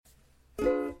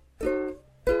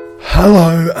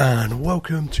Hello and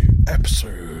welcome to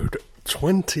episode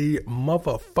 20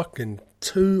 motherfucking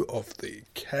 2 of the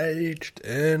Caged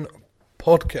In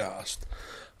podcast.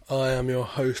 I am your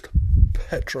host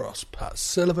Petros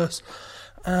Patsilivus,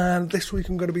 and this week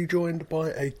I'm going to be joined by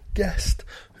a guest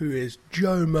who is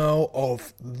Joe Merle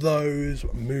of Those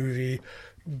Movie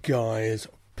Guys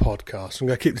podcast. I'm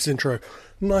going to keep this intro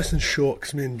nice and short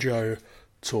because me and Joe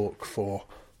talk for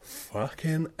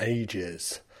fucking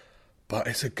ages. But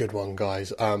it's a good one,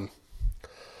 guys. Little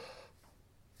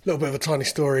bit of a tiny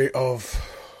story of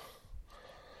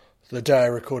the day I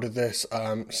recorded this.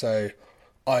 So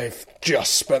I've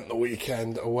just spent the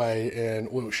weekend away in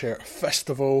Wiltshire at a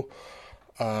festival.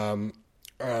 And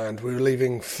we were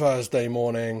leaving Thursday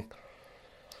morning.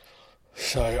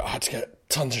 So I had to get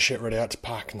tons of shit ready. I had to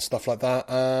pack and stuff like that.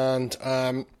 And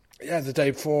the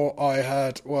day before I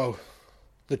had,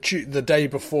 the day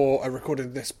before I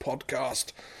recorded this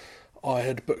podcast, I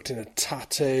had booked in a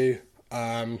tattoo.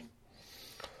 Halfway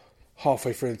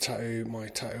through the tattoo, my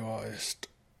tattoo artist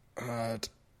had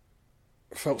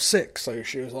felt sick, so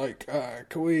she was like,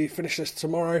 can we finish this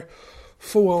tomorrow?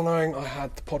 Full well knowing I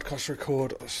had the podcast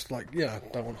record, I was like, yeah, I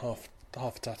don't want half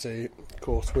a tattoo. Of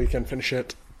course, we can finish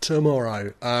it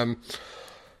tomorrow.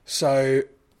 So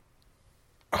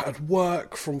I had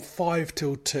work from 5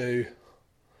 till 2.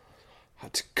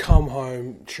 Had to come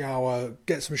home, shower,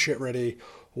 get some shit ready,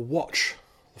 watch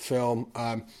the film.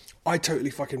 I totally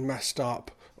fucking messed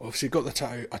up. Obviously got the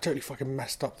tattoo. I totally fucking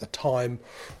messed up the time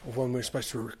of when we were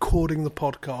supposed to be recording the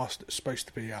podcast. It's supposed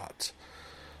to be at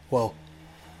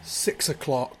 6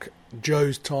 o'clock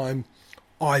Joe's time.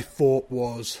 I thought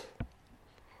was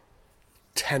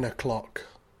 10 o'clock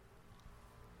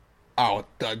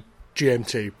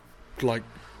GMT, like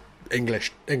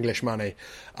English money.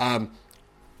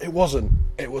 It wasn't.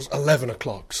 It was 11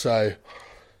 o'clock. So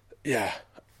yeah,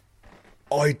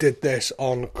 I did this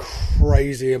on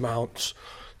crazy amounts,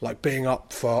 like being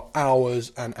up for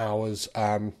hours and hours.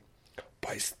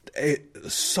 But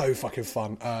it's so fucking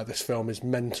fun. This film is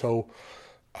mental.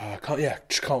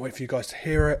 Just can't wait for you guys to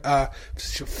hear it. If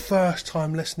this is your first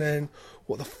time listening,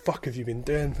 what the fuck have you been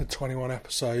doing for 21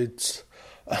 episodes?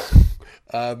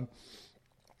 A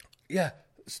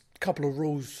couple of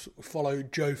rules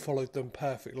followed. Joe followed them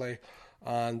perfectly,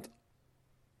 and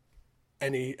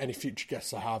any future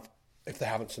guests I have, if they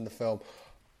haven't seen the film,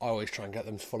 I always try and get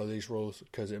them to follow these rules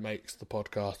because it makes the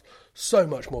podcast so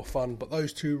much more fun. But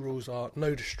those 2 rules are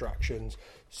no distractions.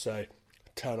 So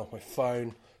turn off my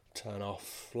phone, turn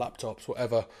off laptops,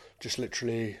 whatever. Just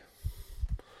literally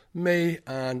me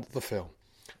and the film.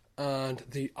 And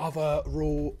the other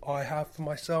rule I have for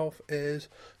myself is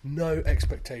no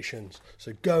expectations.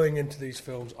 So going into these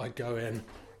films, I go in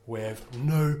with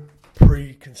no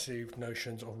preconceived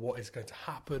notions of what is going to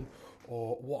happen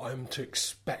or what I'm to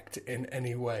expect in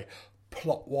any way.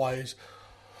 Plot-wise,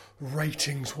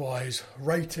 ratings-wise.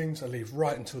 Ratings I leave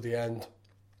right until the end.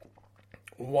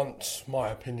 Once my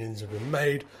opinions have been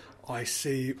made, I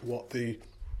see what the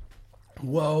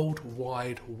World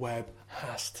Wide Web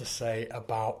has to say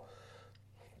about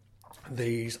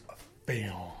these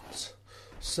films.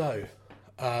 So,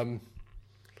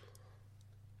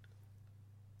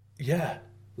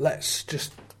 let's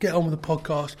just get on with the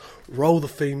podcast, roll the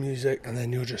theme music, and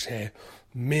then you'll just hear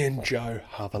me and Joe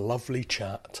have a lovely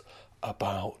chat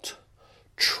about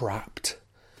Trapped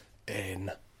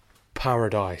in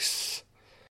Paradise.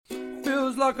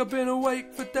 Feels like I've been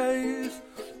awake for days,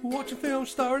 watching films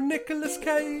starring Nicolas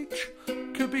Cage.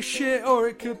 Could be shit or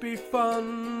it could be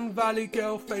fun. Valley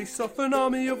Girl, Face Off, An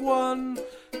Army of One,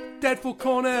 Deadpool,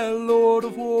 Cornell, Lord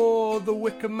of War, The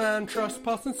Wicker Man,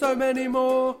 Trespass, and so many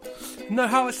more. Know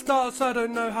how it starts, I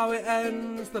don't know how it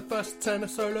ends. The first 10 are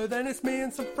solo, then it's me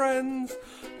and some friends.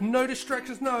 No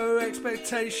distractions, no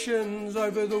expectations.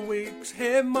 Over the weeks,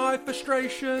 hear my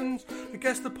frustrations. I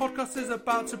guess the podcast is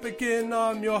about to begin.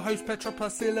 I'm your host, Petros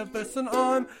Patsilivus, and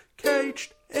I'm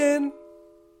caged in.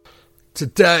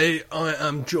 Today, I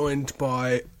am joined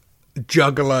by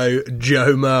Juggalo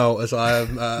Joe Merle, as I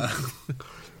am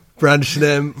brandishing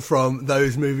him from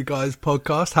Those Movie Guys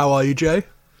podcast. How are you, Joe?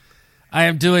 I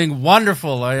am doing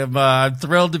wonderful. I am I'm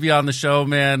thrilled to be on the show,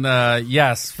 man.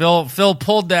 Yes, Phil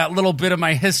pulled that little bit of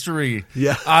my history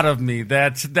out of me.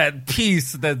 That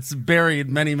piece that's buried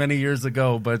many, many years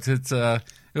ago, but it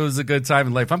was a good time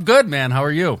in life. I'm good, man. How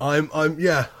are you?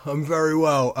 I'm very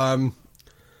well.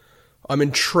 I'm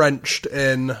entrenched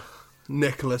in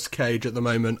Nicolas Cage at the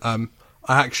moment. I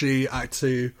actually had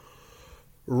to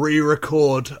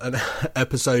re-record an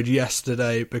episode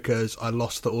yesterday because I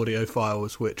lost the audio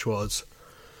files, which was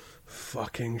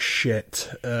Fucking shit.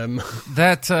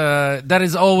 That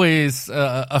is always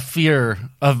a fear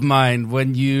of mine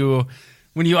when you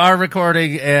are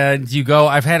recording and you go.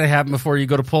 I've had it happen before. You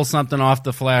go to pull something off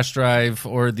the flash drive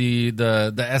or the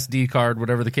SD card,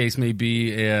 whatever the case may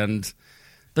be, and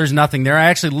there's nothing there. I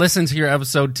actually listened to your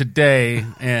episode today,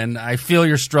 and I feel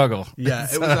your struggle. Yeah,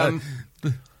 it was.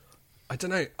 I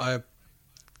don't know.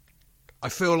 I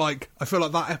feel like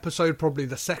that episode probably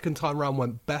the second time round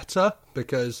went better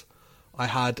because I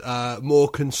had more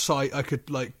concise. I could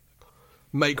like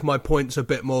make my points a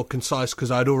bit more concise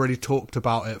because I'd already talked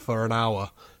about it for an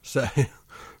hour. So,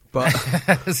 but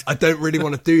I don't really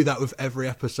want to do that with every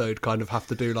episode. Kind of have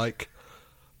to do like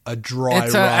a dry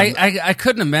run. I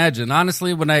couldn't imagine,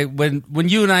 honestly, when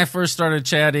you and I first started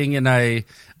chatting and I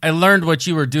learned what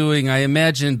you were doing. I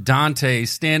imagined Dante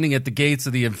standing at the gates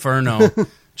of the Inferno.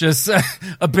 Just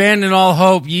abandon all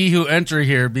hope, ye who enter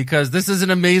here, because this is an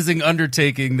amazing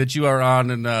undertaking that you are on,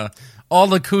 and all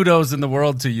the kudos in the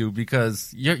world to you,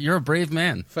 because you're a brave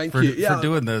man. Thank you for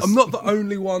doing this. I'm not the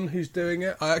only one who's doing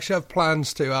it. I actually have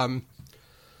plans to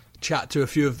chat to a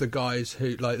few of the guys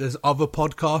who, like, there's other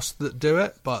podcasts that do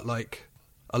it, but like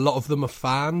a lot of them are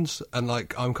fans, and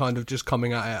like I'm kind of just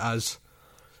coming at it as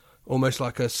almost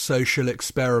like a social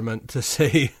experiment to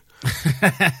see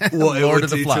what it would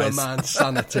do to a man's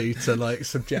sanity to like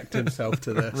subject himself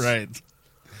to this. Right.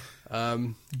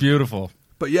 Beautiful.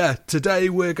 But yeah, today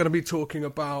we're going to be talking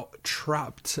about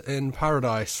Trapped in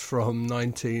Paradise from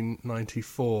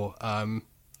 1994.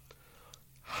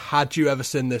 Had you ever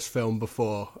seen this film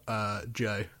before,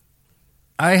 Joe?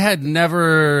 I had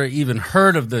never even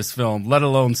heard of this film, let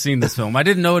alone seen this film. I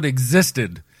didn't know it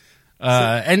existed.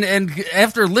 And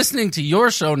after listening to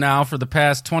your show now for the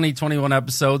past 21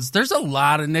 episodes, there's a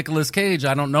lot of Nicolas Cage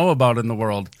I don't know about in the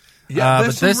world. Yeah,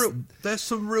 there's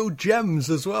some real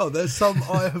gems as well. There's some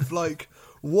I have like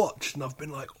watched and I've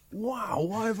been like, wow,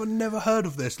 why have I never heard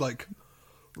of this? Like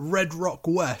Red Rock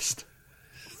West.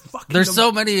 There's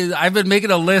so many. I've been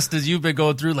making a list as you've been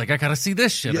going through. Like, I gotta see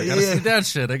this shit. I gotta see that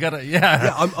shit. I gotta,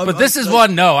 but this is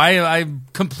one. No, I'm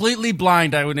completely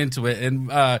blind. I went into it,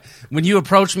 and when you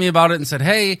approached me about it and said,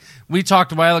 "Hey, we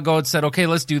talked a while ago," and said, "Okay,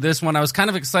 let's do this one." I was kind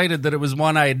of excited that it was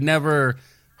one I had never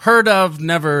heard of,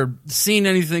 never seen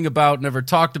anything about, never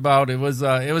talked about. It was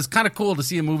kind of cool to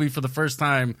see a movie for the first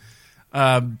time,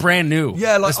 brand new.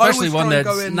 Yeah, like especially one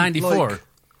that's 94. Like,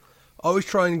 I always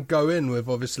try and go in with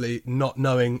obviously not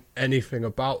knowing anything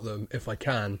about them if I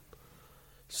can.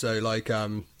 So like,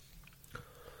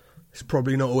 it's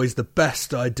probably not always the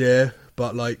best idea,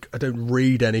 but like I don't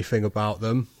read anything about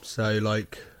them. So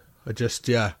like, I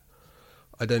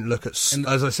don't look at,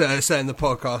 as I say in the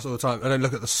podcast all the time, I don't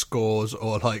look at the scores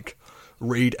or like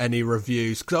read any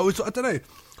reviews because I don't know.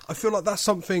 I feel like that's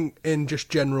something in just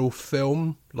general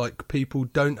film, like people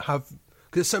don't have,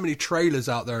 because there's so many trailers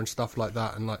out there and stuff like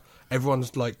that, and like.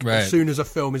 Everyone's like, right. As soon as a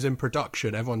film is in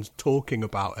production, everyone's talking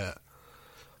about it.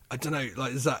 I don't know,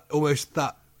 like, is that almost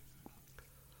that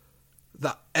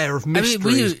air of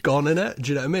mystery is gone in it? Do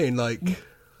you know what I mean? Like,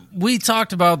 we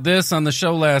talked about this on the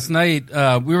show last night.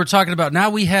 We were talking about now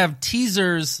we have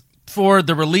teasers for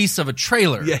the release of a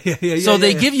trailer. So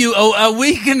they give you a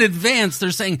week in advance.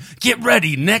 They're saying, get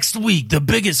ready, next week, the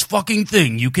biggest fucking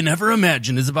thing you can ever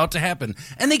imagine is about to happen.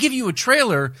 And they give you a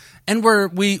trailer, and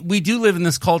we do live in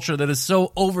this culture that is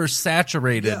so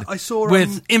oversaturated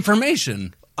with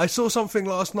information. I saw something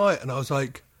last night, and I was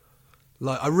like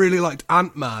I really liked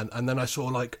Ant-Man, and then I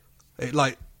saw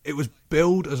it was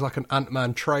billed as like an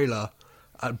Ant-Man trailer,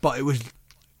 but it was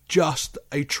just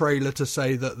a trailer to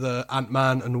say that the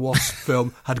Ant-Man and Wasp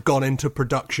film had gone into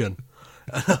production.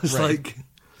 And I was like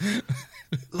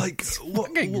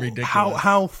what,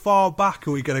 how far back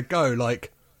are we going to go?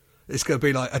 Like, it's going to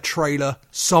be like a trailer.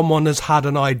 Someone has had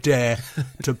an idea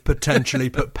to potentially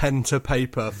put pen to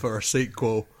paper for a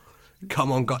sequel.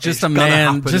 Come on, guys. Just a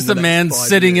man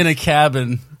sitting in a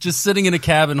cabin,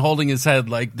 holding his head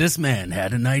like, this man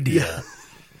had an idea. Yeah.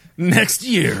 Next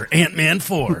year, Ant-Man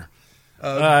 4.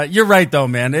 You're right, though,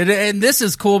 man. And this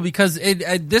is cool because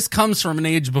this comes from an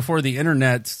age before the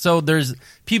internet, so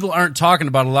people aren't talking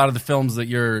about a lot of the films that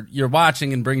you're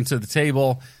watching and bringing to the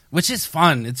table, which is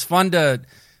fun. It's fun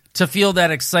to feel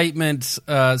that excitement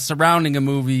surrounding a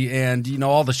movie and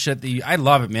all the shit that I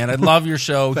love it, man. I love your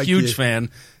show. Huge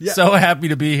fan. Yeah. So happy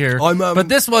to be here.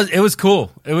 But it was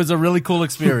cool. It was a really cool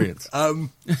experience.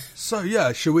 So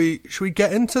yeah, should we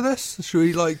get into this? Should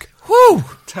we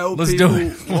tell Let's people do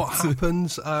it. What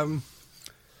happens? I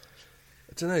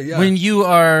don't know. Yeah. When you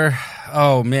are,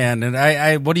 oh man, and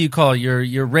I what do you call it?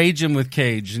 You're raging with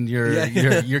Cage, and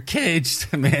you're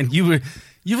caged, man.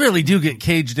 You really do get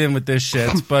caged in with this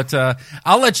shit, but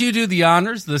I'll let you do the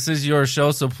honors. This is your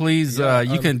show, so please,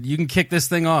 you can kick this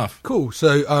thing off. Cool.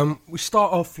 So we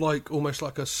start off like almost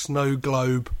like a snow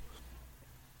globe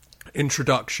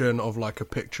introduction of like a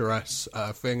picturesque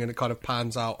thing, and it kind of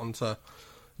pans out onto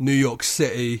New York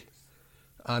City,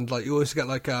 and like you always get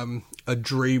like a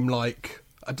dream, like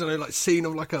I don't know, like scene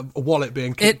of like a wallet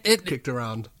being kicked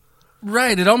around.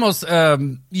 Right, it almost,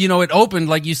 it opened,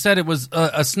 like you said, it was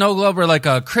a snow globe or like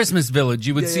a Christmas village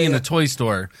you would see in a toy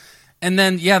store. And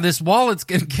then, this wallet's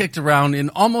getting kicked around in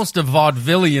almost a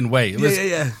vaudevillian way. It was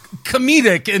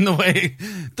comedic in the way.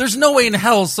 There's no way in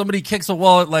hell somebody kicks a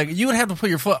wallet like, you would have to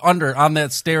put your foot under on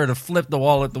that stair to flip the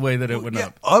wallet the way that it went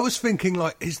up. I was thinking,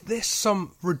 like, is this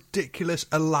some ridiculous,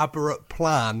 elaborate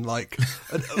plan? Like,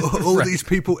 all these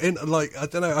people in, like, I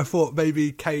don't know, I thought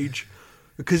maybe Cage...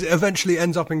 Because it eventually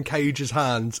ends up in Cage's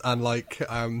hands, and like,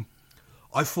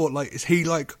 I thought, like, is he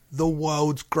like the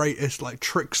world's greatest like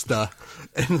trickster,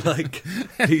 and like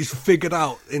he's figured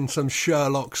out in some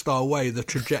Sherlock style way the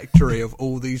trajectory of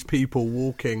all these people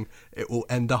walking. It will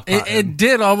end up. It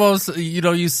did almost,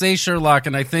 you say Sherlock,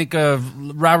 and I think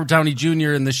of Robert Downey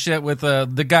Jr. and the shit with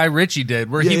the guy Richie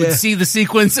did, where he would see the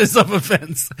sequences of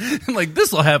events, and like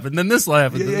this will happen, then this will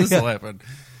happen, then this will happen.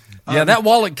 That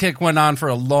wallet kick went on for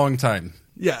a long time.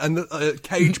 Yeah, and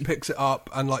Cage picks it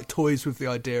up and like toys with the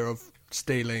idea of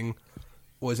stealing.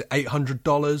 What is it,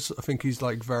 $800? I think he's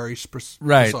like very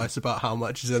precise about how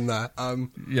much is in there.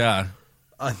 And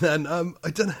then I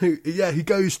don't know. Yeah, he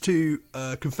goes to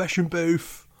a confession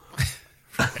booth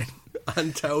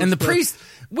and tells the priest.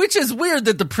 Which is weird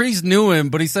that the priest knew him,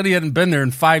 but he said he hadn't been there in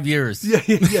 5 years. Yeah.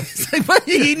 But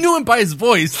he knew him by his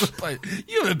voice. But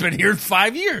you haven't been here in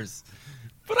 5 years,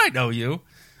 but I know you.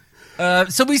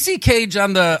 So we see Cage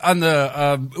on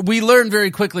the. We learn very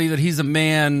quickly that he's a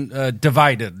man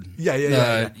divided.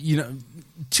 Yeah.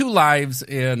 Two lives,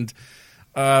 and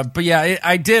but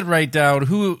I did write down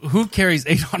who carries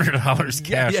 $800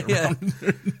 cash around.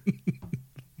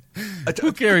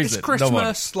 Who carries it's it?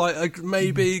 Christmas, no like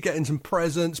maybe getting some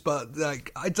presents, but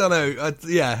like I don't know.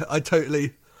 I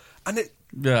totally. And it.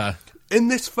 Yeah. In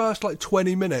this first like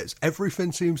 20 minutes,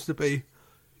 everything seems to be.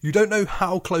 You don't know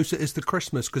how close it is to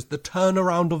Christmas because the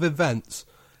turnaround of events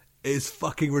is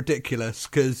fucking ridiculous.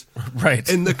 Because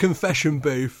in the confession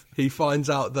booth, he finds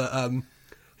out that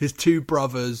his two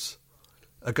brothers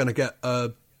are going to get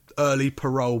early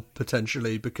parole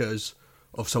potentially because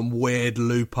of some weird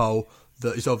loophole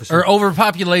that is obviously... Or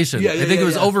overpopulation. I think it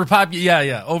was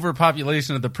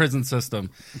overpopulation of the prison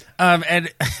system.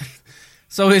 And...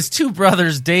 So his two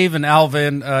brothers, Dave and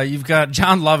Alvin, you've got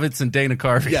John Lovitz and Dana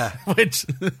Carvey, which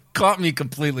caught me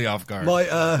completely off guard.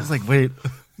 I was like, wait.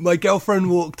 My girlfriend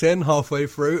walked in halfway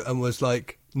through and was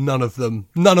like, none of them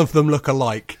look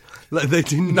alike. Like, they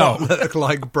do not look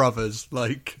like brothers.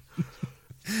 Like,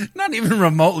 not even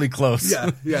remotely close.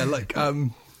 Yeah, like...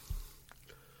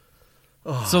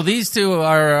 So these two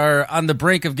are on the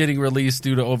brink of getting released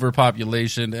due to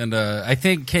overpopulation, and I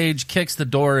think Cage kicks the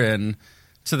door in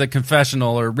to the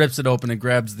confessional or rips it open and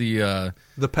grabs the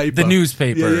paper, the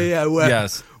newspaper. Yeah.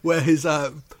 Where his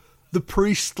the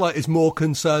priest like is more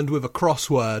concerned with a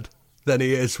crossword than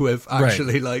he is with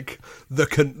actually like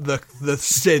the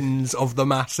sins of the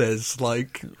masses.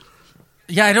 Like,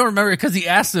 I don't remember because he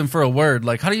asked him for a word.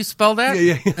 Like, how do you spell that?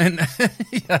 Yeah. And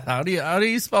how do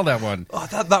you spell that one? Oh,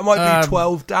 that might be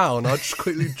 12 down. I'll just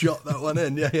quickly jot that one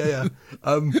in. Yeah.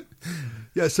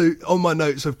 So on my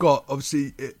notes, I've got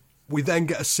obviously. We then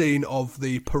get a scene of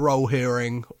the parole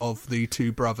hearing of the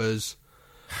two brothers.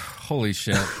 Holy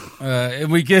shit!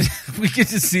 And we get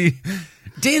to see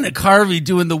Dana Carvey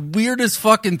doing the weirdest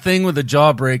fucking thing with a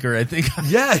jawbreaker. I think.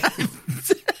 Yeah.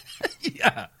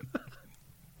 Yeah.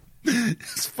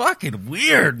 It's fucking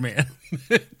weird, man.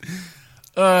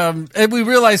 And we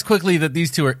realize quickly that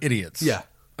these two are idiots. Yeah.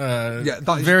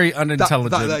 Very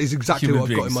unintelligent. That is exactly what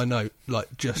I've got in my note.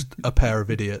 Like, just a pair of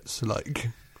idiots. Like.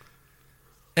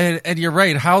 And you're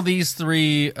right. How these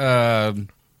three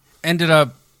ended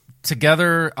up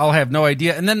together, I'll have no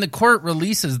idea. And then the court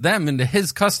releases them into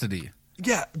his custody.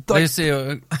 Yeah. They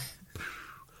say,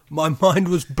 my mind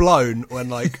was blown when,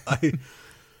 like,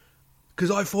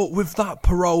 because I thought with that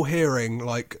parole hearing,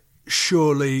 like,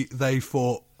 surely they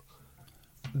thought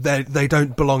they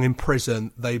don't belong in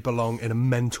prison. They belong in a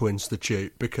mental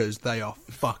institute because they are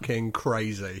fucking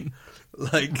crazy.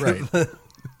 Like,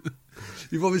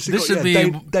 you've obviously got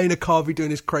Dana Carvey doing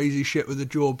his crazy shit with the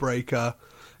jawbreaker,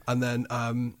 and then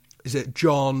is it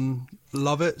John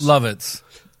Lovitz?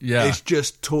 is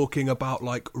just talking about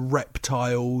like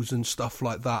reptiles and stuff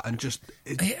like that, and just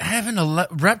having a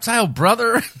reptile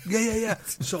brother. Yeah.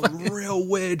 Some real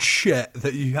weird shit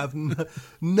that you have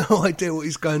no idea what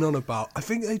he's going on about. I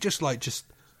think they just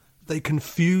they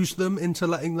confuse them into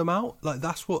letting them out. Like,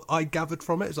 that's what I gathered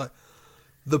from it. It's like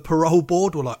the parole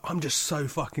board were like, I'm just so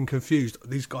fucking confused.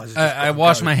 These guys. I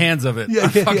wash my hands of it. I'm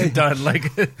fucking done. Like,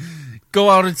 go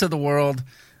out into the world.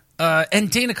 And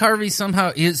Dana Carvey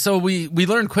somehow... So we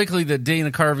learned quickly that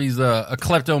Dana Carvey's a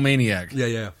kleptomaniac.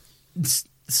 Yeah.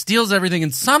 Steals everything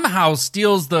and somehow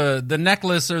steals the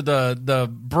necklace or the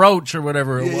brooch or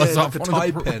whatever it was. Like a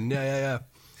tie pin. Yeah.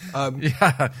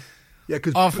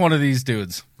 Cause off one of these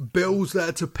dudes. Bill's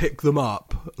there to pick them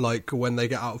up, like, when they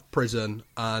get out of prison,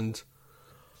 and...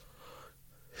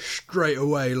 straight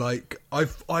away, like,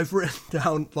 I've written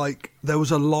down, like, there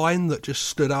was a line that just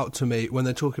stood out to me when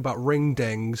they're talking about ring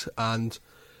dings and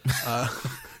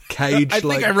Cage.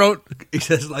 I wrote. He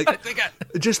says, like,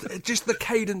 just the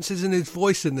cadences in his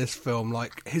voice in this film,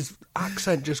 like, his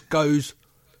accent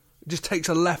just takes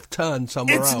a left turn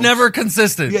somewhere else. It's never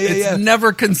consistent. It's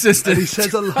never consistent. And he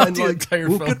says a line like,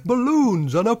 we'll get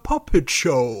balloons and a puppet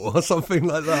show or something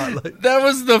like that. Like, that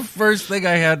was the first thing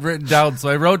I had written down. So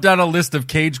I wrote down a list of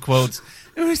Cage quotes.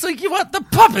 And he's like, you want the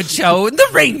puppet show and the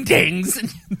ring dings.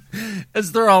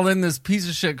 As they're all in this piece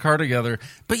of shit car together.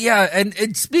 But yeah,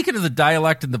 and speaking of the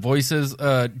dialect and the voices,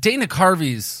 Dana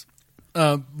Carvey's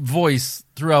voice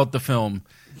throughout the film,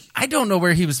 I don't know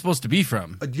where he was supposed to be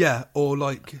from. Or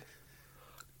like...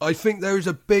 I think there is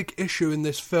a big issue in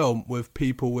this film with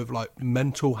people with, like,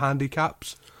 mental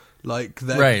handicaps. Like,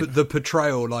 the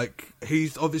portrayal, like,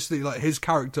 he's obviously, like, his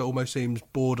character almost seems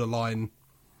borderline,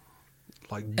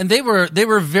 like... And they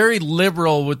were very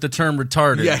liberal with the term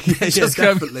retarded. Yeah,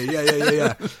 definitely.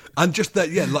 Yeah. And just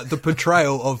that, like, the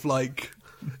portrayal of, like,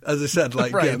 as I said,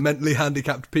 like, mentally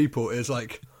handicapped people is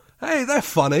like, hey, they're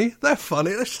funny,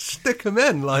 let's stick them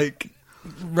in, like...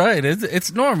 Right,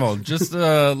 it's normal. Just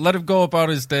let him go about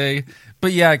his day.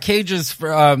 But yeah, Cage is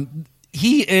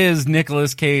he is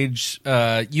Nicolas Cage.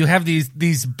 You have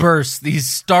these bursts, these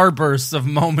starbursts of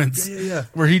moments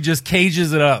where he just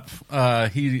cages it up.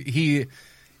 He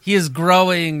is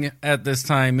growing at this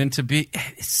time into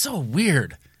it's so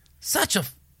weird, such a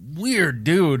weird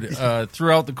dude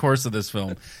throughout the course of this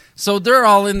film. So they're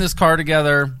all in this car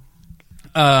together.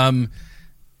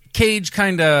 Cage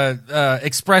kind of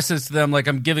expresses to them, like,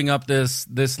 I'm giving up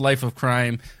this life of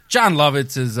crime. John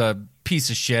Lovitz is a piece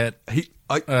of shit.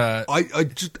 I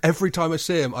just, every time I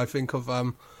see him, I think of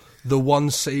the one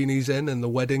scene he's in The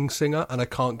Wedding Singer, and I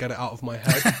can't get it out of my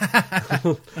head.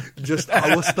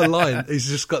 What's the line? He's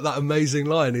just got that amazing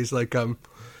line. He's like,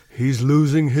 he's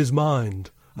losing his mind,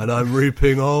 and I'm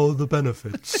reaping all the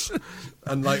benefits.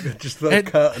 And, like, just the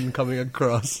curtain coming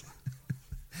across.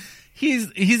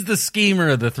 He's the schemer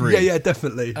of the three. Yeah,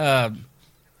 definitely.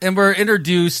 And we're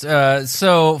introduced.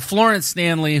 So Florence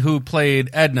Stanley, who played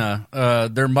Edna,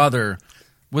 their mother,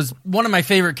 was one of my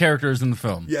favorite characters in the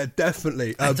film. Yeah,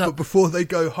 definitely. But before they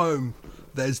go home,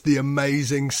 there's the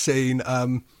amazing scene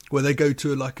where they go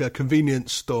to, like, a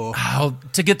convenience store. Oh,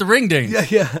 to get the ring ding.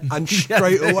 Yeah. And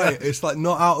straight away, it's like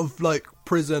not out of, like,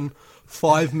 prison.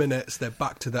 5 minutes, they're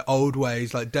back to their old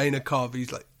ways. Like, Dana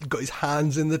Carvey's, like, got his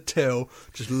hands in the till,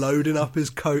 just loading up his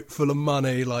coat full of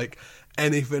money, like,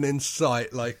 anything in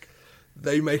sight. Like,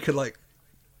 they make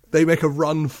a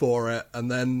run for it,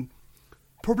 and then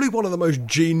probably one of the most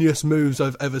genius moves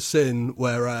I've ever seen,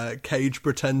 where Cage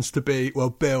pretends to be,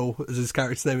 Bill, as his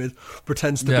character's name is,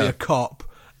 pretends to be a cop.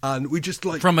 And we just,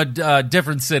 like, from a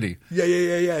different city.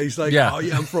 Yeah. He's like,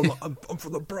 I'm from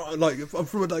the like, I'm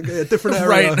from a different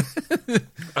area. Right.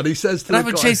 And he says to I've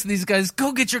been chasing these guys.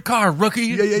 Go get your car, rookie.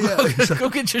 Yeah. Go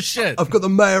get your shit. I've got the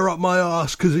mayor up my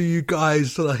ass because of you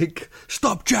guys. Like,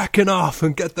 stop jacking off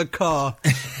and get the car.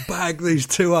 Bag these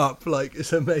two up. Like,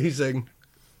 it's amazing.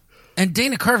 And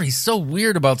Dana Carvey's so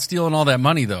weird about stealing all that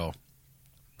money, though.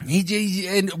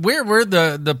 And where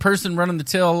the person running the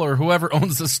till or whoever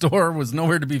owns the store was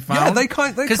nowhere to be found. Yeah, they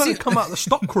kind of come out the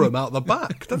stock room out the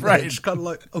back, don't right? They? It's kind of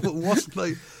like, what's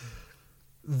like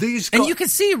these, and you can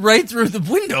see right through the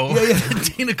window. Yeah.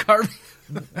 Dana Carvey.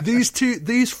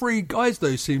 These three guys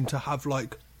though seem to have,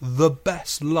 like, the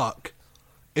best luck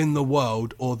in the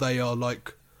world, or they are,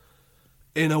 like,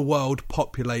 in a world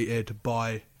populated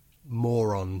by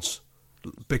morons.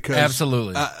 Because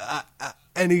absolutely. At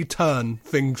any turn,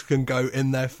 things can go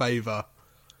in their favour.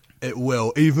 It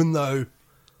will. Even though,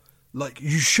 like,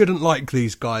 you shouldn't like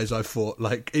these guys, I thought.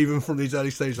 Like, even from these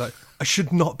early stages, like, I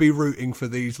should not be rooting for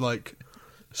these, like,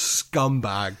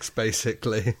 scumbags,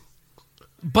 basically.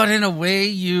 But in a way,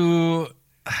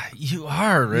 You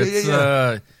are.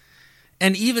 It's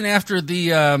and even after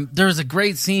there's a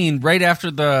great scene right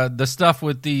after the stuff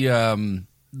with the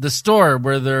store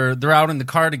where they're out in the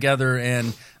car together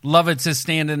and Lovitz is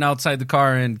standing outside the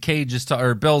car and Cage is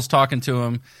or Bill's talking to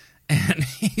him and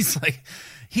he's like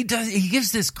he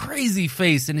gives this crazy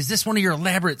face and is this one of your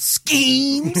elaborate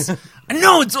schemes? I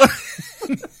know it's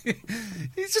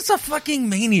he's just a fucking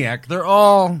maniac. They're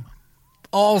all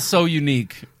so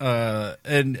unique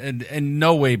and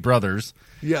no way brothers.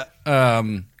 Yeah.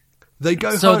 They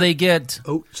go so home. They get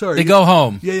oh sorry they go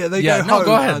home. They go home.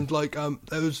 Go ahead. And like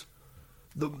there was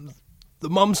the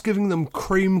mum's giving them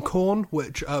cream corn,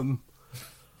 which Dana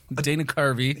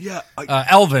Carvey. Yeah,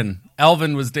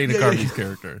 Elvin was Dana Carvey's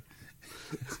character.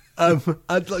 And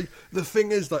like the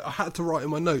thing is, like I had to write in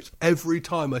my notes every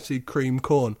time I see cream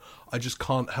corn, I just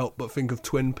can't help but think of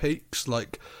Twin Peaks.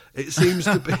 Like it seems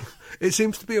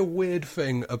to be a weird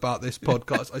thing about this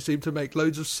podcast. I seem to make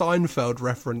loads of Seinfeld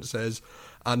references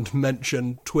and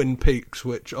mention Twin Peaks,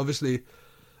 which obviously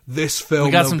this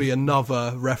film will be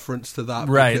another reference to that,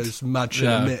 right? Because Madge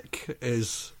Mick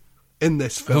is in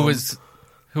this film,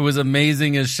 who was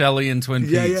amazing as Shelley in Twin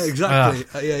Peaks. Yeah,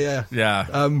 exactly. Yeah.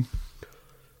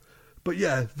 But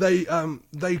yeah, they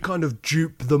kind of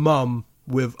dupe the mum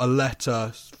with a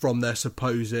letter from their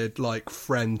supposed like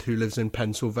friend who lives in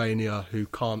Pennsylvania who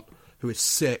is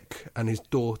sick and his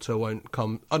daughter won't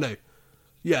come. Oh no,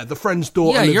 yeah, the friend's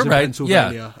daughter lives in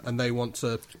Pennsylvania and they want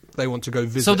to go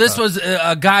visit. So this her. was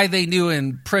a guy they knew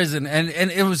in prison, and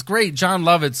it was great. John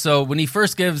Lovitz. So when he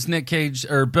first gives Nick Cage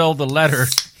or Bill the letter,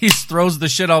 he throws the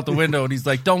shit out the window and he's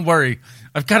like, "Don't worry,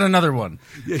 I've got another one.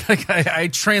 Yeah. Like I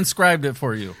transcribed it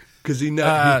for you." Because he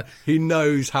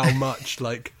knows how much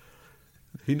like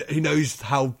he knows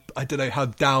how how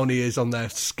down he is on their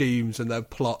schemes and their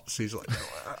plots. He's like,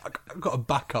 I've got a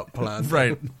backup plan,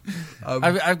 right?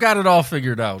 I've got it all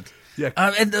figured out. Yeah,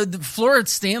 and the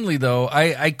Florence Stanley though,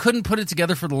 I couldn't put it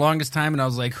together for the longest time, and I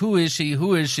was like, who is she?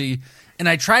 Who is she? And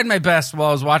I tried my best while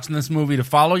I was watching this movie to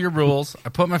follow your rules. I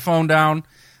put my phone down,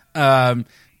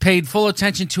 paid full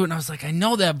attention to it, and I was like, I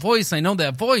know that voice.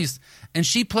 And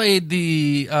she played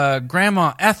the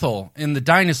Grandma Ethel in The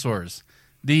Dinosaurs,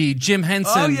 the Jim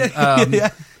Henson. Oh,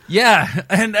 yeah.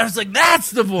 And I was like,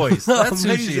 that's the voice. That's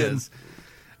who she is.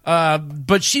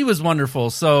 But she was wonderful.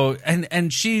 So,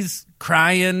 and she's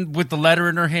crying with the letter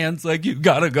in her hands, like, you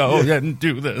gotta go and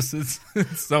do this. It's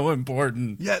so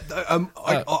important. Yeah.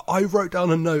 I wrote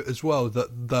down a note as well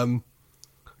that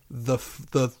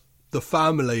the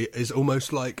family is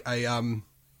almost like a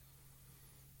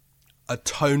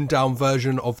toned down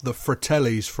version of the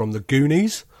Fratellis from the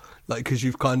Goonies, like because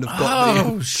you've kind of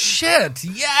got shit,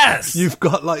 yes, you've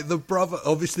got like the brother,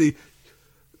 obviously,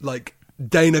 like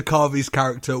Dana Carvey's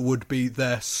character would be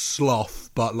their sloth,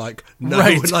 but like no,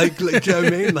 right. like do you know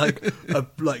what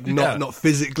I mean? Not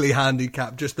physically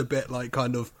handicapped, just a bit like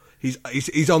kind of he's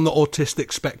on the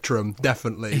autistic spectrum,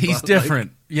 definitely. He's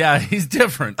different, he's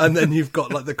different. And then you've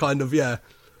got like the kind of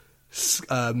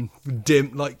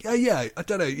dim, like I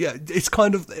don't know, it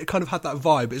kind of had that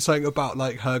vibe. It's something about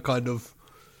like her kind of,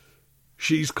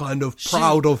 she's kind of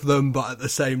proud of them, but at the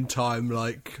same time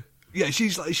like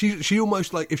she's like she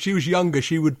almost like if she was younger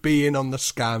she would be in on the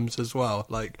scams as well.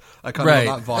 Like I kind of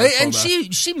have that vibe and from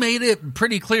her. she made it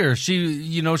pretty clear.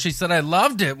 She said I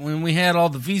loved it when we had all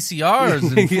the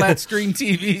VCRs and flat screen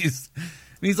TVs.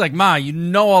 And he's like, Ma, you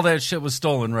know all that shit was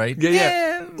stolen, right?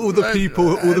 Yeah. All the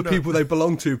people they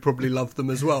belong to probably love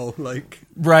them as well. Like,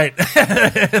 right.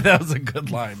 That was a good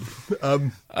line.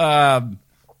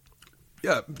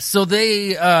 Yeah. So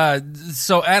they,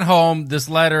 so at home, this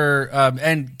letter,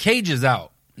 and Cage is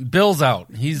out. Bill's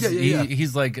out.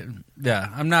 He's like,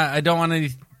 I don't want any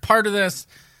part of this.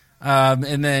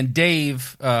 And then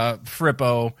Dave,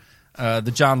 Frippo,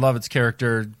 the John Lovitz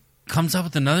character, comes up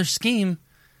with another scheme.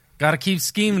 Got to keep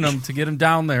scheming them to get him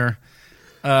down there.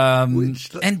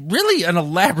 And really an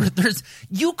elaborate,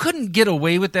 you couldn't get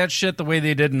away with that shit the way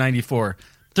they did in 94.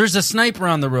 There's a sniper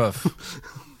on the roof.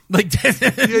 Like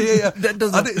that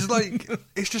doesn't. And it's like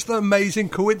it's just amazing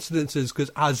coincidences because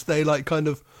as they like kind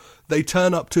of they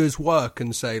turn up to his work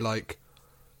and say like,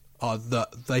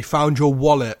 they found your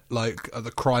wallet like at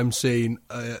the crime scene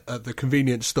at the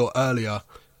convenience store earlier.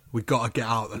 We gotta get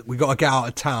out. We gotta get out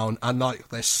of town. And like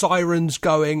there's sirens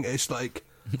going. It's like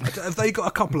have they got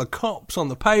a couple of cops on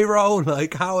the payroll?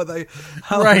 Like how are they?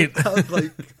 Right.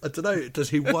 Like I don't know. Does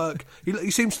he work?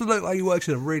 He seems to look like he works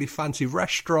in a really fancy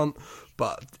restaurant.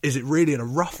 But is it really in a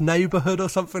rough neighborhood or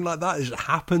something like that? It just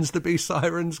happens to be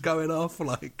sirens going off,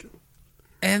 like.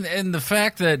 And the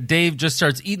fact that Dave just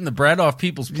starts eating the bread off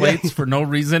people's plates for no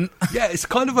reason. Yeah, it's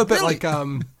kind of a bit like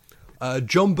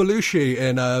John Belushi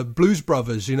in Blues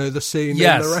Brothers, you know, the scene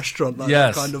in the restaurant, like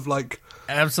that kind of like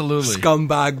absolutely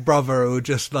scumbag brother who would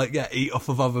just like eat off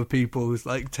of other people's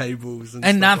like tables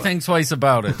and not stuff think twice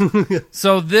about it.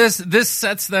 So this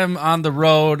sets them on the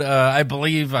road. I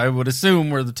believe, I would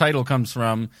assume, where the title comes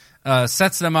from,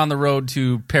 sets them on the road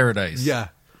to paradise. Yeah.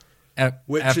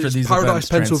 Which after is these Paradise,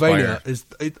 Pennsylvania.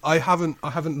 transpire. I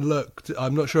haven't looked.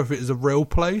 I'm not sure if it is a real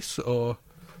place or.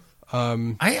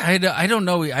 I don't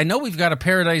know. I know we've got a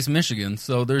Paradise, Michigan,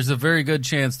 so there's a very good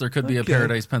chance there could be a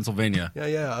Paradise, Pennsylvania.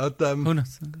 Yeah. Who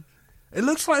knows? It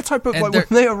looks like a type of when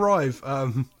they arrive.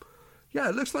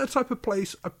 It looks like a type of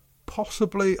place. I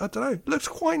don't know. It looks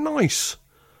quite nice.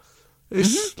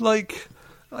 It's like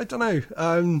I don't know.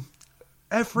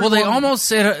 Everyone... Well, they almost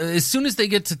said as soon as they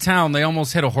get to town, they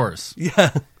almost hit a horse.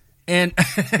 Yeah, and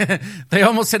they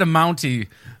almost hit a Mountie.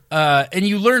 And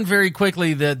you learn very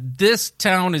quickly that this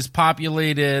town is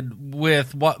populated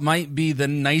with what might be the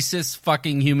nicest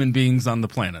fucking human beings on the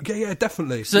planet. Yeah,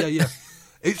 definitely. So, yeah.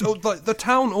 It's like the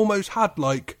town almost had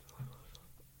like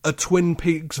a Twin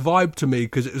Peaks vibe to me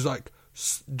because it was like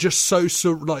just so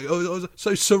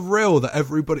surreal that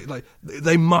everybody like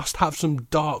they must have some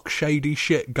dark, shady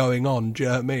shit going on. Do you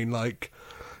know what I mean? Like.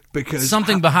 Because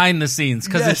something behind the scenes,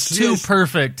 because it's too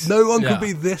perfect. No one could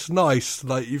be this nice.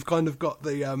 Like you've kind of got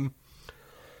the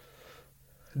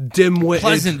dim-witted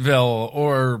Pleasantville,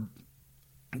 or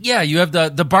you have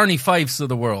the Barney Fifes of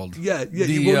the world.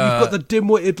 You've got the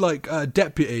dim-witted like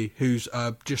deputy who's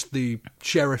just the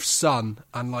sheriff's son,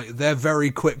 and like they're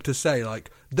very quick to say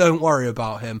like, "Don't worry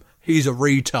about him. He's a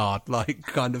retard," like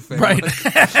kind of thing. Right.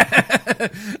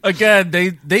 Like, again,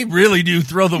 they really do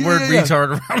throw the word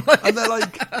retard around. And they're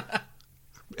like,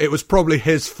 it was probably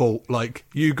his fault. Like,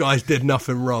 you guys did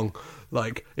nothing wrong.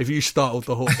 Like, if you startled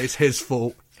the horse, it's his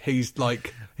fault. He's not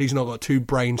got two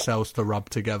brain cells to rub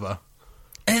together.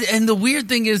 And the weird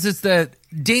thing is that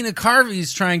Dana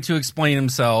Carvey's trying to explain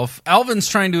himself. Alvin's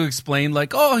trying to explain,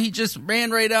 like, oh, he just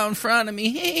ran right out in front of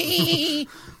me.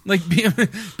 Like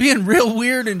being real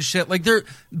weird and shit. Like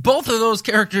both of those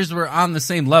characters were on the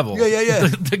same level. Yeah.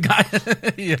 The guy,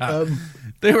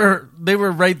 they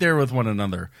were right there with one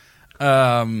another.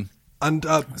 So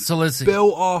let's see.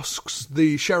 Bill asks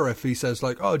the sheriff. He says,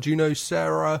 like, "Oh, do you know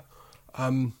Sarah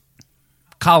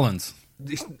Collins?"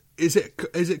 Is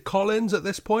it Collins at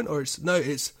this point, or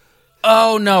it's?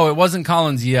 Oh no, it wasn't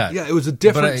Collins yet. Yeah, it was a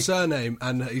different surname,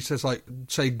 and he says like,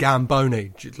 say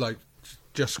Gamboni, like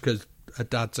just because. Her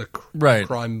dad's a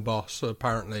crime boss,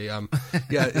 apparently. Do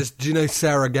you know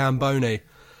Sarah Gamboni?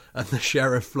 And the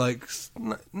sheriff, like,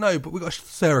 no, but we got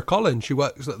Sarah Collins. She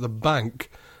works at the bank.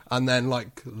 And then,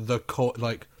 like, the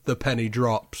penny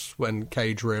drops when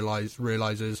Cage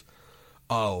realizes,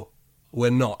 oh, we're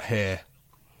not here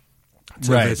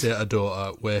to visit a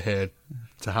daughter. We're here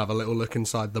to have a little look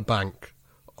inside the bank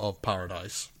of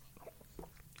Paradise.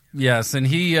 Yes, and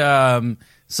he.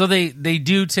 So they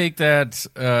do take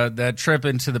that trip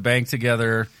into the bank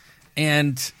together,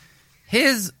 and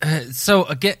so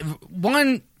again,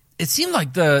 it seemed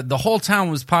like the whole town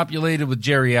was populated with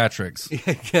geriatrics.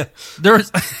 Yeah. There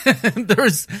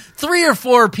was 3 or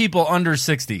 4 people under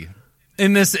 60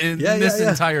 in this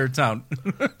entire town.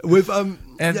 With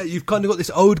you've kind of got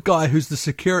this old guy who's the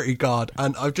security guard,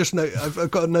 and I've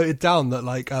got noted down that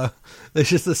like there's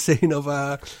just a scene of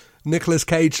Nicolas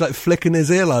Cage like flicking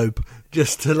his earlobe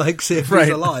just to like see if he's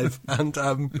alive, and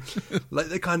like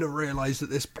they kind of realise that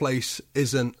this place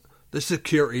the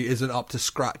security isn't up to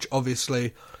scratch.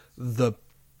 Obviously, the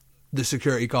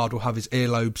security guard will have his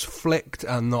earlobes flicked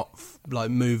and not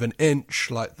like move an inch.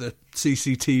 Like the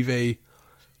CCTV,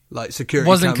 like security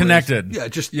wasn't cameras,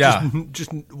 connected.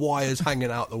 Just wires hanging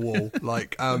out the wall.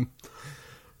 Like and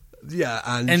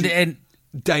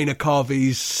Dana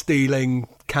Carvey's stealing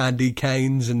candy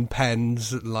canes and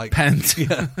pens, like pens.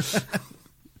 Yeah.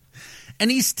 And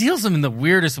he steals them in the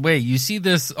weirdest way. You see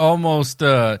this almost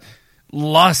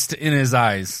lust in his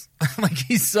eyes. Like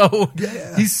he's so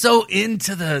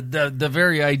into the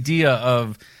very idea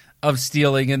of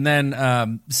stealing. And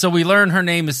then so we learn her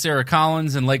name is Sarah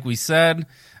Collins, and like we said,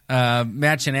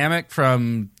 Matchin Amick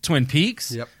from Twin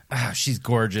Peaks. Yep. She's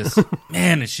gorgeous.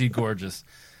 Man, is she gorgeous.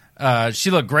 She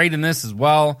looked great in this as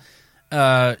well.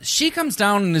 She comes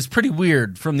down and is pretty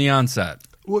weird from the onset.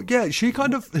 Well, yeah, she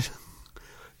kind of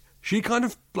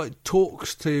like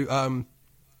talks to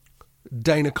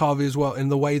Dana Carvey as well, in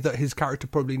the way that his character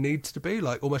probably needs to be,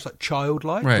 like almost like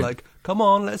childlike, Right. like, come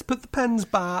on, let's put the pens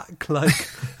back, like,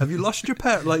 have you lost your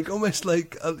pen, like almost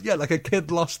like like a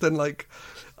kid lost in, like,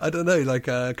 I don't know, like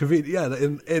a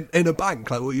in a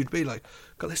bank, like what you'd be like,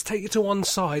 God, let's take it to one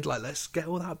side, like let's get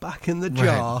all that back in the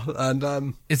jar.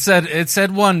 And it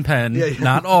said one pen, Yeah.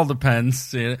 not all the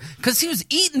pens, because he was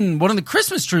eating one of the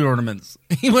Christmas tree ornaments.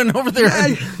 He went over there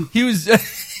and he was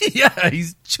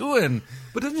he's chewing.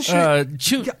 But doesn't she?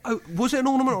 Was it an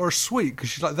ornament or a sweet? Because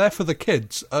she's like there for the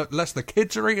kids. Unless the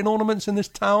kids are eating ornaments in this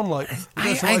town, like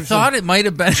I thought it might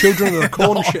have been children of the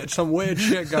corn shit, some weird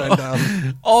shit going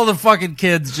down. All the fucking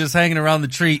kids just hanging around the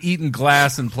tree eating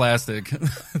glass and plastic.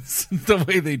 That's the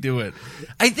way they do it.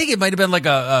 I think it might have been like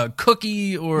a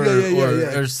cookie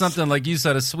or something, like you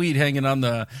said, a sweet hanging on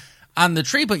the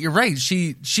tree. But you're right.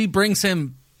 She brings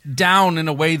him down in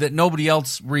a way that nobody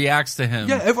else reacts to him.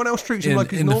 Yeah, everyone else treats him like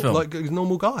he's the film. like he's a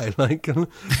normal guy, like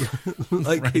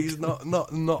like right. He's not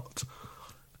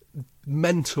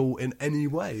mental in any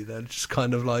way. They're just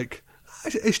kind of like,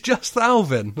 it's just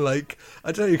Alvin. Like,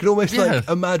 I don't know, you can almost like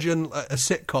imagine a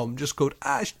sitcom just called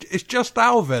It's Just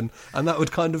Alvin, and that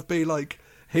would kind of be like,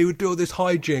 he would do all this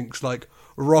hijinks, like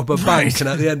rob a bank, and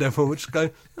at the end everyone would just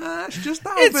go, it's just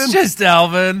Alvin. It's just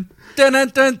Alvin. Dun dun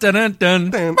dun dun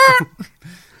dun dun.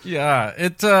 Yeah,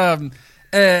 and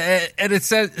it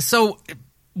says so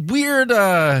weird.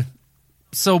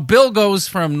 So Bill goes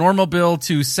from normal Bill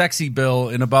to sexy Bill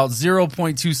in about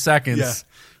 0.2 seconds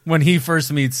when he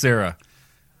first meets Sarah.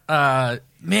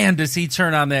 Man, does he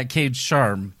turn on that Cage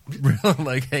charm?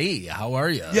 Like, hey, how are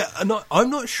you? Yeah, and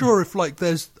I'm not sure if like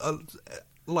there's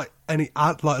like a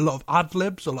lot of ad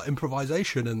libs or like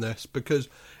improvisation in this, because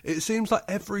it seems like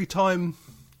every time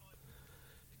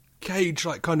Cage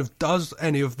like kind of does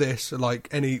any of this, like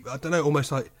any, I don't know,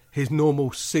 almost like his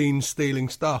normal scene stealing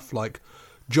stuff, like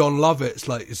John Lovett's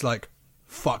like, it's like,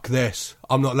 fuck this,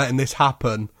 I'm not letting this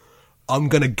happen, I'm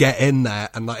gonna get in there,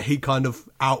 and like he kind of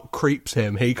out creeps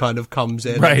him, he kind of comes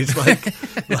in, right? And he's like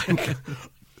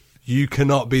you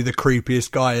cannot be the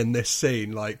creepiest guy in this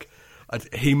scene, like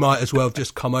he might as well have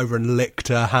just come over and licked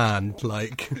her hand,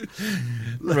 like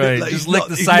right, like just lick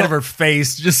the side of her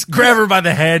face, just grab her by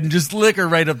the head and just lick her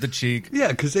right up the cheek. Yeah,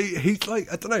 because he's like,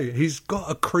 I don't know, he's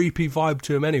got a creepy vibe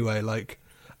to him anyway. Like,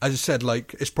 as I said,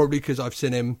 like, it's probably because I've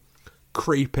seen him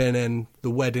creeping in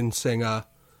The Wedding Singer.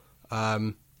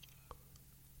 Doesn't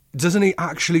he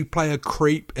actually play a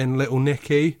creep in Little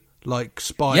Nicky? Like,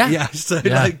 Spy? Yeah, so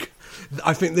like,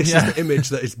 I think this is the image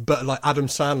that is, but like Adam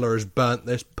Sandler has burnt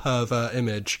this pervert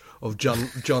image of John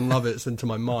Lovitz into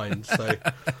my mind. So,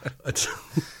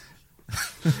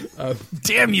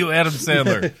 damn you, Adam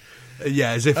Sandler!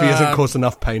 Yeah, as if he hasn't caused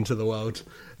enough pain to the world.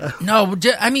 No,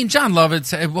 I mean John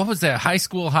Lovitz. What was that? High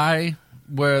School High,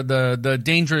 where the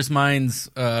Dangerous Minds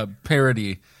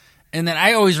parody, and then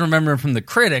I always remember him from The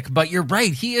Critic. But you're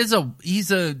right, he's a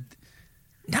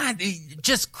not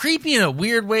just creepy in a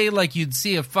weird way, like you'd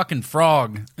see a fucking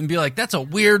frog and be like, that's a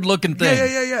weird looking thing.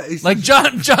 Yeah. Like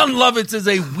John Lovitz is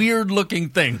a weird looking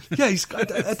thing. Yeah, I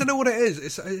don't know what it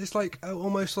is. It's like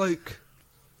almost like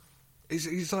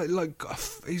he's like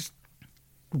he's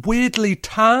weirdly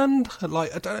tanned.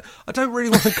 Like I don't really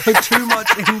want to go too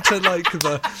much into like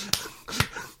the.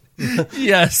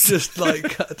 Yes, just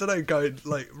like, I don't know, going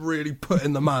like really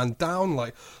putting the man down.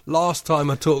 Like last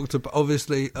time I talked about,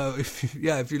 obviously, if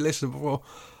you listened before,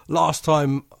 last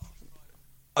time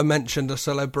I mentioned a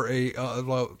celebrity,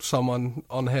 like someone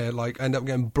on here, like ended up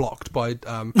getting blocked by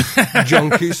John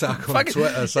Cusack on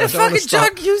Twitter. So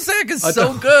John Cusack is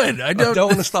so good. I don't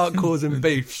want to start causing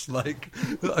beefs. Like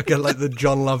I get like the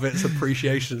John Lovitz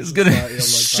appreciation. It's gonna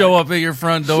show up at your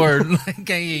front door. Like,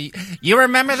 hey, you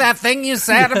remember that thing you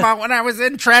said about when I was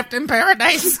trapped in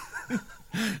paradise?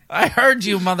 I heard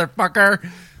you, motherfucker.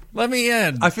 Let me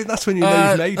in. I think that's when you know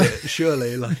you've made it.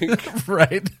 Surely, like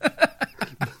right.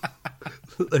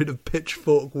 Load of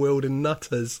pitchfork wielding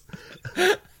nutters.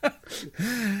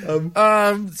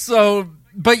 So,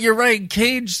 but you're right.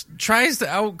 Cage tries to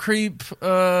outcreep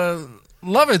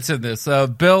Lovitz in this.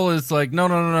 Bill is like,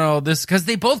 no. This, because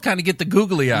they both kind of get the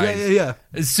googly eyes. Yeah.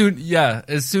 As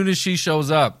soon as she shows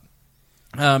up,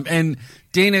 and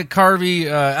Dana Carvey,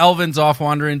 Alvin's off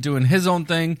wandering, doing his own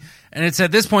thing, and it's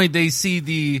at this point they see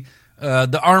the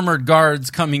armored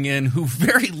guards coming in, who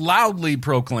very loudly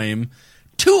proclaim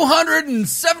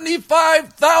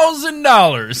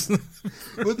 $275,000.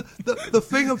 Well, the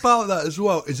thing about that as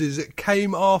well is it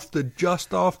came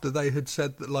just after they had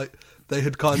said that, like, they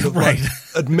had kind of like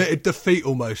admitted defeat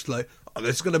almost, like, oh,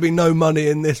 there's going to be no money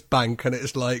in this bank, and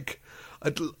it's like,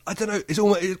 I don't know,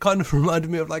 it kind of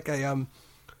reminded me of like a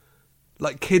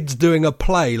like kids doing a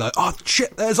play, like, oh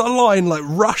shit, there's a line, like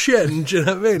rush in. Do you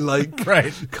know what I mean? Like,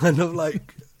 right, kind of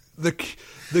like the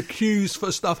cues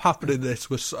for stuff happening in this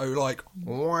were so like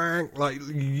wank, like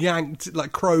yanked,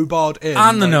 like crowbarred in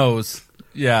on the nose.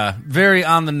 Yeah, very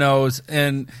on the nose,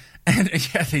 and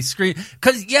yeah, they scream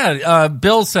because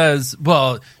Bill says,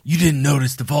 "Well, you didn't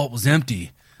notice the vault was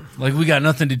empty. Like we got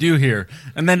nothing to do here."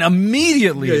 And then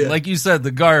immediately, like you said,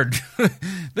 the guard,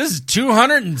 this is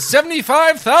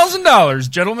 $275,000,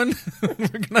 gentlemen. We're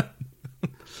gonna.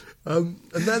 And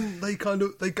then they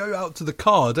go out to the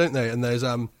car, don't they? And there's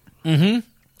there's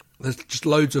just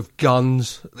loads of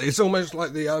guns. It's almost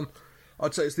like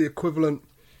I'd say it's the equivalent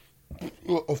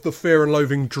of the Fear and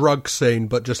Loathing drug scene,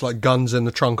 but just like guns in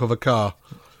the trunk of a car,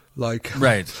 like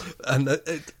right. And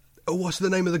what's the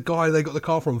name of the guy they got the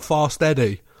car from? Fast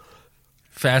Eddie.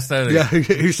 Fast Eddie. Yeah,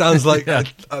 who sounds like an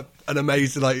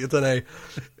amazing, like I don't know.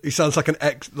 He sounds like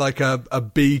a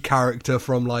B character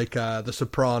from like The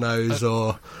Sopranos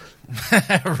or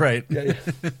right. Yeah.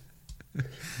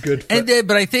 Good.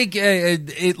 But I think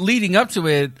leading up to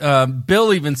it,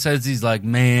 Bill even says he's like,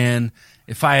 man,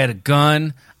 if I had a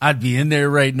gun, I'd be in there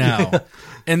right now.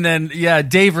 And then,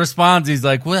 Dave responds. He's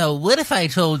like, well, what if I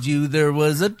told you there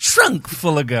was a trunk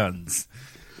full of guns?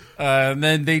 And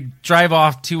then they drive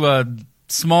off to a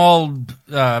small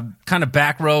kind of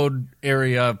back road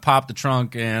area, pop the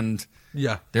trunk, and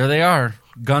there they are.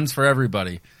 Guns for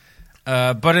everybody.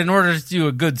 But in order to do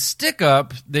a good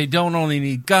stick-up, they don't only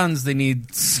need guns, they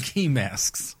need ski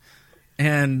masks.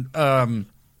 And the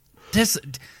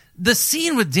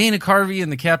scene with Dana Carvey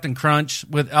and the Captain Crunch,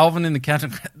 with Alvin and the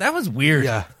Captain Crunch, that was weird.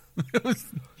 Yeah. it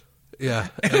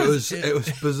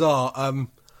was bizarre.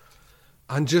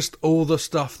 And just all the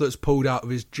stuff that's pulled out of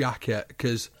his jacket,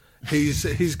 because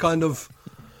he's kind of...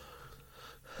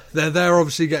 They're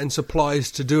obviously getting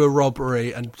supplies to do a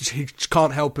robbery, and he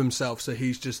can't help himself, so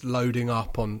he's just loading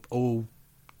up on all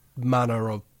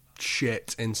manner of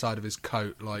shit inside of his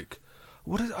coat, like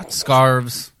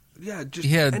scarves. Yeah, just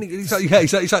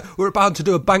he's like, we're about to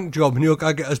do a bank job, and you're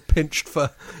gonna get us pinched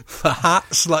for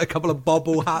hats, like a couple of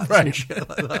bobble hats and shit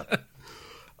like that.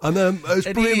 And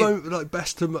it's probably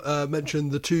best to mention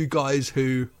the two guys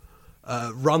who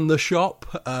run the shop.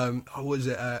 What is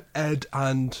it? Ed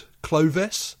and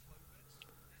Clovis.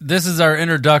 This is our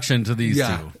introduction to these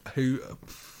two.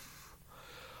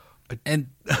 And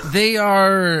they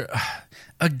are,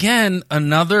 again,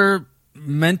 another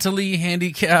mentally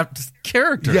handicapped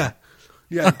character.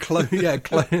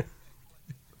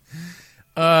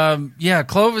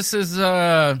 Clovis is,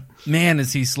 man,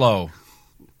 is he slow.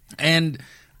 And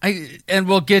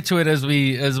we'll get to it as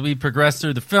we progress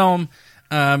through the film.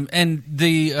 And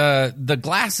the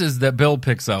glasses that Bill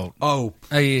picks out. Oh,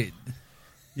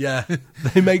 yeah,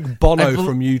 they make Bono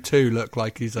from U2 look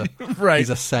like he's a he's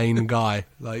a sane guy.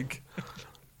 Like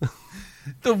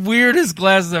the weirdest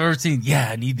glasses I've ever seen. Yeah,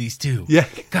 I need these too. Yeah,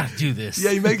 gotta do this.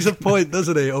 Yeah, he makes a point,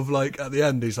 doesn't he? Of like at the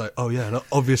end, he's like, "Oh yeah, no,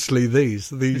 obviously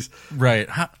these right.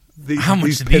 How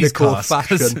much do these cost?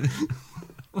 Fashion,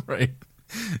 right."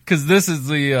 Because this is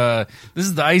the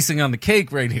icing on the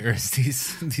cake right here. Is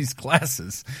these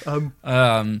glasses? And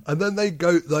then they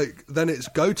go then it's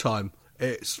go time.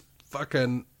 It's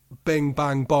fucking bing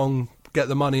bang bong. Get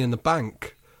the money in the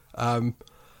bank, and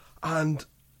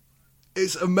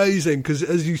it's amazing because,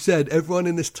 as you said, everyone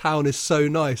in this town is so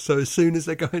nice. So as soon as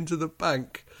they go into the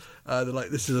bank, they're like,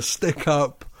 "This is a stick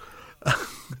up."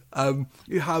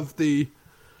 You have the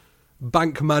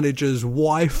bank manager's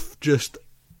wife just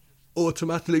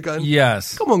automatically going,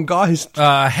 yes, come on guys.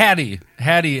 Hattie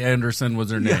Anderson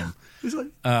was her name.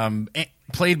 Like,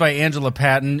 played by Angela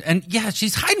Patton, and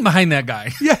she's hiding behind that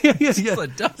guy. Yeah.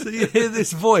 So you hear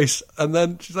this voice, and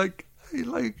then she's like,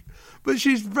 but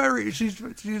she's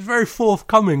very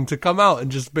forthcoming to come out and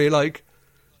just be like,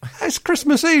 it's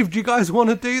Christmas Eve, do you guys want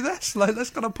to do this? Like,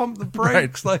 let's gotta pump the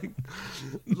brakes. Right.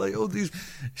 Like all these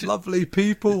lovely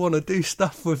people want to do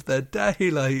stuff with their day,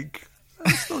 like,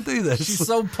 let's not do this. She's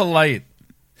so polite.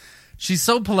 She's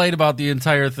so polite about the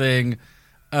entire thing.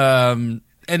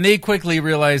 And they quickly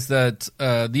realize that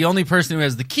the only person who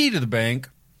has the key to the bank,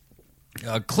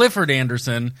 Clifford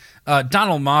Anderson,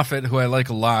 Donald Moffat, who I like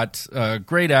a lot,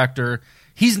 great actor,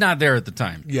 he's not there at the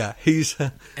time. Yeah, he's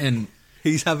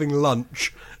having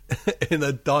lunch in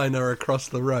a diner across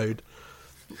the road,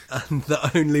 and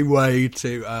the only way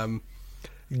to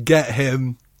get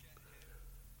him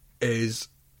is...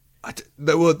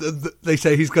 They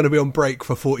say he's going to be on break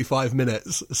for 45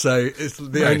 minutes, so it's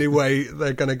the only way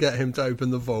they're going to get him to open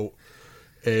the vault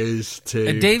is to...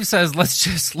 And Dave says, let's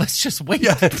just wait.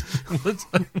 Yeah.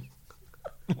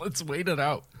 Let's wait it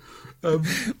out.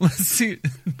 Let's see.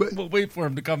 But we'll wait for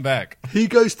him to come back. He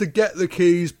goes to get the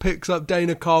keys, picks up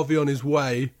Dana Carvey on his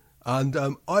way, and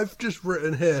I've just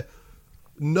written here,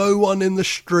 no one in the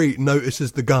street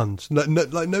notices the guns.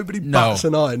 Like nobody bats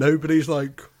an eye. Nobody's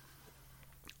like,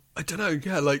 I don't know,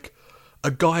 yeah, like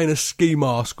a guy in a ski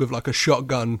mask with like a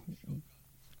shotgun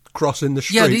crossing the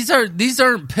street. Yeah, these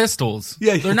aren't pistols.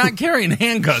 Yeah, they're not carrying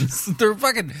handguns. They're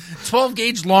fucking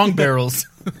 12-gauge long barrels.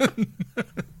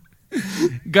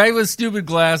 Guy with stupid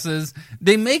glasses.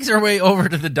 They make their way over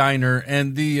to the diner,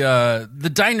 and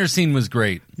the diner scene was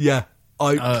great. Yeah,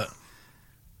 and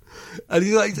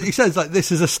he says like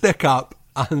this is a stick up,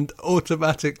 and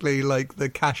automatically like the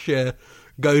cashier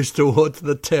goes towards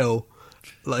the till,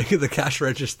 like the cash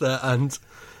register, and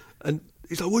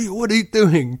he's like, "What are you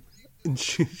doing?" And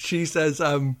she says,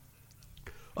 "I'm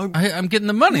getting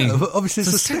the money. Yeah, obviously,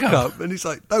 it's a stick up." And he's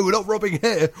like, "No, we're not robbing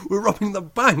here. We're robbing the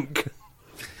bank."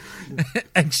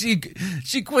 And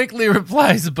she quickly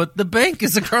replies, "But the bank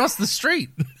is across the street."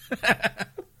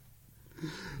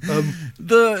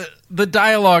 The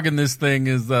dialogue in this thing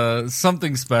is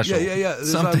something special. Yeah.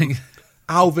 There's, something.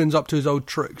 Alvin's up to his old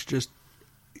tricks. Just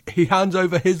he hands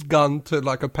over his gun to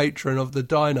like a patron of the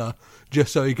diner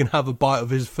just so he can have a bite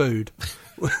of his food.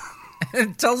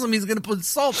 And tells him he's going to put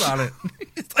salt on it.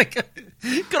 It's like,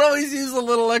 could always use a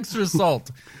little extra salt.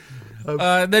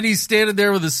 Then he's standing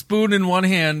there with a spoon in one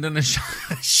hand and a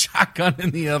shotgun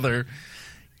in the other,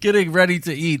 getting ready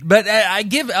to eat. But I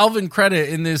give Alvin credit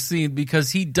in this scene because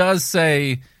he does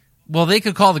say, well, they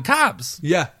could call the cops.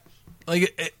 Yeah.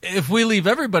 Like, if we leave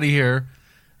everybody here,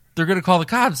 they're going to call the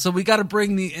cops. So we got to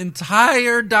bring the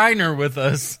entire diner with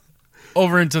us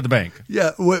over into the bank.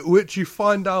 Yeah, which you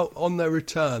find out on their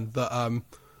return that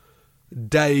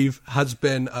Dave has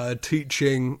been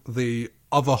teaching the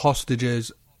other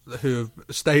hostages who have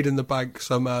stayed in the bank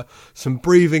some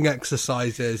breathing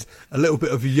exercises, a little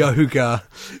bit of yoga,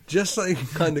 just so you can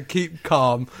kind of keep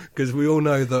calm, because we all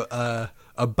know that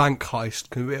a bank heist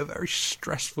can be a very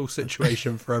stressful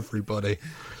situation for everybody.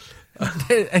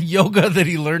 A yoga that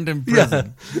he learned in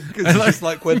prison. Yeah, because it's just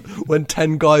like when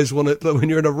 10 guys want it, when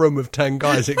you're in a room with 10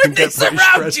 guys, it can get pretty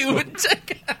stressful.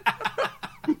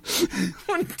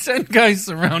 When 10 guys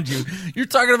surround you, you're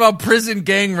talking about prison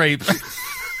gang rape.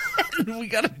 We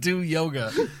got to do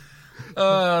yoga.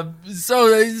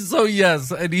 So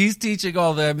yes, and he's teaching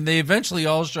all them, and they eventually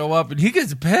all show up, and he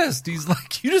gets pissed. He's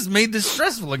like, "You just made this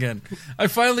stressful again. I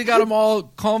finally got them all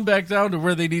calmed back down to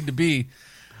where they need to be."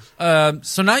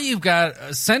 So now you've got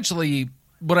essentially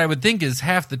what I would think is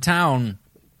half the town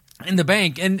in the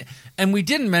bank, and we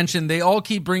didn't mention they all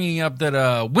keep bringing up that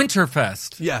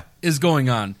Winterfest is going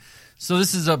on. So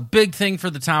this is a big thing for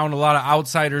the town. A lot of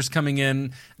outsiders coming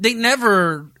in. They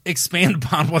never expand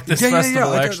upon what this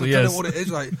festival actually is. I don't know what it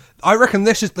is. Like, I reckon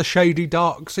this is the shady,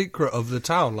 dark secret of the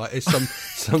town. Like, it's some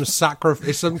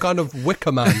it's some kind of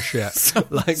Wicker Man shit.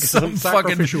 some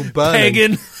sacrificial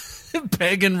burning.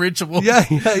 Pagan rituals. Yeah.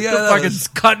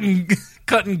 Fucking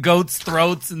cutting goats'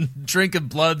 throats and drinking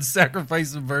blood,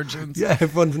 sacrificing virgins. Yeah,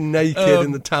 everyone's naked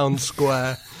in the town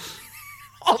square.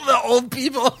 All the old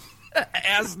people.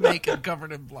 Ass naked,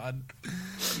 covered in blood.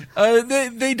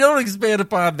 They don't expand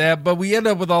upon that, but we end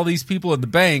up with all these people in the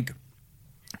bank,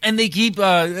 and they keep.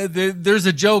 There's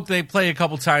a joke they play a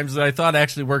couple times that I thought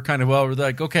actually worked kind of well. Where they're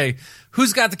like, "Okay,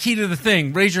 who's got the key to the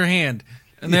thing? Raise your hand."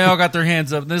 And they all got their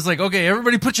hands up, and it's like, "Okay,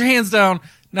 everybody, put your hands down."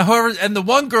 Now, whoever, and the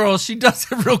one girl, she does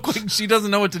it real quick. She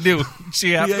doesn't know what to do.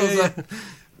 She half goes up,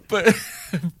 but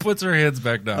puts her hands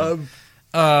back down.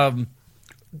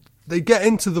 They get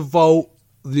into the vault.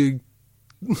 The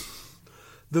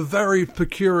very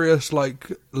precarious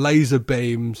like laser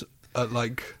beams at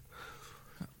like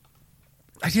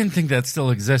I didn't think that still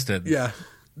existed. Yeah.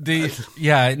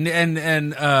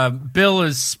 And Bill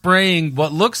is spraying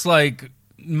what looks like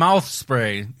mouth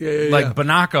spray, like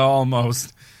Banaka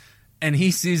almost, and he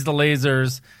sees the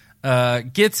lasers,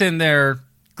 gets in there,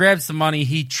 grabs the money,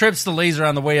 he trips the laser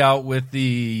on the way out with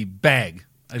the bag.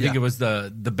 I think it was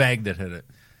the bag that hit it.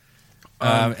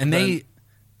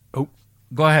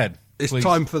 Go ahead. It's please.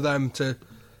 Time for them to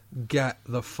get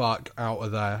the fuck out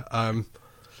of there.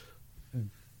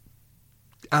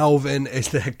 Alvin is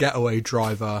their getaway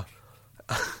driver,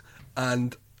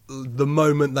 and the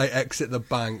moment they exit the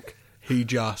bank, he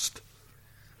just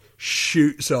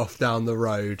shoots off down the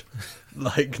road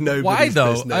like nobody's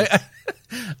business.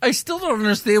 I still don't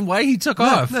understand why he took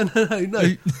off.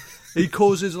 No. He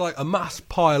causes like a mass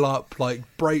pile up, like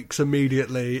brakes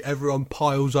immediately. Everyone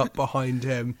piles up behind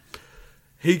him.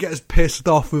 He gets pissed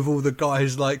off with all the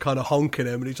guys like kind of honking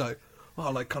him, and he's like,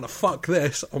 "Oh, like kind of fuck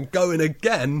this, I'm going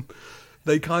again."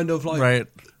 They kind of like, right.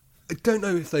 don't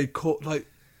know if they caught, like,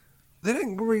 they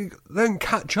don't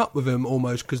catch up with him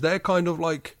almost, because they're kind of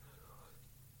like,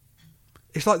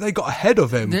 it's like they got ahead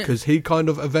of him, because he kind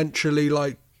of eventually,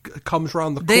 like, comes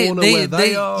around the corner where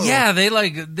they are. Yeah,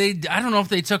 I don't know if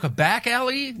they took a back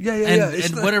alley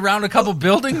and like, went around a couple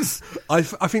buildings. I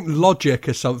think logic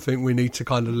is something we need to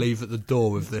kind of leave at the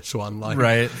door with this one. Like,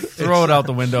 right. Throw it out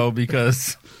the window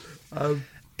because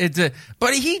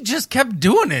but he just kept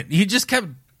doing it. He just kept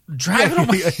driving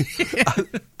away.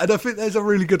 And I think there's a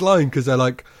really good line because they're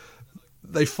like,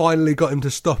 they finally got him to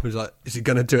stop. He's like, is he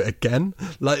going to do it again?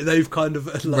 Like, they've kind of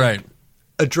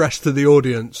addressed to the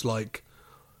audience, like,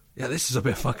 yeah, this is a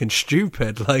bit fucking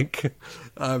stupid. Like,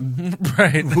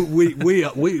 right?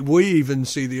 We even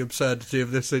see the absurdity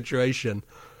of this situation.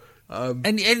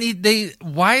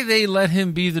 Why they let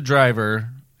him be the driver,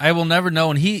 I will never know.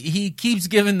 And he keeps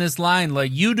giving this line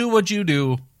like, "You do what you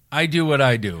do, I do what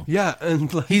I do." Yeah,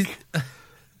 and like,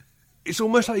 it's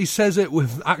almost like he says it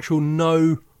with actual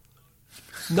no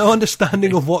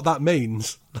understanding of what that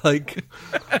means. Like,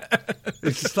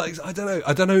 it's just like, I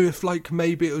don't know if, like,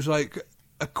 maybe it was like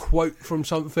a quote from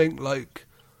something, like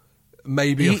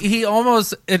maybe he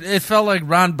almost it felt like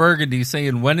Ron Burgundy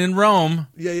saying, "When in Rome."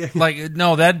 Yeah. Like,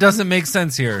 no, that doesn't make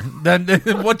sense here.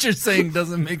 That what you're saying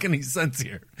doesn't make any sense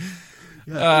here.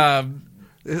 Yeah.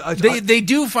 They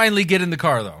do finally get in the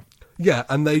car though. Yeah,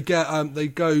 and they get they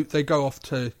go off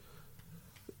to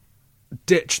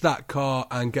ditch that car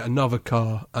and get another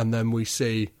car, and then we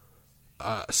see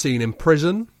a scene in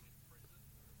prison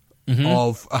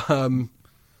of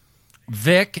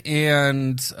Vic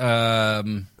and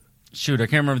shoot, I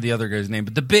can't remember the other guy's name,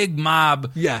 but the big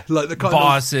mob, like the kind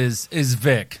boss is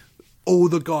Vic. All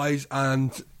the guys,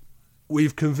 and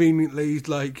we've conveniently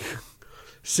like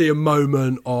see a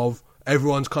moment of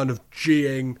everyone's kind of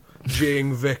geeing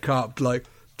Vic up, like,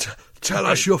 tell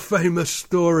us your famous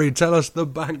story, tell us the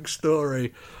bank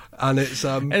story, and it's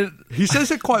he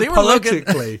says it quite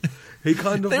poetically. He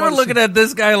kind of were looking at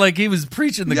this guy like he was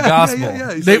preaching the gospel.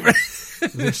 Yeah.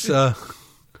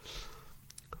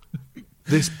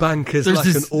 This bank is like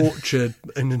an orchard,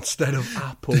 and instead of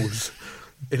apples,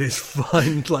 it is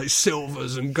fine, like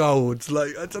silvers and golds.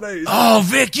 Like, I don't know. Oh,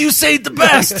 Vic, you say it the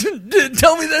best.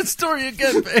 Tell me that story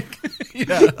again, Vic.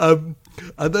 Yeah.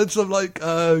 And then some like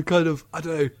kind of, I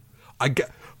don't know.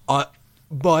 I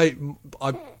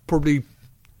probably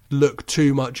look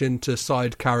too much into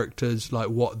side characters, like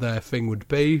what their thing would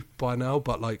be by now,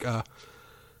 but like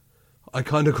I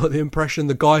kind of got the impression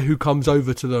the guy who comes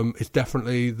over to them is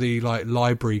definitely the like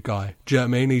library guy. Do you know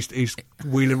what I mean? He's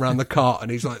wheeling around the cart,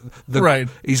 and he's like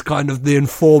he's kind of the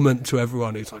informant to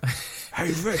everyone. He's like,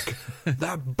 "Hey Vic,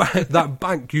 that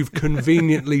bank you've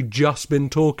conveniently just been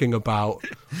talking about,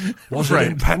 was it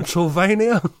in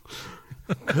Pennsylvania?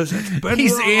 Because it's been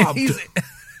robbed."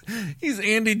 He's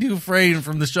Andy Dufresne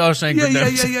from the Shawshank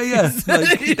Redemption. Yeah.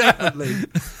 Like, definitely.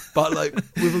 But like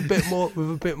with a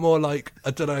bit more like,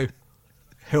 I don't know.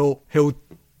 He'll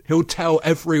tell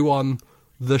everyone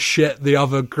the shit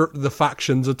the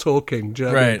factions are talking. Do you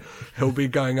know what I mean? He'll be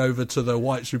going over to the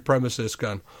white supremacists,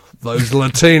 going, "Those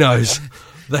Latinos,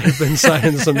 they've been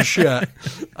saying some shit,"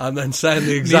 and then saying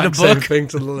the exact same thing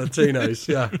to the Latinos.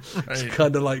 Yeah, It's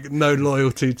kind of like no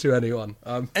loyalty to anyone.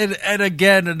 And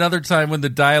again, another time when the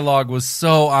dialogue was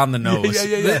so on the nose.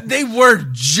 Yeah. They were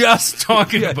just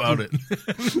talking about it.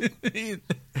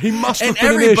 He must have and been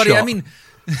everybody. in earshot. I mean,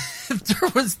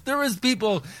 there was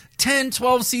people 10,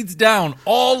 12 seats down,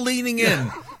 all leaning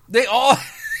in. They all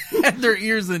had their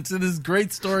ears into this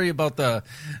great story about the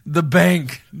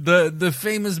bank, the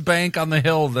famous bank on the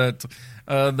hill that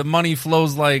the money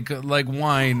flows like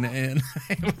wine, and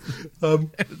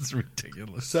it's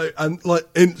ridiculous. So, and like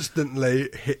instantly,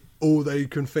 all they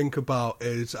can think about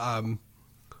is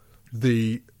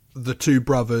the two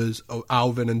brothers,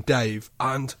 Alvin and Dave,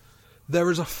 and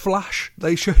there is a flash.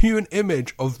 They show you an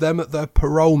image of them at their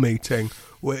parole meeting,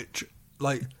 which,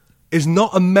 like, is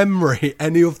not a memory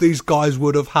any of these guys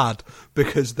would have had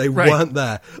because they weren't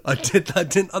there. I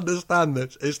didn't understand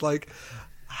this. It's like,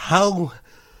 how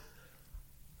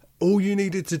all you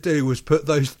needed to do was put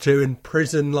those two in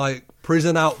prison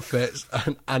outfits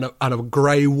and a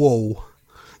grey wall,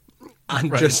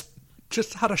 and just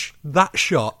had that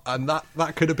shot, and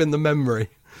that could have been the memory.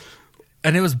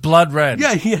 And it was blood red.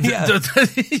 Yeah.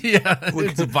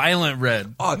 It's a violent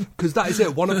red. Because that is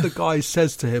it. One of the guys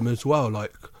says to him as well,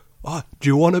 like, "Do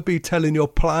you want to be telling your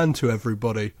plan to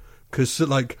everybody? Because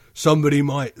like somebody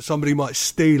might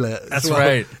steal it." That's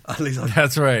right. And he's like,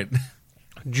 "That's right.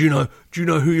 Do you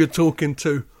know who you're talking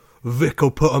to? Vic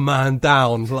will put a man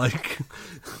down. Like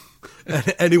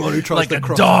anyone who tries like to a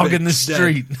cross dog Vic's in the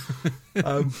street."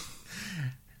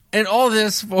 And all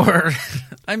this for,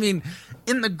 I mean,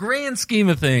 in the grand scheme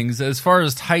of things, as far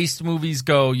as heist movies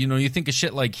go, you know, you think of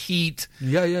shit like Heat.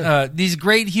 Yeah. These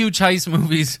great, huge heist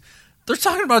movies, they're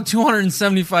talking about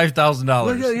 $275,000.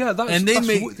 Well, yeah.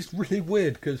 It's really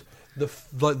weird because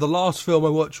the last film I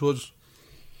watched was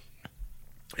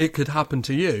It Could Happen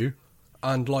to You,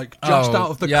 and like just out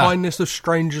of the kindness of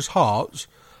strangers' hearts,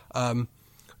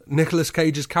 Nicolas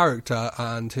Cage's character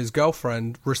and his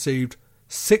girlfriend received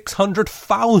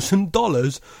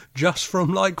 $600,000 just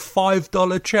from like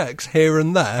 $5 checks here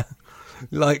and there,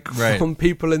 like from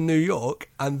people in New York,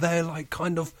 and they're like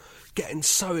kind of getting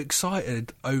so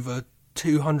excited over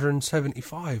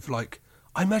 275. Like,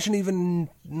 I imagine even in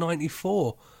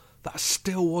 '94, that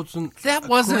still wasn't a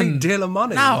great deal of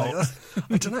money. No.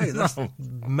 Like, I don't know. That's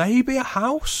maybe a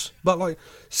house, but like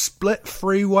split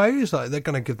 3 ways. Like, they're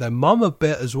going to give their mum a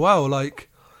bit as well. Like,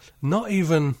 not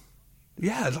even.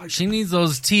 Yeah, like she needs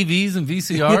those TVs and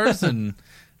VCRs, and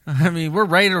I mean, we're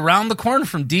right around the corner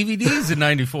from DVDs in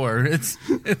 '94. It's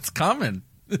coming.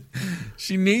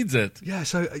 She needs it. Yeah.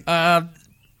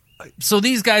 So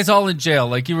these guys all in jail,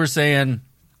 like you were saying,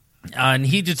 and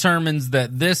he determines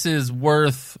that this is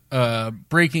worth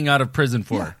breaking out of prison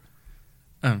for.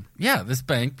 Yeah, this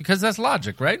bank, because that's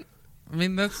logic, right? I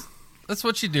mean, that's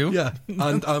what you do. Yeah,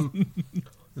 and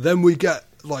then we get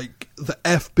like the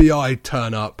FBI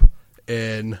turn up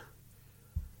in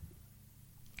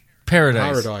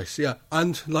Paradise, yeah.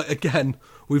 And like again,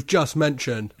 we've just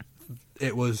mentioned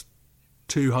it was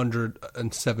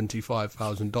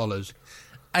 $275,000.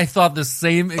 I thought the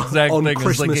same exact on thing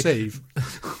Christmas like Eve.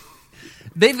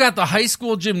 They've got the high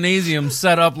school gymnasium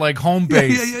set up like home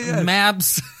base. Yeah.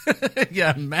 Maps.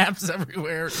 Maps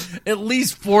everywhere. At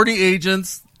least 40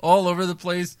 agents all over the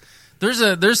place.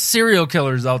 There's serial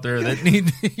killers out there that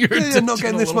need your attention. Not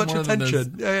getting this much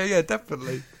attention. This. Yeah,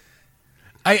 definitely.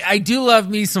 I do love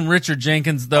me some Richard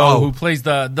Jenkins though, who plays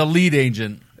the lead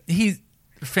agent. He's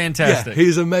fantastic. Yeah,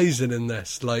 he's amazing in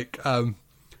this. Like, I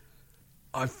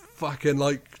fucking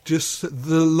like just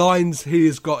the lines he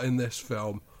has got in this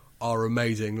film are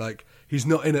amazing. Like, he's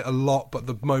not in it a lot, but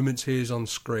the moments he is on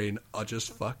screen are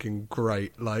just fucking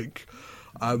great. Like,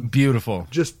 beautiful.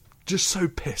 Just so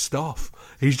pissed off.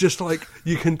 He's just like,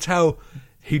 you can tell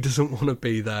he doesn't want to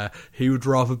be there. He would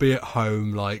rather be at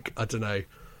home, like, I don't know,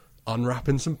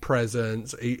 unwrapping some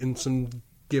presents, eating some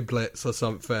giblets or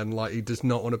something. Like, he does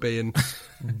not want to be in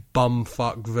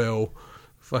bumfuckville,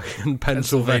 fucking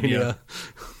Pennsylvania.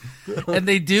 And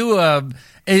they do, and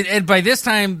by this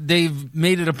time they've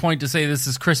made it a point to say this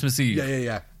is Christmas Eve.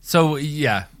 Yeah. So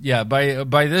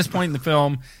by this point in the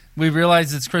film, we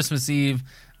realize it's Christmas Eve.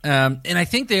 And I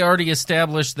think they already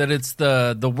established that it's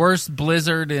the worst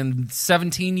blizzard in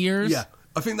 17 years. Yeah,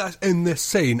 I think that's in this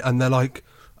scene, and they're like,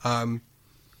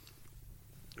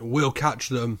 we'll catch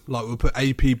them. Like, we'll put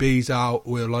APBs out.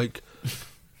 We'll like,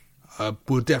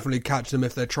 we'll definitely catch them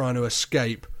if they're trying to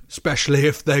escape, especially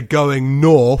if they're going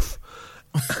north.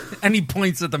 And he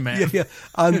points at the map. Yeah.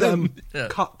 And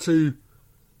cut to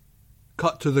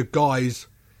the guys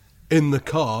in the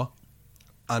car,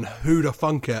 and who the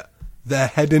funk it? They're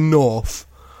heading north,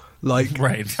 like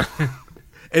in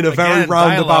a very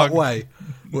roundabout way,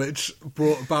 which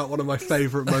brought about one of my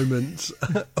favourite moments.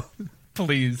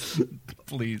 Please,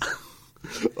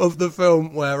 of the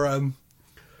film, where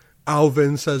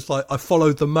Alvin says, like, I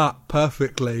followed the map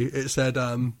perfectly. It said,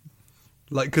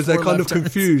 like, because they're kind of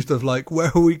confused of like,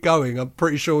 where are we going? I'm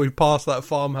pretty sure we passed that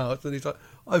farmhouse, and he's like,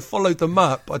 I followed the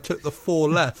map. I took the 4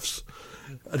 lefts,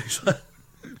 and he's like,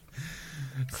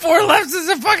 4 lefts is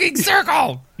a fucking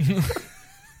circle.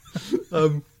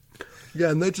 Yeah,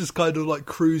 and they're just kind of like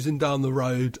cruising down the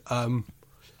road.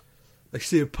 They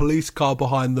see a police car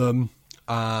behind them,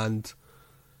 and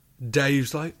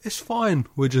Dave's like, "It's fine.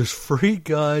 We're just 3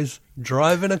 guys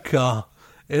driving a car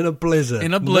in a blizzard.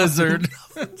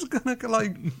 Nothing's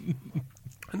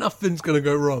gonna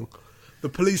go wrong." The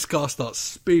police car starts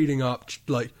speeding up.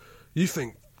 Like, you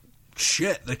think,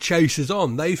 shit, the chase is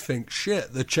on. They think,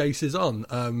 shit, the chase is on.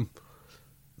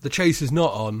 The chase is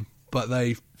not on, but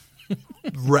they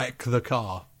wreck the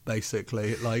car,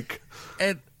 basically. Like,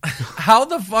 and how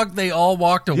the fuck they all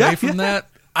walked away from that,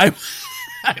 I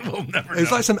will never know.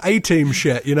 It's like some A-team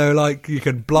shit, you know, like you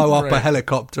could blow up a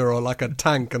helicopter or like a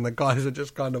tank, and the guys are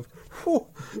just kind of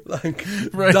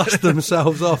dust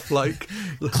themselves off. Like,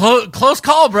 close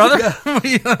call, brother.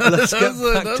 Let's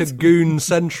get back to Goon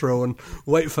Central and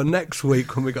wait for next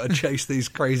week when we got to chase these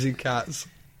crazy cats.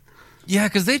 Yeah,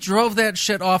 because they drove that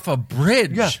shit off a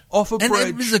bridge. Yeah, off a bridge. And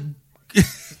it was a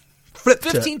flipped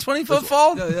 15, 20-foot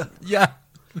fall. Yeah.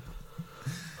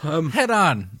 Head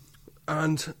on.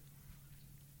 And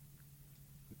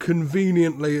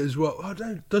conveniently as well.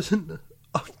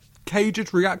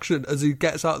 Cage's reaction as he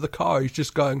gets out of the car, he's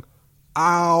just going,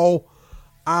 "Ow,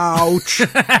 ouch,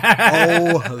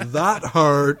 oh, that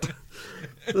hurt."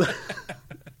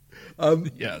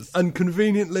 Yes. And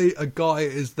conveniently, a guy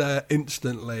is there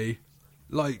instantly.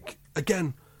 Like,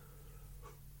 again,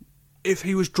 if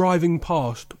he was driving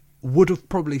past, would have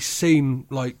probably seen,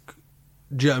 like,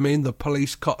 do you know what I mean? The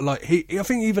police car, like, I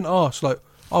think he even asked, like,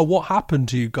 "Oh, what happened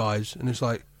to you guys?" And it's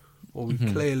like, well, we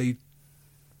clearly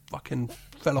fucking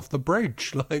fell off the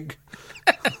bridge, like,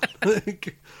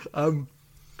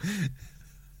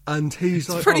 and he's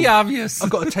like, pretty obvious. I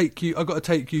got to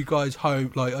take you guys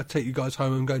home. Like, I take you guys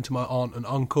home. I'm going to my aunt and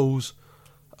uncle's.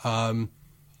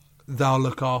 They'll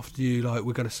look after you. Like,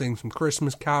 we're going to sing some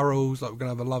Christmas carols. Like, we're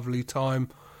going to have a lovely time.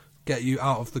 Get you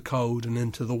out of the cold and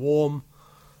into the warm.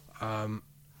 And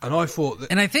I thought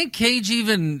that, and I think Cage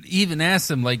even asked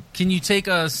him, like, "Can you take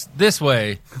us this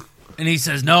way?" And he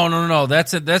says, No.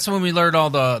 That's it. That's when we learned all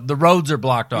the roads are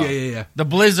blocked off. Yeah. The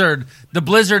blizzard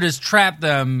has trapped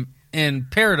them in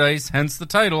paradise, hence the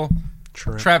title,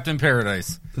 Trapped in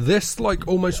Paradise. This, like,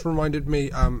 almost reminded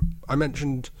me, I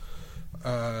mentioned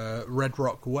Red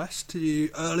Rock West to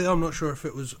you earlier. I'm not sure if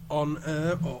it was on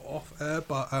air or off air,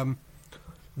 but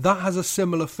that has a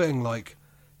similar thing. Like,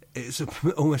 it's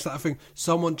almost that thing,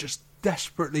 someone just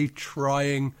desperately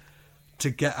trying to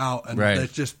get out, and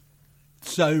there's just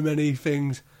so many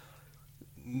things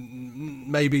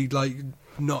maybe, like,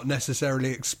 not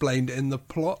necessarily explained in the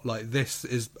plot. Like, this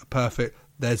is perfect,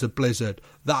 there's a blizzard.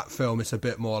 That film is a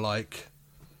bit more like,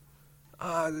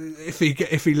 if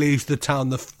he leaves the town,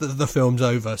 the film's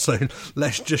over, so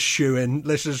let's just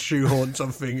shoehorn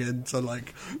something in to,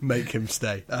 like, make him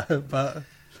stay. But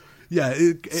yeah,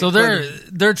 so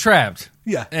they're trapped.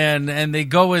 Yeah, and they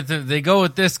go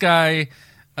with this guy.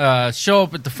 Show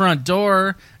up at the front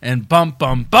door, and bum,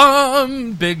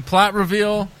 big plot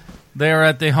reveal. They are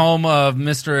at the home of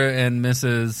Mr. and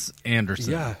Mrs.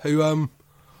 Anderson. Yeah, who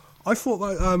I thought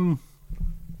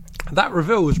that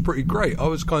reveal was pretty great. I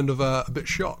was kind of a bit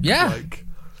shocked. Yeah, like,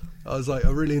 I was like, I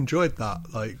really enjoyed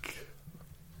that. Like,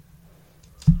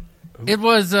 it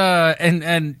was,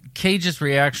 and Cage's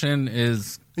reaction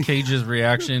is Cage's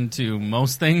reaction to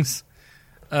most things.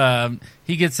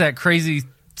 He gets that crazy,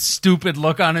 stupid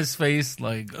look on his face,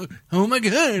 like, "Oh my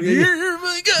god, oh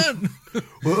my god."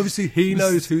 Well, obviously he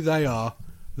knows who they are.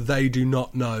 They do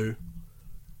not know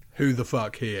who the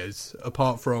fuck he is,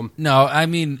 apart from... No, I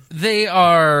mean, they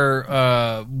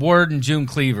are Ward and June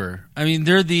Cleaver. I mean,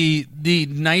 they're the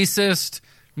nicest,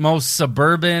 most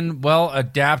suburban,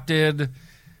 well-adapted,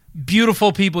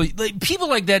 beautiful people. Like, people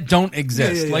like that don't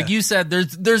exist. Yeah. Like you said,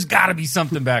 there's got to be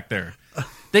something back there.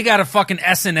 They got a fucking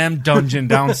S&M dungeon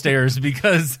downstairs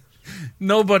because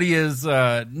nobody's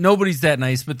that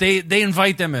nice, but they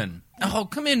invite them in. "Oh,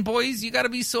 come in, boys! You got to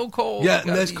be so cold." Yeah,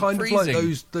 and there's kind freezing. Of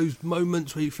like those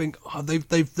moments where you think, "Oh,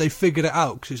 they figured it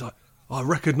out." Because he's like, "I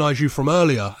recognise you from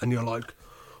earlier," and you're like,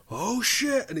 "Oh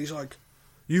shit!" And he's like,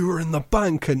 "You were in the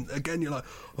bank," and again you're like,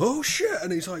 "Oh shit!"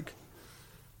 And he's like,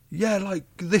 "Yeah, like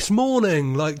this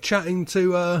morning, like chatting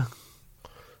to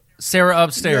Sarah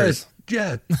upstairs."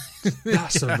 Yeah,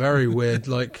 that's a very weird.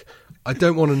 Like, I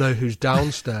don't want to know who's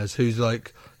downstairs. Who's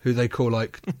like, who they call,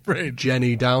 like,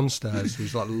 Jenny downstairs,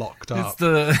 who's like locked up. It's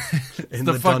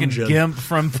the fucking dungeon. Gimp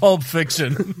from Pulp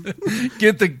Fiction.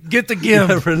 Get the gimp.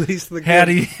 Yeah, release the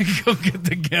Hattie, go get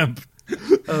the gimp.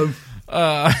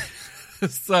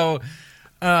 So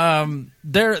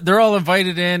they're all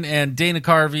invited in, and Dana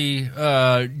Carvey,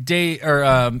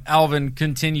 Alvin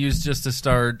continues just to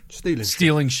start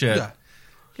stealing shit.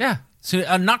 Yeah. So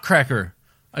a nutcracker,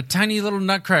 a tiny little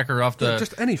nutcracker off the...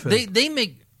 Just anything. They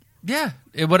make... Yeah,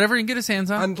 whatever he can get his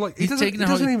hands on. And, like, he doesn't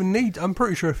even need... I'm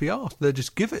pretty sure if he asked, they'll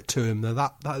just give it to him. They're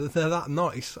that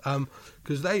nice.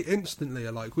 Because they instantly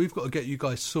are like, "We've got to get you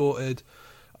guys sorted."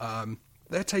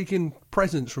 They're taking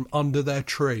presents from under their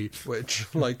tree, which,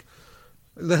 like...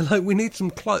 They're like, "We need some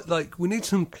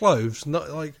clothes." Not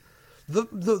like...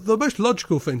 The most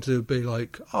logical thing to be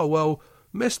like, "Oh, well,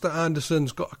 Mr.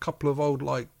 Anderson's got a couple of old,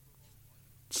 like,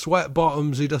 sweat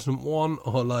bottoms he doesn't want,"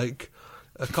 or, like,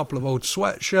 a couple of old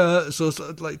sweatshirts, or,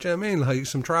 like, do you know what I mean? Like,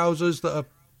 some trousers that are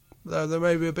they're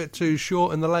maybe a bit too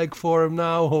short in the leg for him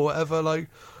now, or whatever. Like,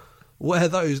 wear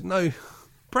those. No,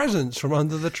 presents from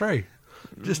under the tree.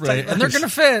 Just take those. And they're going to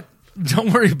fit.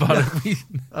 Don't worry about it.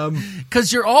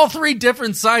 Because you're all three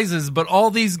different sizes, but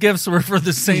all these gifts were for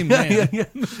the same man. Yeah.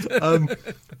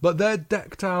 But they're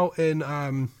decked out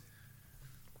in...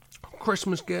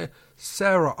 Christmas gear.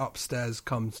 Sarah upstairs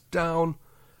comes down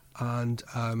and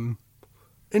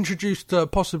introduced to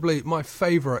possibly my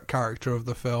favourite character of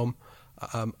the film,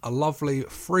 a lovely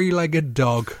three-legged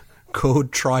dog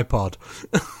called Tripod.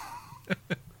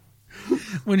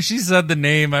 When she said the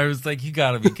name, I was like, you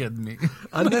gotta be kidding me.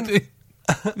 And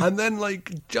then,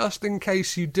 like, just in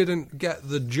case you didn't get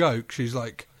the joke, she's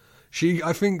like,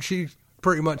 I think she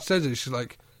pretty much says it. She's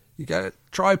like, you get it?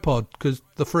 Tripod, because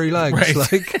the 3 legs. Right.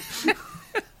 Like,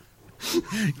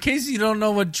 in case you don't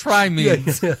know what try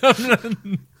means. Yeah.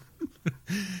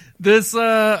 This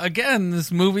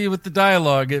this movie with the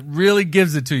dialogue, it really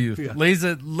gives it to you. Yeah. Lays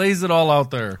it all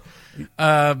out there.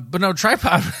 But no,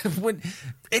 Tripod, when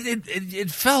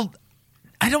it felt,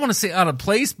 I don't want to say out of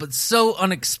place, but so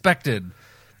unexpected.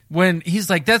 When he's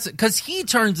like, that's because he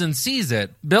turns and sees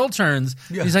it. Bill turns.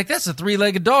 Yeah. He's like, that's a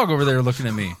 3-legged dog over there looking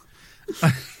at me.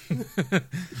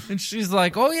 And she's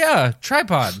like, oh yeah,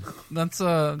 Tripod. That's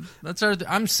our.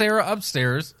 I'm Sarah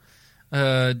upstairs.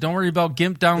 Don't worry about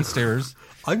Gimp downstairs.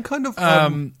 I'm kind of.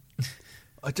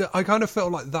 I kind of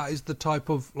felt like that is the type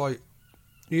of, like,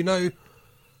 you know,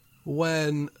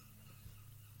 when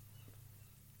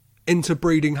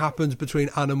interbreeding happens between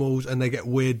animals and they get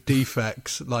weird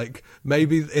defects, like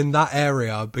maybe in that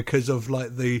area, because of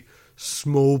like the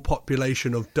small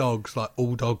population of dogs, like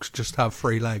all dogs just have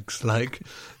 3 legs, like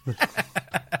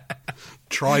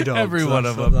try dogs, every one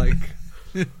of them, like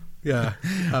yeah,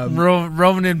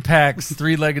 roaming in packs,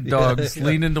 3-legged dogs, yeah.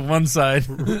 leaning to one side,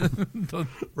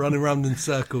 running around in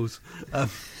circles.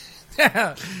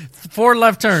 4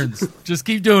 left turns. Just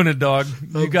keep doing it, dog.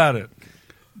 You got it.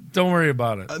 Don't worry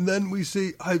about it. And then we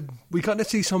kind of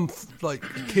see some like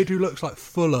kid who looks like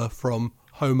Fuller from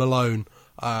Home Alone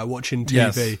watching TV,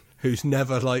 yes. Who's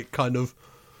never like kind of.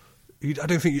 I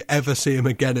don't think you ever see him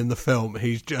again in the film.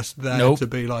 He's just there to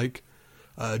be like.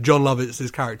 John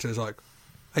Lovitz's character is like,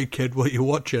 "Hey kid, what you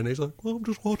watching?" He's like, "Well, I'm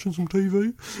just watching some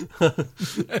TV."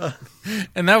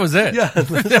 And that was it. Yeah,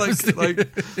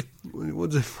 what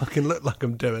does it fucking look like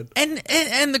I'm doing?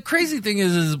 And the crazy thing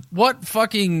is what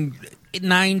fucking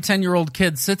 9-10-year-old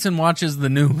kid sits and watches the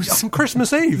news on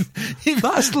Christmas Eve?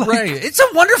 That's like, right. It's a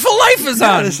Wonderful Life is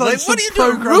on. It's like what are you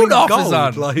doing? Rudolph gold. Is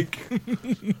on. Like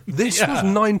this was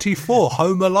 94.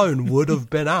 Home Alone would have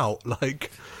been out.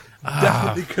 Like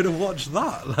definitely could have watched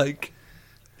that. Like.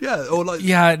 Yeah, or like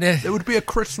there would be a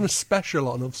Christmas special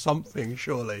on of something,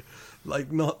 surely.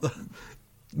 Like not the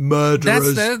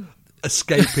murderers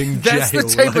escaping jail. That's the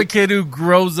type of kid who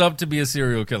grows up to be a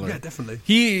serial killer. Yeah, definitely.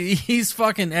 He's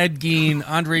fucking Ed Gein,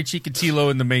 Andre Chikatilo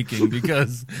in the making,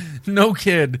 because no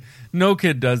kid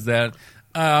does that.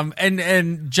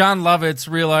 And John Lovitz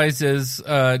realizes,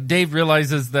 Dave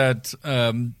realizes that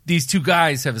these 2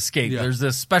 guys have escaped. Yeah. There's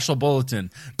this special bulletin.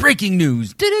 Breaking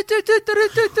news.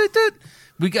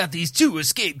 We got these 2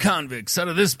 escaped convicts out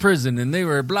of this prison, and they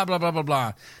were blah, blah, blah, blah,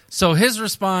 blah. So his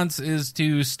response is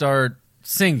to start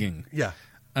singing. Yeah.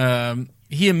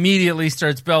 He immediately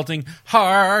starts belting,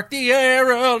 "Hark the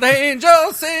herald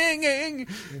angels singing."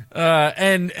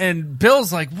 And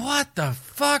Bill's like, what the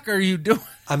fuck are you doing?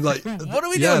 I'm like, what are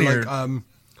we doing here? Like,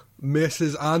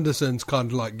 Mrs. Anderson's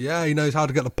kind of like, yeah, he knows how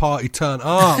to get the party turned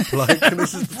up. Like,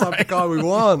 this is the type of guy we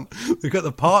want. We got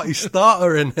the party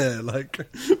starter in here, like,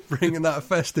 bringing that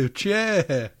festive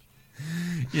cheer.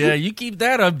 Yeah, you keep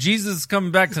that up. Jesus is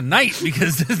coming back tonight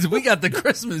because we got the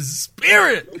Christmas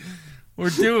spirit.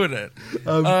 We're doing it.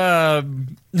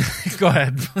 Go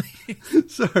ahead,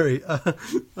 please. Sorry.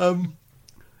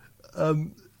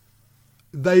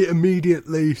 They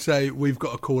immediately say, we've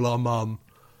got to call our mum.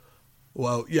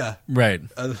 Well, yeah. Right.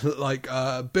 Like,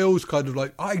 Bill's kind of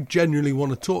like, I genuinely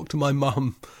want to talk to my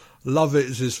mum.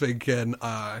 Lovitz is thinking,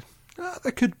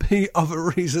 there could be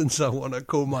other reasons I want to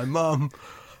call my mum.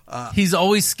 He's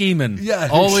always scheming. Yeah,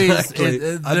 always exactly.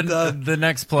 The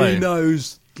next play. He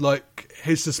knows, like,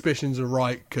 his suspicions are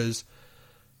right because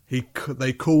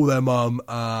they call their mum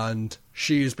and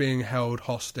she is being held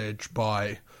hostage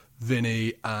by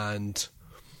Vinny and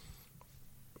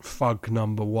Fug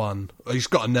number 1. He's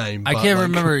got a name. I can't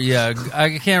remember. Yeah,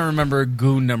 I can't remember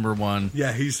Goon number 1.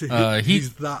 Yeah, he's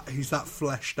that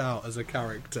fleshed out as a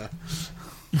character.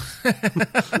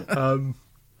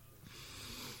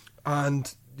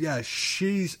 And yeah,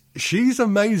 she's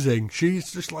amazing.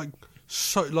 She's just like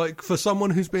so, like, for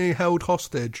someone who's being held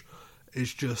hostage,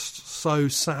 is just so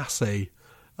sassy.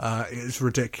 It's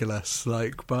ridiculous.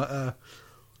 Like, but.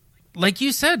 Like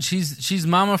you said, she's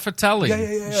Mama Fratelli.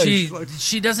 Yeah.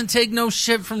 She doesn't take no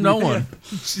shit from no one.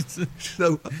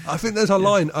 So I think there's a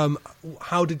line.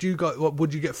 How did you guys? What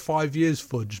would you get 5 years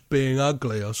for just being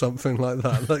ugly or something like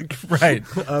that? Like right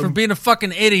for being a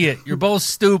fucking idiot. You're both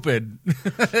stupid.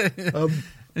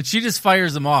 And she just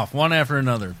fires them off one after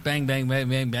another. Bang, bang, bang,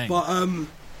 bang, bang. But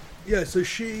yeah. So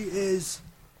she is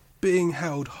being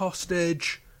held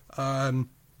hostage.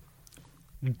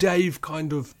 Dave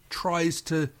kind of tries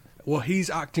to... Well, he's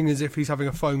acting as if he's having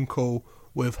a phone call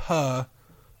with her,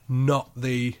 not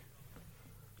Vic.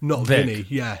 Vinny.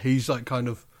 Yeah, he's like kind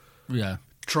of Yeah.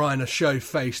 trying to show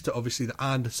face to obviously the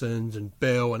Andersons and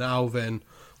Bill and Alvin,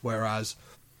 whereas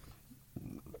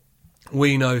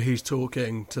we know he's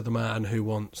talking to the man who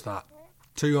wants that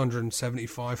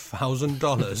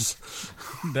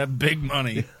 $275,000. That big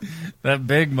money. That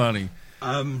big money.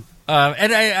 And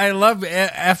I love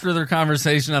after their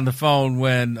conversation on the phone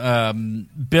when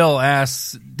Bill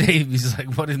asks Dave, he's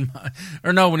like, "What in my?"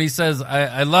 Or no, when he says,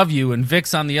 "I love you," and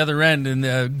Vic's on the other end,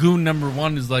 and goon number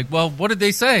one is like, "Well, what did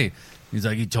they say?" He's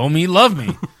like, "He told me he loved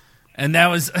me," and that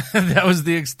was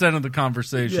the extent of the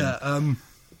conversation. Yeah,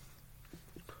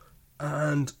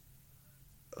 and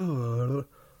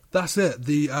that's it.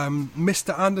 The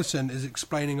Mr. Anderson is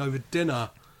explaining over dinner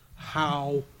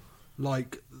how,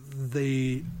 like,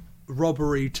 the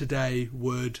robbery today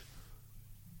would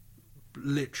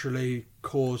literally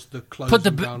cause the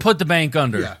closing down. Put the bank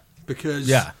under. Yeah, because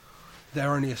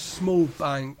they're only a small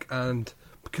bank, and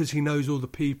because he knows all the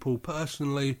people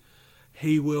personally,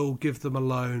 he will give them a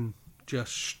loan,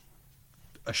 just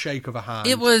a shake of a hand.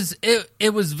 It was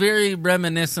very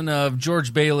reminiscent of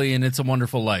George Bailey in It's a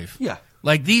Wonderful Life. Yeah,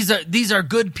 like these are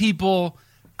good people.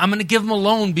 I'm going to give them a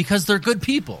loan because they're good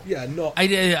people. Yeah, not...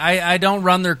 I don't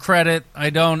run their credit.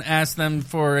 I don't ask them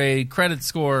for a credit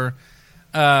score.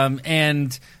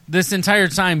 And this entire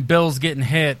time, Bill's getting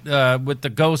hit with the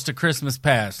ghost of Christmas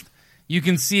Past. You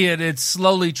can see it. It's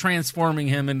slowly transforming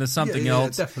him into something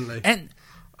else. Yeah, definitely.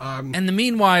 And the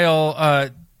meanwhile,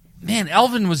 man,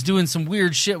 Elvin was doing some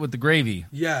weird shit with the gravy.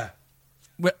 Yeah.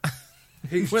 When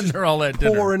they're all at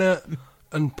pouring dinner.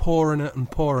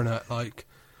 pouring it, like...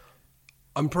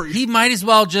 He might as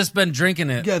well just been drinking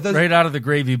it right out of the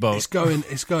gravy boat.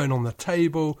 It's going on the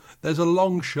table. There's a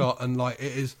long shot, and like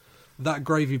it is, that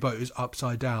gravy boat is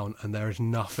upside down, and there is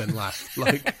nothing left.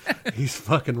 Like he's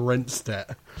fucking rinsed it.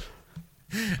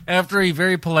 After he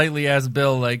very politely asked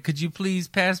Bill, like, "Could you please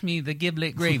pass me the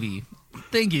giblet gravy?"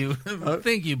 Thank you,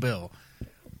 thank you, Bill.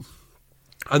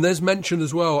 And there's mention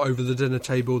as well over the dinner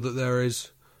table that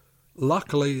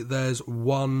luckily there's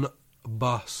one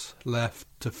bus left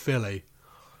to Philly.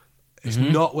 It's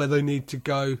not where they need to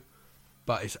go,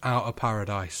 but it's out of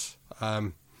paradise.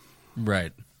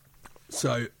 Right.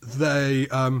 So they,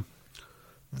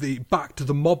 back to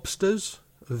the mobsters,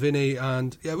 Vinny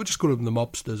and we'll just call them the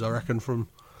mobsters, I reckon. From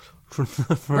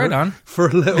right on for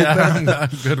a little bit. I'm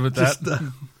good with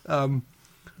that.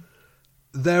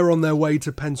 They're on their way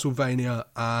to Pennsylvania,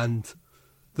 and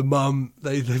the mum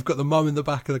they've got the mum in the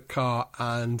back of the car,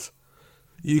 and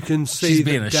you can see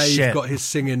that Dave got his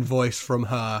singing voice from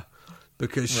her.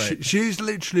 Because she's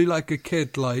literally like a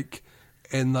kid, like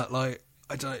in that, like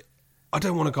I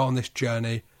don't want to go on this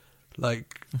journey.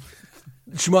 Like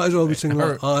she might as well be singing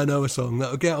like, I know a song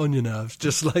that'll get on your nerves.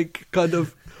 Just like kind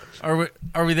of. Are we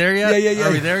there yet? Yeah.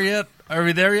 Are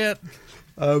we there yet?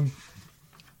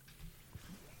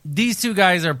 These two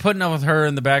guys are putting up with her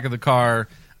in the back of the car,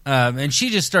 and she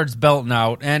just starts belting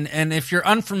out. And if you're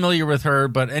unfamiliar with her,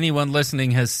 but anyone listening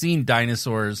has seen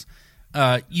Dinosaurs.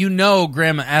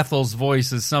 Grandma Ethel's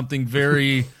voice is something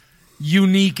very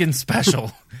unique and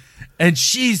special. And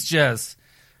she's just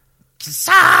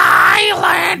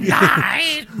silent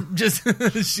night. Just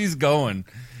she's going.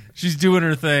 She's doing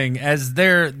her thing as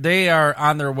they are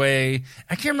on their way.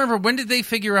 I can't remember, when did they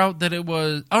figure out that it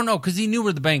was... Oh, no, because he knew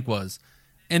where the bank was.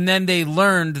 And then they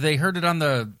heard it on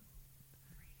the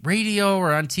radio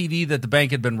or on TV that the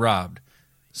bank had been robbed.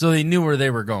 So they knew where they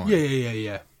were going.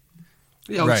 Yeah.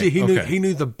 Yeah, right, he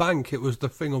knew the bank. It was the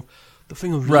thing of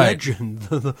legend,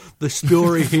 the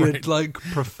story he had like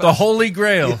professed. The Holy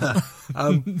Grail. Yeah.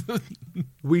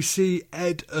 We see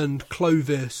Ed and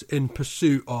Clovis in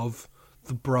pursuit of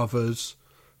the brothers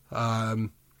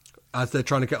as they're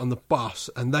trying to get on the bus,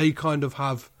 and they kind of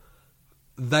think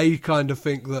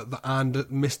that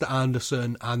Mr.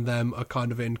 Anderson and them are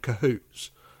kind of in cahoots.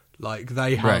 Like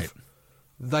they have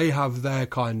their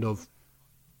kind of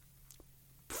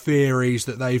theories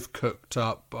that they've cooked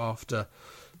up after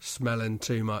smelling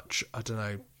too much, I don't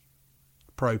know,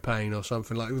 propane or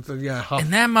something like that. Yeah.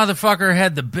 And that motherfucker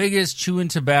had the biggest chewing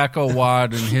tobacco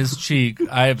wad in his cheek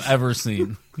I have ever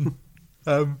seen.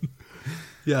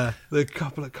 Yeah, the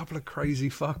couple of crazy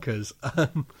fuckers.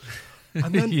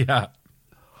 And then yeah.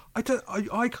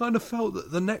 I kind of felt that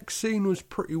the next scene was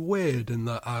pretty weird in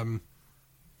that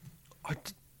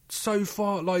so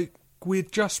far, like,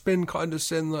 we'd just been kind of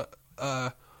seeing that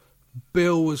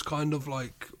Bill was kind of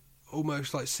like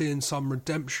almost like seeing some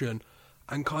redemption,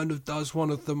 and kind of does one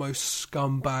of the most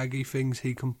scumbaggy things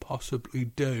he can possibly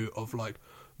do of, like,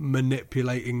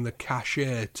 manipulating the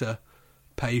cashier to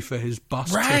pay for his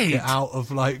bus ticket out of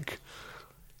town.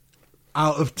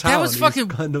 That was fucking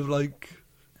kind of like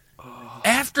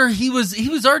after he was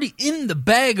already in the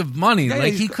bag of money.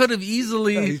 Like he could have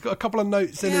easily. Yeah, he's got a couple of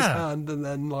notes in his hand, and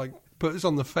then like puts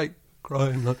on the fake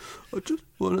crying like, I just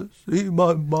want to see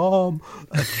my mom.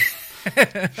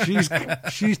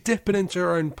 she's dipping into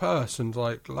her own purse, and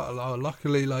like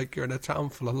luckily, like you're in a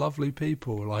town full of lovely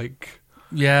people, like.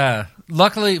 Yeah.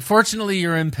 Fortunately,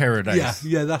 you're in paradise.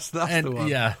 Yeah, that's the one.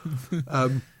 Yeah.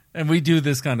 And we do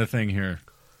this kind of thing here.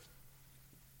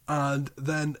 And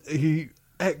then he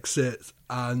exits,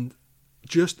 and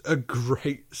just a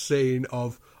great scene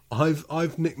of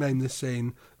I've nicknamed this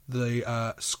scene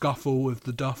the scuffle with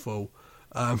the duffel,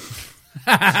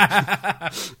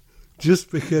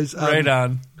 just because. Right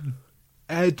on.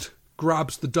 Ed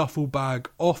grabs the duffel bag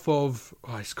off of.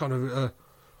 It's kind of.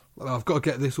 I've got to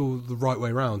get this all the right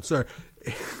way round. So,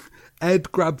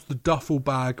 Ed grabs the duffel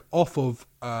bag off of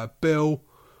Bill.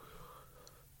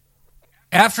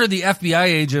 After the FBI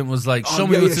agent was like, show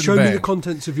me what's in the bag. Show me the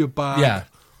contents of your bag. Yeah.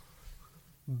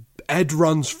 Ed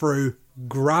runs through,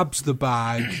 grabs the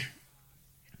bag.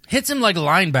 Hits him like a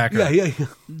linebacker. Yeah.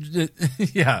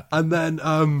 Yeah. And then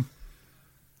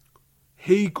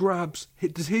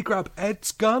does he grab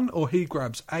Ed's gun or he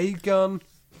grabs a gun?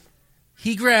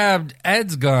 He grabbed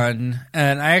Ed's gun,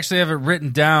 and I actually have it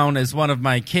written down as one of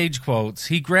my Cage quotes.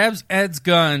 He grabs Ed's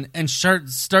gun and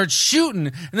starts shooting,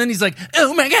 and then he's like,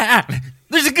 oh my God,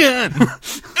 there's a gun.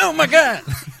 Oh my God,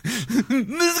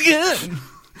 there's a gun.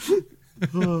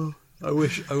 I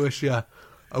wish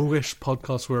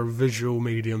podcasts were a visual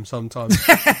medium sometimes,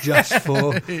 just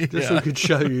so we could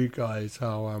show you guys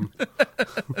how.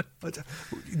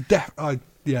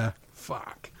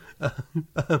 Fuck.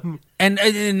 And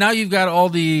now you've got all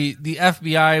the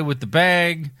FBI with the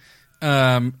bag,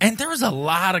 and there was a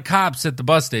lot of cops at the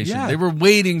bus station. Yeah. They were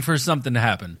waiting for something to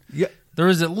happen. Yeah. There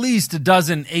was at least a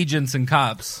dozen agents and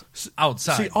cops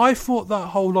outside. See, I thought that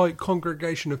whole like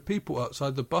congregation of people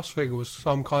outside the bus thing was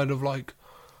some kind of like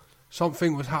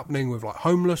something was happening with like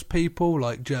homeless people.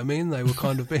 Like, do you know what I mean? They were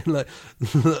kind of being like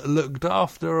looked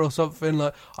after or something.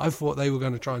 Like, I thought they were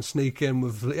going to try and sneak in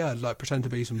with like pretend to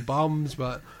be some bums,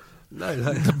 but. No,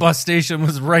 the bus station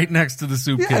was right next to the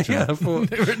soup kitchen. Yeah, that's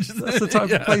the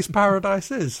type of place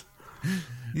paradise is.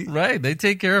 Right, they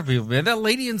take care of people, man. That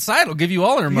lady inside will give you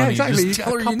all her money. Yeah, exactly. Just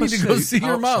tell her you need to go see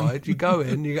your mom. You go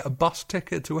in, you get a bus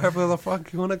ticket to wherever the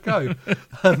fuck you want to go.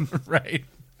 Right.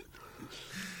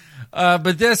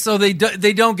 But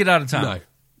they don't get out of town.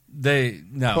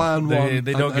 No. Plan one.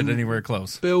 They don't get anywhere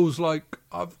close. Bill's like,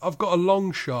 I've got a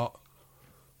long shot,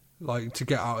 like to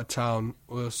get out of town.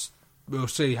 We'll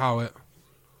see how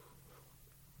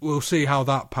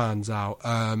that pans out.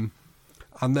 And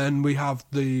then we have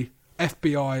the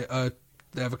FBI.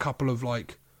 They have a couple of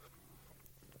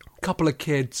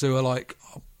kids who are like,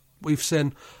 we've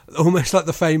seen almost like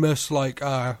the famous like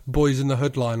Boys in the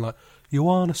Hood line, like, you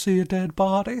want to see a dead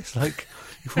body? It's like,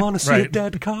 you want to see a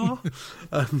dead car?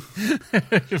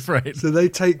 Right. So they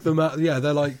take them out. Yeah,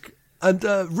 they're like. And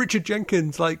Richard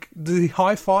Jenkins, like, did he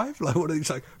high five? Like, what? He's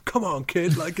like, come on,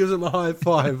 kid! Like, gives him a high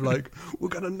five. Like, we're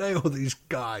gonna nail these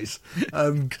guys.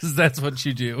 Because that's what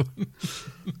you do.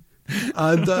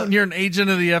 And when you're an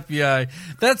agent of the FBI,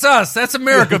 that's us. That's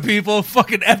America, people.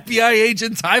 Fucking FBI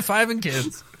agents high fiving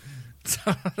kids.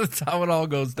 That's how it all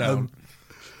goes down.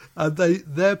 And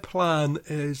their plan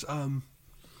is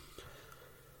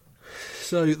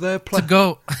so their plan to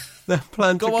go. Their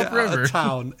plan go to get upriver. out of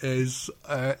town is,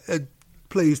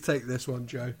 please take this one,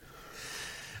 Joe.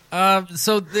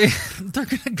 So they're going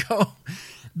to go,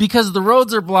 because the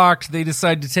roads are blocked, they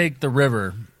decide to take the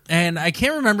river. And I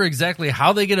can't remember exactly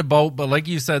how they get a boat, but like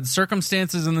you said,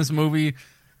 circumstances in this movie,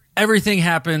 everything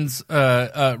happens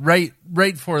right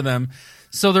for them.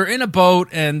 So they're in a boat,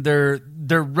 and they're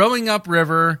rowing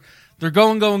upriver. They're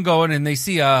going, and they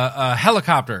see a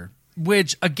helicopter,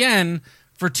 which, again...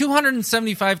 For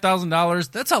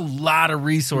 $275,000, that's a lot of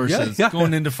resources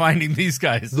going into finding these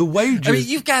guys. The wages, I mean,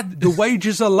 you've got the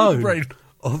wages alone right.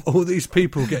 of all these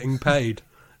people getting paid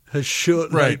has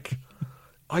short. Like,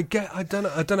 I don't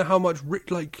know how much.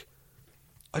 Like,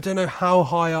 I don't know how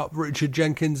high up Richard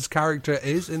Jenkins' character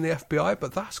is in the FBI,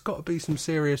 but that's got to be some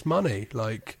serious money.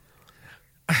 Like,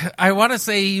 I want to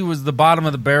say he was the bottom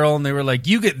of the barrel, and they were like,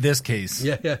 "You get this case.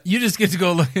 Yeah. You just get to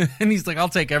go." Look. And he's like, "I'll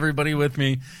take everybody with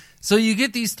me." So you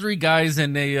get these three guys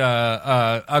in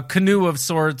a canoe of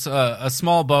sorts, a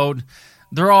small boat.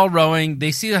 They're all rowing.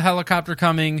 They see a helicopter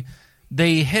coming.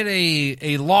 They hit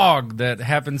a log that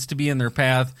happens to be in their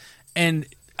path, And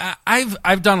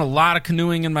I've done a lot of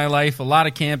canoeing in my life, a lot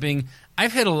of camping.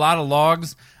 I've hit a lot of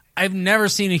logs. I've never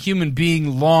seen a human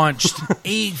being launched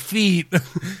 8 feet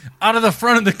out of the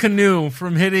front of the canoe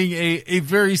from hitting a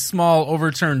very small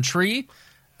overturned tree.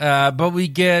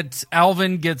 But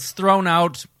Alvin gets thrown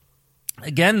out.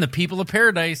 Again, the people of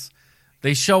paradise,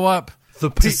 they show up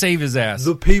to save his ass.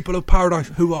 The people of paradise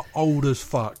who are old as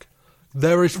fuck.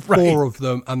 There is 4 of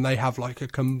them, and they have like a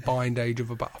combined age of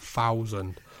about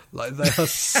 1,000. Like, they are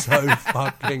so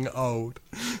fucking old.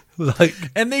 Like,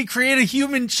 and they create a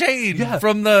human chain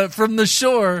from the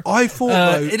shore. I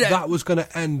thought that was going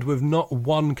to end with not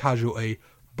 1 casualty,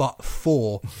 but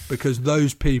 4, because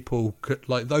those people could,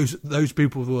 like, those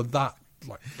people were that,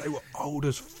 like, they were old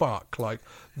as fuck. Like,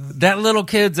 that little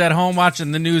kid's at home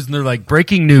watching the news, and they're like,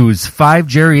 breaking news: 5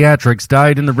 geriatrics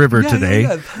died in the river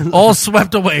today, all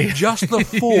swept away. Just the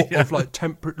thought of like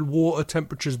water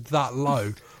temperatures that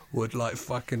low would like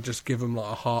fucking just give him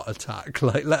like a heart attack,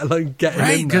 like let alone get him in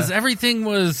there. Because everything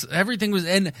was,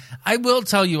 and I will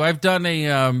tell you, I've done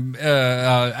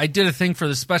I did a thing for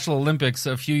the Special Olympics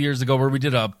a few years ago where we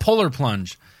did a polar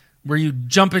plunge, where you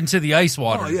jump into the ice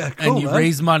water and you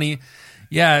raise money.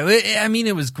 Yeah, I mean,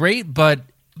 it was great, but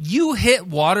you hit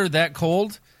water that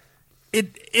cold,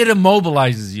 it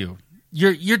immobilizes you.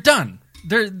 You're done.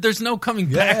 There's no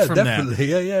coming back from definitely.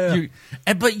 that.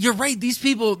 Yeah. But you're right. These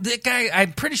people, that guy,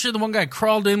 I'm pretty sure the one guy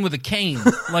crawled in with a cane.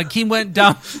 Like, he went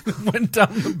down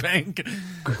the bank,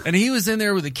 and he was in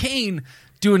there with a cane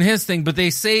doing his thing. But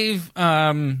they save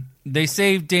Dana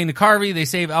Carvey, they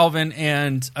save Alvin,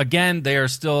 and again, they are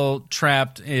still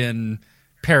trapped in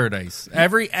paradise.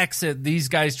 Every exit these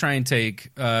guys try and take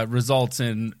results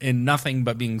in nothing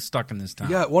but being stuck in this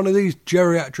town. Yeah, one of these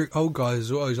geriatric old guys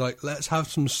is always like, let's have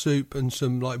some soup and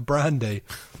some like brandy.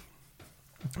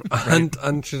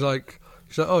 And she's like,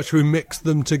 oh, should we mix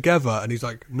them together? And he's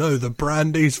like, no, the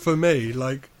brandy's for me.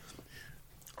 Like,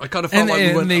 I kind of felt like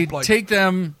we went they up, like, take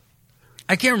them.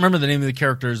 I can't remember the name of the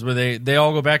characters where they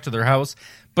all go back to their house.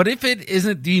 But if it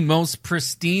isn't the most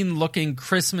pristine-looking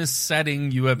Christmas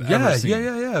setting you have ever seen.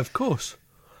 Yeah, of course.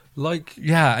 Like,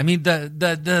 yeah, I mean,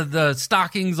 the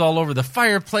stockings all over the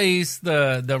fireplace,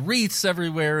 the wreaths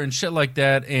everywhere and shit like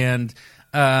that. And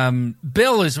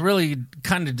Bill is really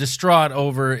kind of distraught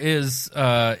over, is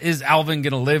Alvin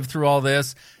going to live through all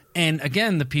this? And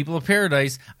again, the people of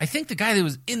paradise, I think the guy that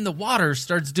was in the water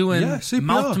starts doing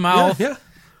mouth-to-mouth.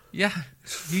 Yeah.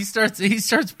 He starts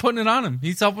putting it on him.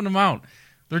 He's helping him out.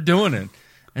 They're doing it.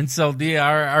 And so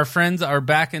our friends are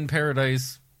back in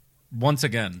paradise once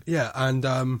again. Yeah, and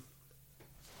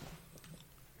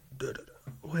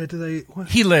where do they...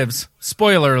 He lives.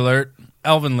 Spoiler alert.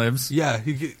 Alvin lives. Yeah,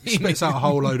 he spits out a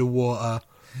whole load of water.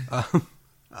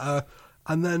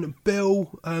 And then Bill,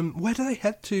 where do they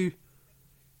head to?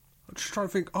 I'm just trying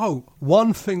to think. Oh,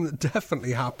 one thing that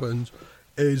definitely happens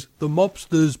is the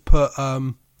mobsters put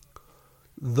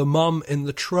the mum in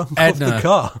the trunk of the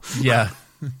car. Yeah.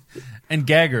 And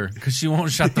gag her, because she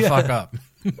won't shut the fuck up.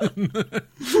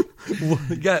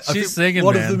 She's singing,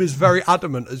 one of them is very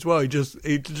adamant as well. He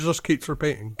just keeps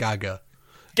repeating, gag her.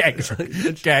 Gag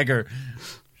her.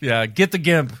 Yeah, get the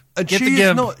gimp. And get she the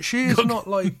gimp. Is not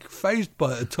like phased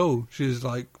by it at all. She's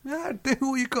like, yeah, do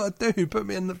what you got to do. Put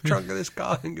me in the trunk of this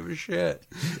car and give a shit.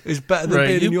 It's better than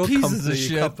being in your company,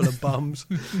 you couple of bums.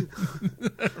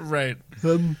 Right.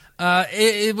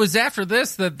 It was after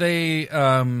this that they...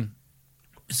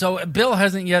 So Bill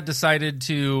hasn't yet decided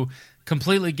to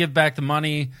completely give back the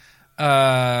money.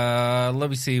 Let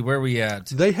me see, where are we at?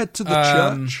 They head to the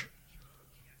church.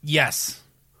 Yes.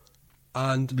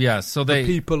 And so the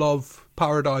people of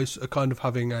paradise are kind of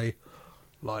having a,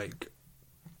 like,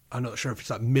 I'm not sure if it's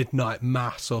like midnight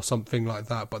mass or something like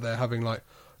that, but they're having like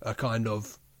a kind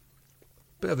of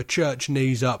bit of a church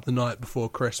knees up the night before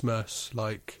Christmas,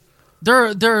 like...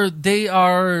 They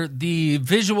are the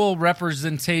visual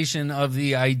representation of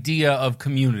the idea of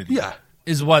community. Yeah,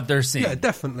 is what they're seeing. Yeah,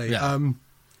 definitely. Yeah.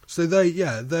 So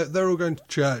they're all going to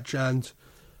church, and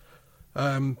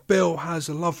Bill has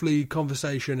a lovely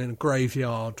conversation in a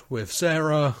graveyard with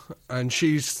Sarah, and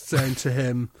she's saying to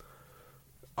him,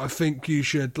 "I think you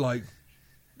should I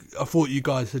thought you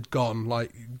guys had gone.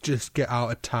 Like, just get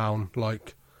out of town."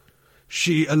 Like,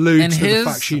 she alludes to the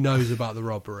fact she knows about the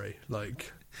robbery.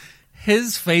 Like.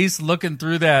 His face looking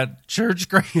through that church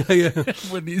grave,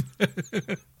 when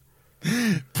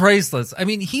priceless. I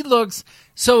mean, he looks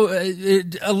so.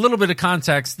 A little bit of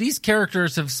context: these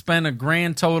characters have spent a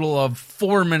grand total of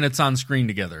 4 minutes on screen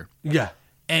together. Yeah,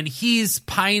 and he's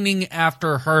pining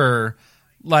after her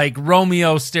like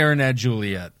Romeo staring at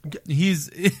Juliet. He's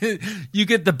you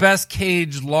get the best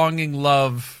Cage longing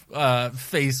love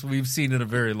face we've seen in a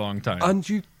very long time. And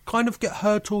you kind of get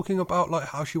her talking about like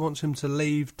how she wants him to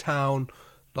leave town,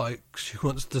 like she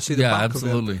wants to see the back of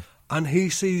him. And he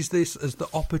sees this as the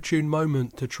opportune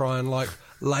moment to try and like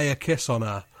lay a kiss on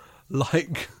her.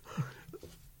 Like,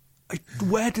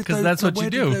 where did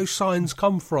those signs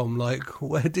come from? Like,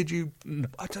 where did you?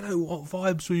 I don't know, what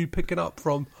vibes were you picking up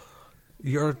from?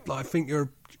 I think you're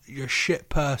a shit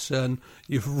person.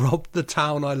 You've robbed the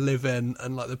town I live in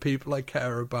and like the people I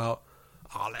care about.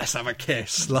 Oh, let's have a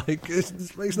kiss. Like,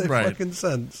 it makes no fucking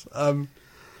sense. And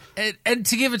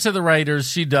to give it to the writers,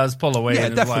 she does pull away. Yeah,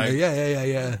 and definitely.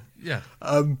 Yeah.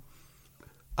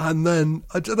 And then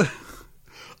I don't know.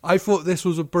 I thought this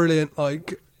was a brilliant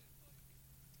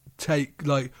take.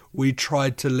 Like, we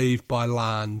tried to leave by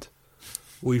land,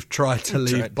 we've tried to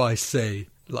leave by sea.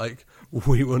 Like,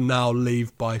 we will now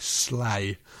leave by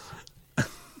sleigh.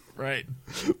 Right.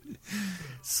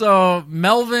 So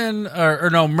Merlin,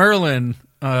 the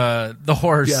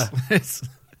horse, is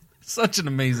such an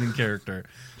amazing character.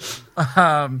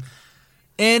 And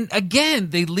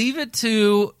again, they leave it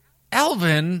to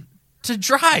Alvin to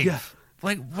drive. Yeah.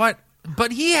 Like, what?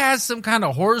 But he has some kind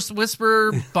of horse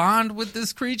whisperer bond with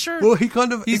this creature. Well, he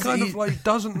kind of like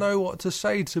doesn't know what to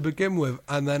say to begin with,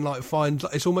 and then like finds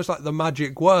it's almost like the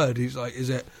magic word. He's like,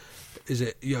 is it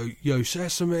yo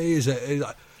sesame? Is it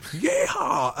like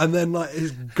yeah? And then like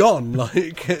it's gone.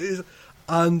 Like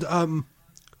and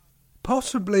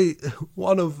possibly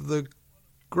one of the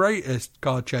greatest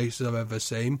car chases I've ever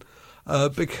seen,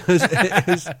 because it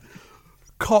is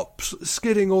cops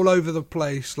skidding all over the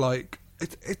place. Like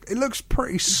it looks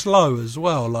pretty slow as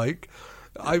well. Like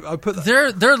I put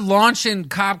they're launching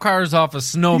cop cars off of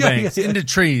snowbanks into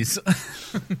trees.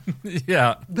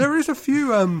 Yeah, there is a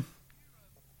few.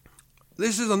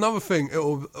 This is another thing. It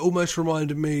almost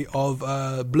reminded me of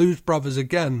Blues Brothers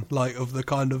again, like of the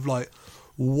kind of like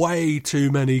way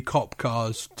too many cop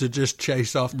cars to just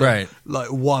chase after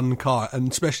like one car,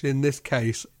 and especially in this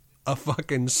case, a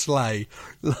fucking sleigh.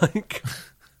 Like,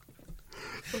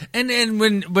 and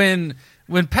when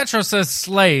Petro says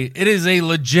sleigh, it is a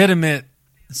legitimate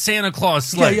Santa Claus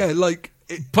sleigh. Yeah, like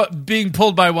being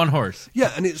pulled by one horse.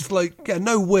 Yeah, and it's like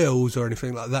no wheels or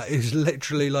anything like that. It's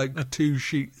literally like two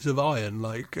sheets of iron,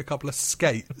 like a couple of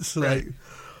skates. Like,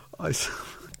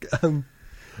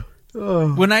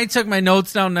 when I took my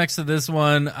notes down next to this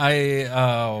one,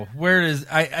 I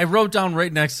wrote down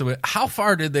right next to it, how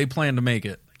far did they plan to make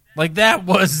it? Like that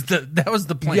was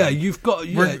the plan. Yeah, you've got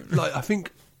like I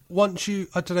think once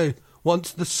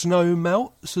the snow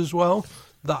melts as well,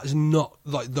 that's not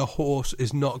like the horse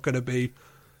is not going to be.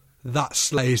 That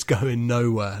sleigh's going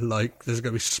nowhere. Like there's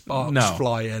going to be sparks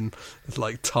flying. It's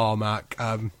like tarmac.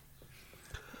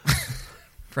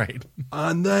 Right.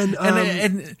 And then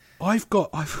I've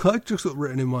just got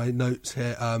written in my notes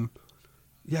here.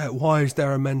 Why is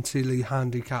there a mentally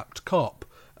handicapped cop?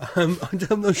 I'm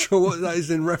not sure what that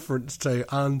is in reference to.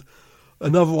 And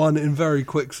another one in very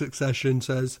quick succession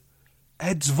says,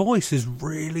 Ed's voice is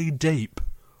really deep.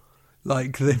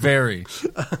 Like very.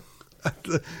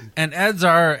 And Ed's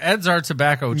our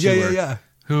tobacco chewer. Yeah.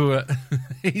 Who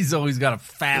he's always got a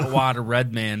fat wad of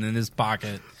Red Man in his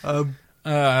pocket. So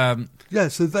they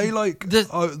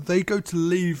they go to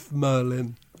leave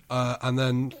Merlin, and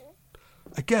then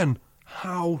again,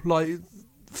 how like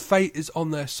fate is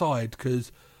on their side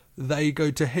because they go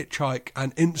to hitchhike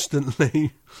and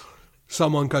instantly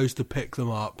someone goes to pick them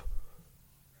up.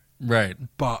 Right,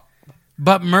 but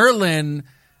Merlin.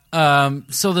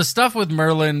 So the stuff with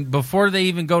Merlin, before they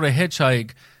even go to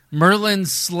hitchhike,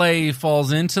 Merlin's sleigh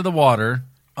falls into the water,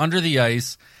 under the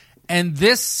ice, and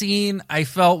this scene I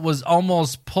felt was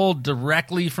almost pulled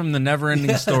directly from the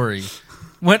Neverending Story.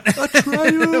 When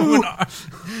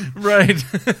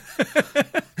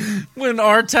when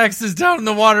Artax is down in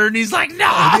the water and he's like, no!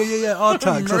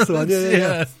 Artax, that's the one.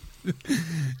 Yeah.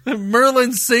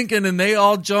 Merlin's sinking and they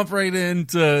all jump right in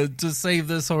to save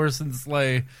this horse and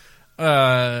sleigh.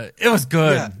 It was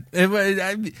good.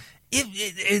 Yeah.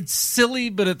 It's silly,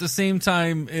 but at the same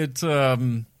time, it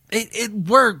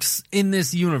works in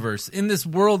this universe, in this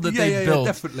world that they've built.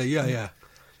 Yeah, definitely, yeah.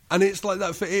 And it's like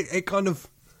that. It kind of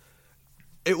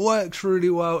it works really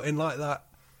well in like that.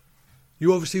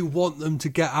 You obviously want them to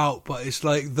get out, but it's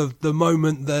like the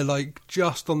moment they're like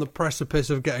just on the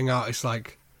precipice of getting out, it's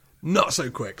like not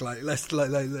so quick. Like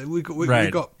we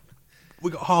got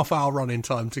half hour running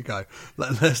time to go.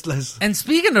 Let's. And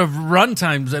speaking of run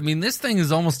times, I mean, this thing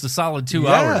is almost a solid 2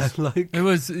 hours. Like it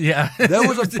was. Yeah, there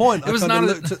was a point. It was I not.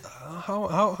 looked at.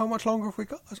 how much longer have we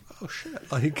got? Oh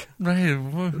shit! Like, right,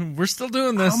 we're still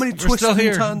doing this. How many we're twists still and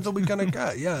here. turns are we gonna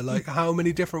get? Yeah, like how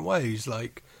many different ways?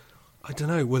 Like, I don't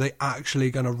know. Were they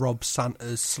actually gonna rob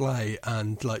Santa's sleigh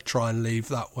and like try and leave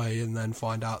that way, and then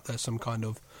find out there's some kind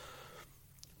of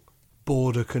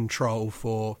border control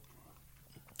for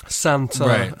Santa,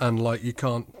 right. and like you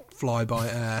can't fly by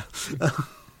air.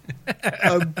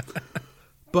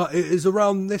 But it is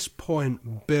around this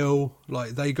point, Bill,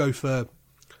 like they go to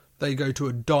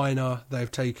a diner.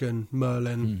 They've taken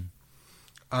Merlin,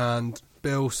 and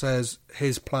Bill says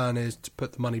his plan is to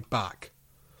put the money back.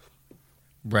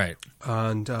 Right,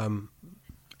 and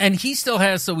he still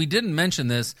has. So we didn't mention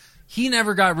this. He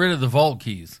never got rid of the vault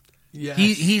keys. Yes.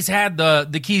 He's had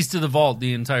the keys to the vault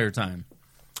the entire time.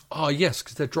 Oh yes,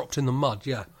 because they're dropped in the mud.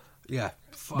 Yeah.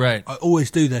 Fuck. Right. I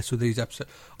always do this with these episodes.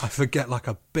 I forget like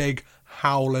a big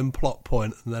howling plot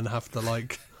point and then have to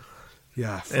like,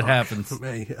 it happens.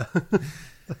 Me.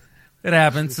 It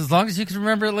happens. As long as you can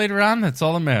remember it later on, that's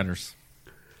all that matters.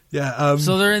 Yeah.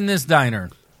 So they're in this diner,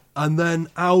 and then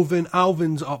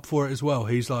Alvin's up for it as well.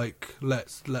 He's like,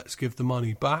 let's give the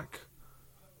money back,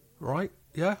 right?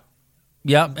 Yeah.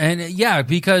 Yep, and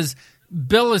because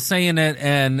Bill is saying it,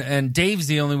 and Dave's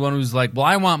the only one who's like, well,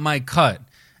 I want my cut.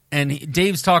 And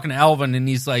Dave's talking to Alvin, and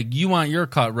he's like, you want your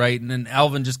cut, right? And then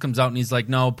Alvin just comes out, and he's like,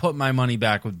 no, put my money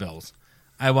back with Bill's.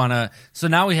 I want to... So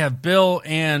now we have Bill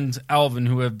and Alvin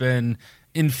who have been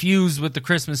infused with the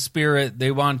Christmas spirit.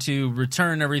 They want to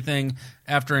return everything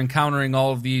after encountering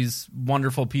all of these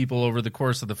wonderful people over the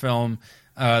course of the film.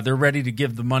 They're ready to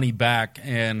give the money back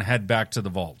and head back to the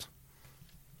vault.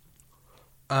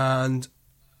 And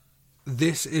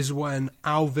this is when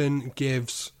Alvin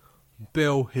gives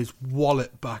Bill his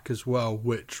wallet back as well,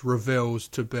 which reveals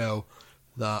to Bill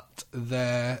that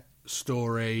their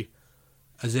story,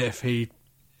 as if he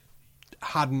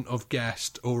hadn't have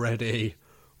guessed already,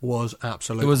 was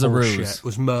absolute It was a bullshit. ruse. It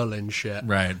was Merlin shit.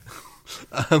 Right.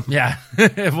 Yeah,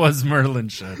 it was Merlin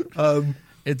shit.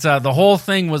 It's the whole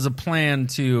thing was a plan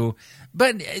to...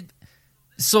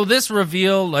 So this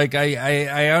reveal, like,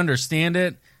 I understand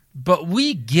it, but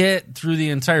we get through the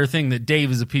entire thing that Dave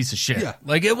is a piece of shit. Yeah.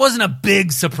 Like, it wasn't a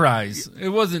big surprise. It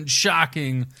wasn't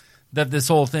shocking that this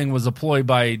whole thing was a ploy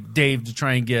by Dave to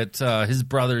try and get his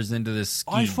brothers into this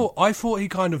scheme. I thought he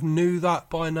kind of knew that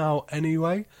by now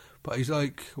anyway, but he's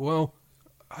like, well,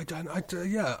 he couldn't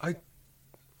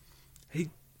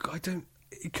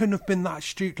have been that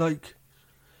stupid. Like,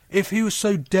 if he was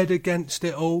so dead against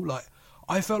it all, like,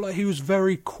 I felt like he was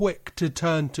very quick to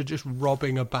turn to just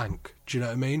robbing a bank. Do you know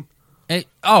what I mean?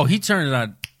 He turned it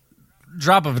on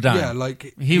drop of a dime. Yeah,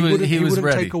 like he wouldn't ready.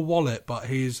 ready. Take a wallet, but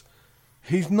he's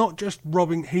not just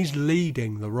robbing. He's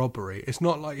leading the robbery. It's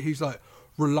not like he's like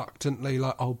reluctantly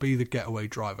like, I'll be the getaway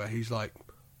driver. He's like,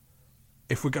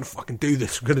 if we're gonna fucking do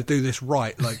this, we're gonna do this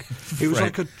right. Like he was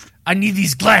right. like I need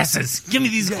these glasses. Give me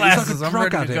these glasses. Like I'm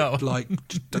ready to go. Like,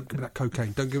 just don't give me that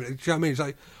cocaine. Don't give me. Do you know what I mean? He's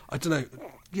like, I don't know.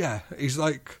 Yeah, he's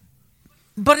like.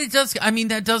 But it does, I mean,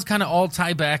 that does kind of all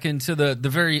tie back into the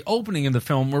very opening of the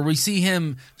film where we see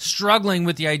him struggling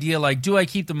with the idea, like, do I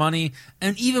keep the money?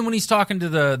 And even when he's talking to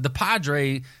the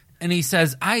Padre and he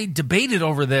says, I debated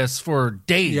over this for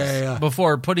days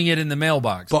before putting it in the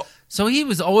mailbox. So he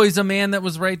was always a man that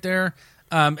was right there.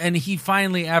 And he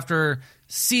finally, after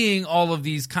seeing all of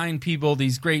these kind people,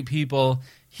 these great people,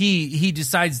 he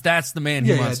decides that's the man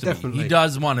he wants to definitely. be. He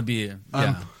does want to be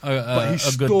but he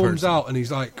storms out and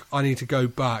he's like, I need to go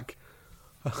back.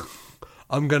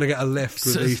 I'm going to get a lift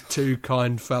with these two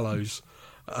kind fellows.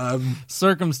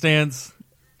 Circumstance.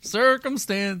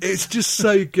 It's just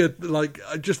so good. Like,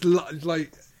 I just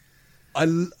like,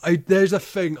 there's a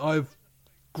thing I've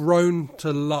grown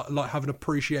to like have an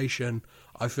appreciation.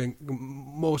 I think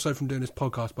more so from doing this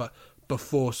podcast, but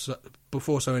before so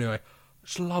anyway. I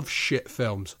just love shit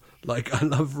films. Like, I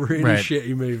love really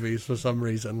shitty movies for some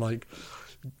reason. Like,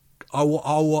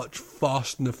 I'll watch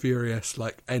Fast and the Furious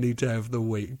like any day of the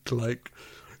week. Like,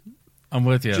 I'm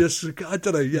with you. Just I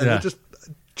don't know. Yeah.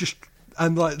 Just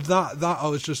and like that. I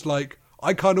was just like,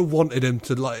 I kind of wanted him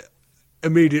to like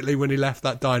immediately when he left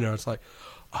that diner. I was like,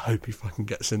 I hope he fucking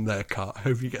gets in their car. I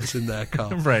hope he gets in their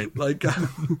car. Right. Like,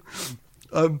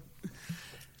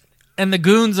 and the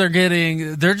goons are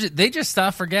they just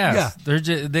stop for gas. Yeah.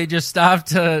 They just stop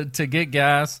to get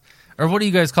gas. Or what do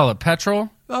you guys call it? Petrol?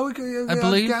 Oh, I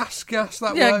believe. Gas,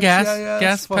 that works.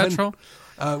 Gas, petrol.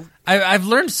 I've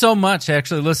learned so much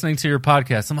actually listening to your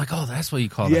podcast. I'm like, oh, that's what you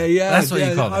call it. Yeah. That's what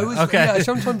you call it. Okay. Yeah,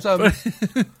 sometimes I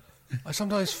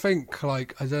sometimes think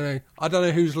like I don't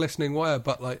know who's listening where,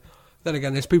 but like then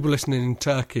again, there's people listening in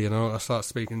Turkey, and I'll start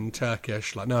speaking in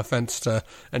Turkish. Like, no offense to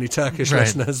any Turkish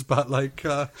listeners, but like,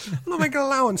 I'm not making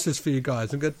allowances for you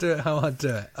guys. I'm going to do it how I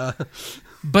do it.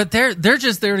 But they're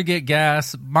just there to get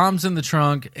gas. Mom's in the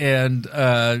trunk, and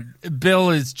Bill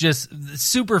is just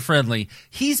super friendly.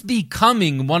 He's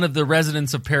becoming one of the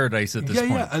residents of paradise at this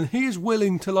point. Yeah, and he is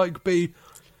willing to like be.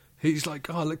 He's like,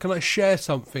 oh, can I share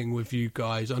something with you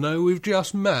guys? I know we've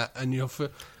just met, and you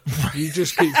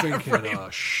just keep thinking, oh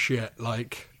shit,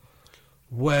 like,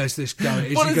 where's this going?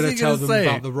 Is he going to tell them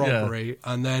about the robbery?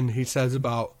 Yeah. And then he says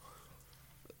about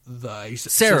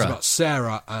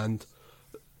Sarah and.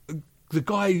 The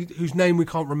guy whose name we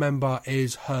can't remember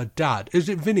is her dad. Is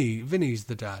it Vinny? Vinny's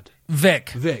the dad.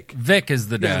 Vic is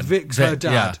the dad. Yeah, Vic's her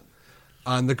dad. Yeah.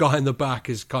 And the guy in the back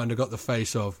has kind of got the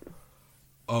face of,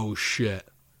 oh shit,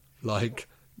 like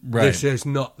this is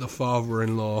not the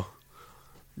father-in-law.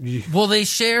 Well, they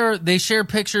share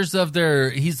pictures of their.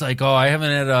 He's like, oh, I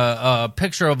haven't had a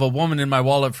picture of a woman in my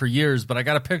wallet for years, but I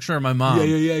got a picture of my mom.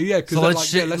 Yeah. So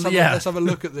let's have a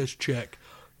look at this chick.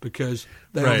 Because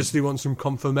they obviously want some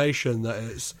confirmation that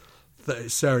it's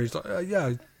Sarah. He's like,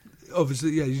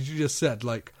 obviously, you just said,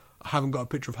 like, I haven't got a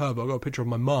picture of her, but I've got a picture of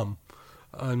my mum.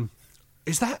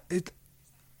 Is that it?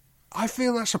 I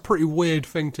feel that's a pretty weird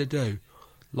thing to do.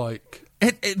 Like,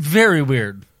 it very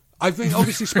weird. I think,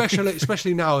 obviously,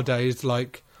 especially nowadays,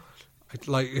 like I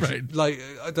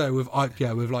don't know,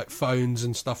 with like phones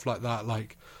and stuff like that,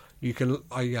 like you can,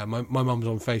 my mum's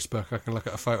on Facebook. I can look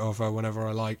at a photo of her whenever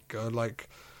I like.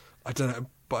 I don't know,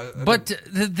 but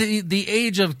the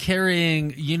age of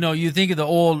carrying, you think of the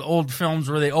old films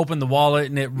where they open the wallet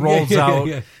and it rolls out,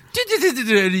 and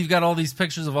you've got all these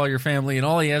pictures of all your family, and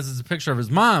all he has is a picture of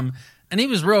his mom, and he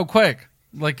was real quick.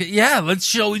 Like, let's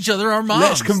show each other our moms.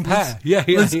 Let's compare. Yeah.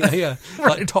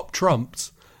 Like top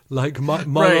trumps. Like my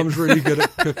mom's really good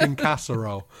at cooking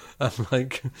casserole. And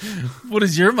like, what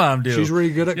does your mom do? She's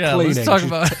really good at cleaning. Let's talk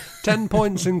about 10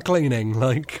 points in cleaning.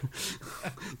 Like,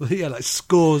 like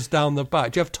scores down the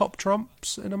back. Do you have top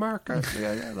trumps in America?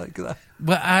 Yeah, like that.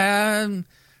 But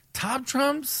top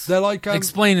trumps. They're like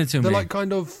explain it to me. They're like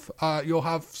kind of you'll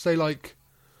have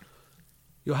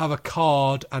you'll have a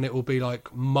card and it will be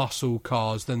like muscle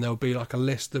cars. Then there'll be like a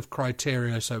list of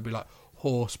criteria. So it'll be like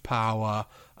horsepower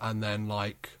and then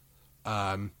like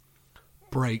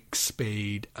brake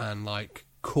speed and like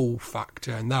cool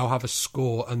factor, and they'll have a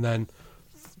score, and then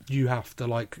you have to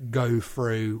like go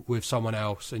through with someone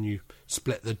else and you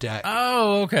split the deck.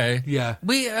 Oh, okay. Yeah.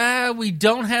 We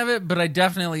don't have it, but I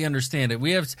definitely understand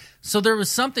it. So there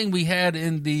was something we had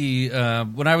in the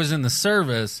when I was in the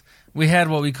service, we had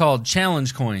what we called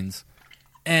challenge coins.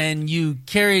 And you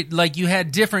carried, like, you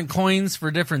had different coins for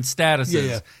different statuses.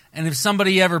 Yeah. And if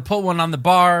somebody ever put one on the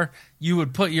bar, you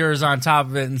would put yours on top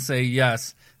of it and say,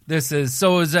 yes, this is.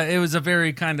 So it was a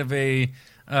very kind of a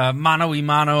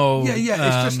mano-y-mano. Yeah.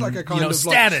 It's just like a kind of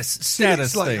status it's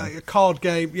thing. Like a card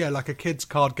game. Yeah, like a kid's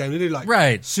card game. They do like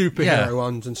superhero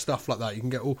ones and stuff like that. You can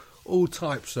get all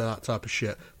types of that type of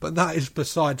shit. But that is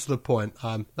besides the point.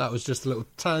 That was just a little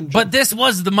tangent. But this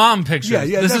was the mom picture.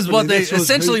 Yeah. This is what they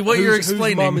essentially what you're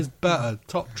explaining. Whose mum is better?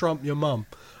 Top trump your mum.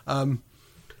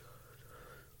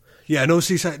 Yeah, and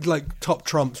also you said like top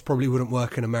trumps probably wouldn't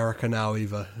work in America now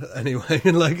either. Anyway,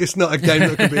 like it's not a game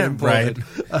that could be imported.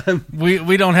 Right.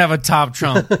 We don't have a top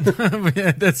trump.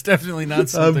 That's definitely not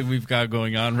something we've got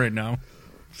going on right now.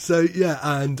 So yeah,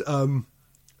 and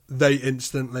they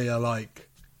instantly are like.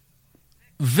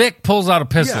 Vic pulls out a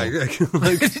pistol. Yeah,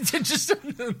 like, just,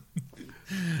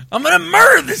 I'm gonna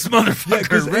murder this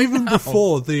motherfucker. Yeah, even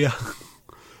before the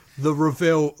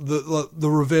reveal, the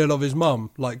reveal of his mum,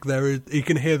 like he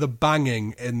can hear the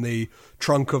banging in the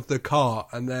trunk of the car,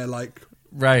 and they're like,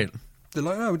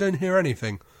 no, we don't hear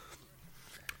anything.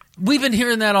 We've been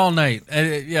hearing that all night.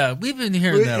 We've been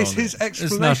hearing that. It's his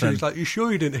explanation. He's like, you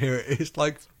sure you didn't hear it? It's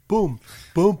like. Boom,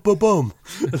 boom, boom, boom.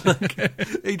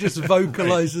 Like, he just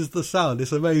vocalizes the sound.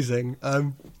 It's amazing.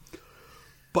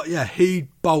 But yeah, he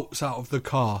bolts out of the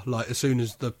car like as soon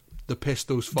as the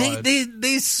pistol's fired.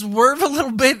 They swerve a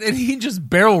little bit and he just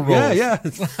barrel rolls. Yeah.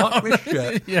 Fuck this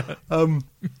shit. Yeah.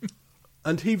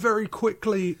 And he very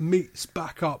quickly meets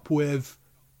back up with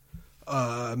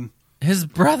his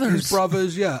brothers. His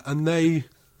brothers, yeah, and they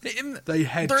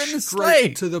head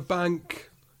straight to the bank.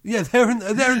 Yeah, they're in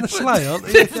the sleigh, aren't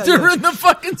they? They're in the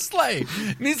fucking sleigh.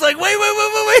 And he's like, wait.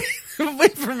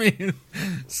 Wait for me.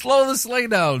 Slow the sleigh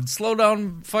down. Slow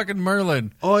down fucking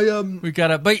Merlin. I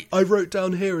wrote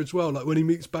down here as well, like when he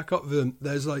meets back up with them,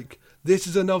 there's like, this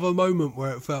is another moment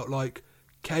where it felt like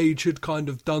Cage had kind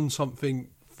of done something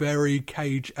very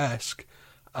Cage-esque,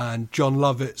 and John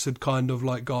Lovitz had kind of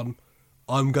like gone,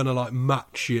 I'm going to like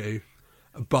match you.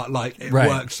 but like it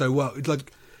works so well. It's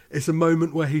like it's a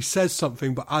moment where he says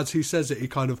something, but as he says it, he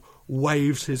kind of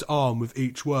waves his arm with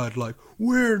each word, like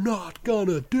 "We're not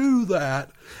gonna do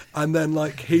that," and then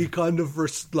like he kind of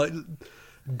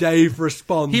Dave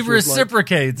responds. He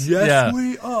reciprocates. Like, yes,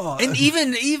 we are. And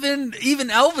even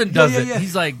Elvin does it.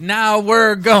 He's like, "Now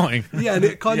we're going." Yeah, and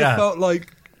it kind of felt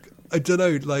like, I don't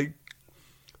know, like,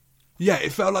 yeah,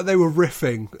 it felt like they were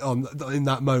riffing in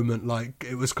that moment. Like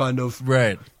it was kind of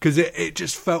because it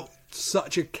just felt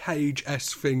such a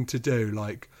Cage-esque thing to do.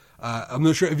 Like I'm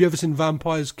not sure. Have you ever seen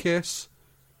Vampire's Kiss?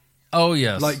 Oh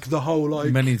yes, like the whole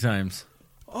many times.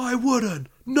 I wouldn't,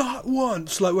 not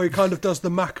once. Like where he kind of does the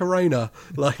Macarena.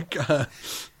 Like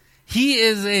he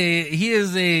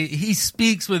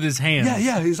speaks with his hands.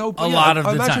 Yeah. He's a lot of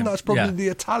the time. I imagine that's probably the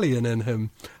Italian in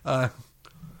him.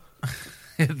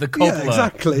 The Coppola,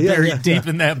 exactly. Buried deep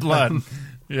in that blood.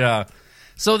 Yeah.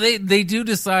 So they do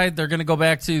decide they're going to go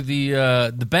back to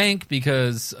the bank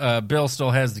because Bill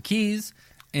still has the keys,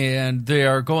 and they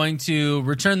are going to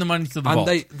return the money to the vault.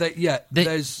 And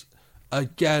there's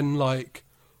again, like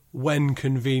when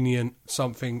convenient,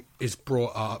 something is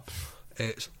brought up.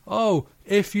 It's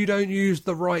if you don't use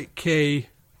the right key,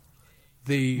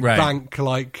 the bank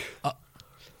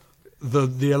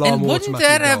the alarm. And wouldn't automatically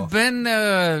that have off. been?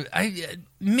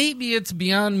 Maybe it's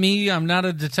beyond me. I'm not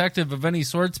a detective of any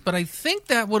sorts, but I think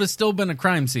that would have still been a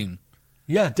crime scene.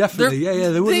 Yeah, definitely.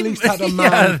 They would have at least had a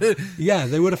man.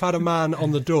 They would have had a man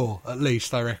on the door, at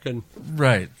least, I reckon.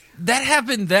 Right. That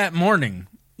happened that morning.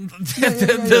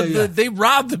 They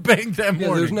robbed the bank that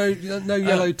morning. There's no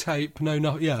yellow tape, no,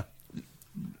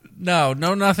 No,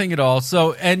 nothing at all.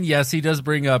 So, and yes, he does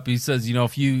bring up, he says,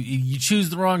 if you choose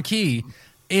the wrong key,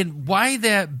 and why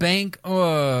that bank,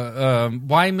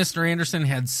 why Mr. Anderson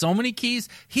had so many keys,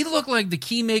 he looked like the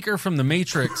key maker from The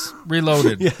Matrix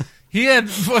Reloaded. Yeah. He had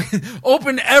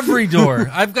opened every door.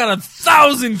 I've got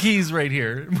 1,000 keys right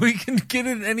here. We can get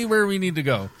it anywhere we need to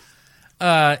go.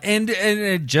 And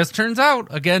it just turns out,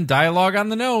 again, dialogue on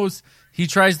the nose, he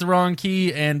tries the wrong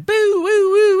key and boo, woo,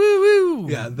 woo, woo, woo.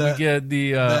 Yeah, we get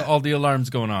all the alarms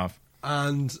going off.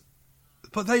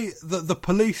 But the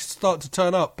police start to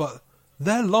turn up, but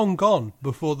they're long gone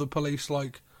before the police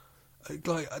these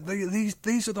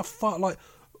are the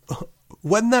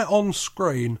when they're on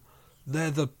screen, they're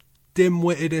the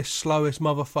dim-wittedest, slowest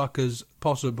motherfuckers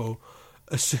possible.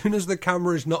 As soon as the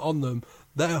camera is not on them,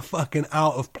 they're fucking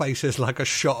out of places like a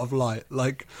shot of light.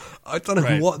 Like, I don't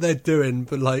know what they're doing,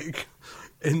 but like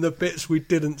in the bits we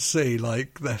didn't see,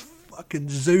 like they're fucking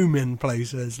zooming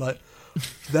places. Like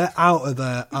they're out of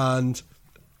there, and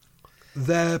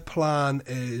their plan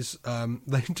is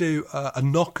they do a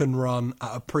knock and run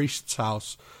at a priest's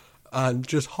house and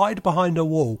just hide behind a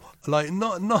wall. Like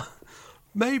not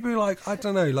maybe like, I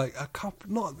don't know, like a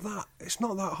couple, not that, it's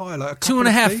not that high, like a couple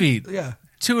 2.5 feet. Yeah.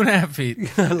 2.5 feet.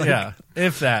 Yeah,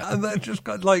 if that. And they're just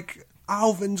got like,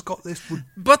 Alvin's got this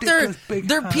but they're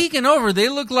hat. peeking over. They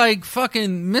look like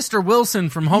fucking Mr. Wilson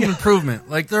from Home Improvement.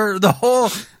 Like the whole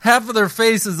half of their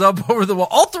face is up over the wall.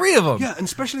 All three of them. Yeah, and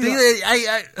especially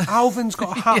Alvin's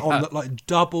got a hat on that like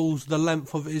doubles the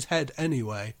length of his head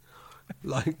anyway.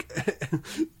 Like,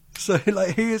 so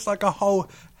like he is like a whole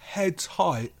head's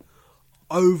height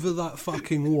over that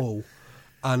fucking wall,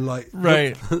 and like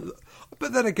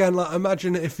But then again, like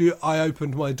imagine if I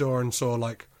opened my door and saw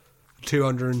like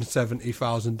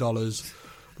 $270,000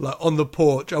 like on the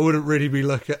porch. I wouldn't really be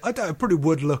looking. I probably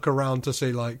would look around to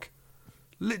see like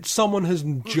someone has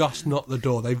just knocked the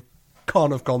door. They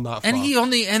can't have gone that far.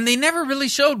 And they never really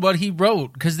showed what he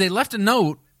wrote because they left a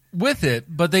note with it,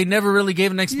 but they never really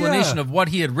gave an explanation of what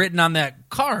he had written on that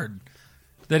card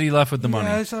that he left with the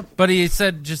money. But he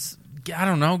said, just, I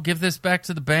don't know, give this back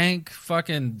to the bank,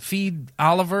 fucking feed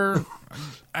Oliver.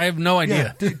 I have no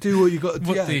idea. Yeah, do what you got to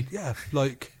do.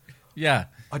 Yeah.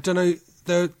 I don't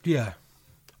know.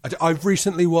 I've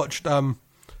recently watched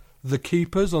The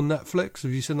Keepers on Netflix.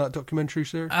 Have you seen that documentary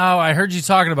series? Oh, I heard you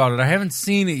talking about it. I haven't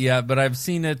seen it yet, but I've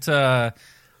seen it. I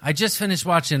just finished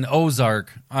watching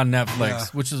Ozark on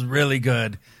Netflix, which is really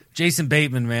good. Jason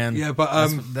Bateman, man. Yeah, but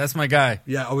that's my guy.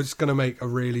 Yeah, I was going to make a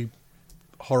really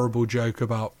horrible joke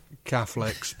about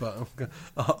Catholics, but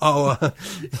I'll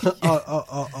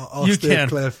steer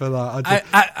clear for that.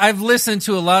 I've listened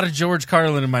to a lot of George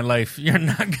Carlin in my life. You're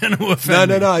not going to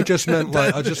offend me. No. I just meant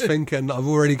like, I just thinking I'm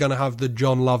already going to have the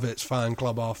John Lovitz fan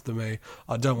club after me.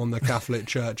 I don't want the Catholic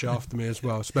Church after me as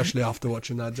well, especially after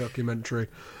watching that documentary.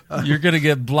 You're going to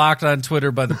get blocked on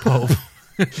Twitter by the Pope.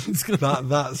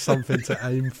 That's something to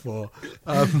aim for.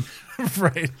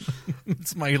 Right.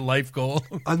 It's my life goal.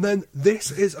 And then this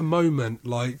is a moment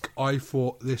like I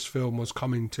thought this film was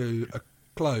coming to a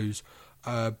close,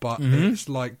 but it's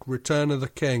like Return of the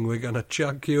King. We're going to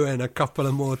chuck you in a couple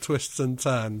of more twists and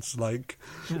turns. Like,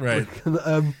 right.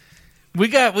 We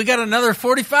got another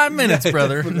 45 minutes,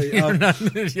 brother.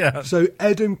 Yeah. So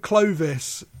Ed and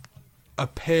Clovis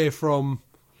appear from...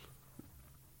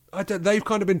 they've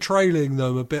kind of been trailing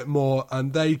them a bit more,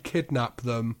 and they kidnap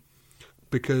them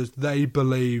because they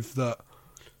believe that...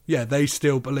 Yeah, they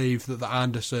still believe that the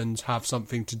Andersons have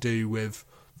something to do with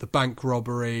the bank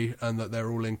robbery and that they're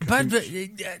all in cahoots.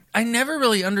 But I never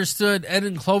really understood. Ed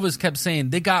and Clovis kept saying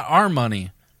they got our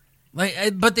money,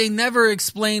 but they never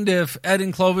explained if Ed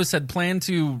and Clovis had planned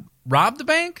to rob the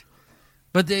bank.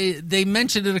 But they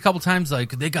mentioned it a couple times,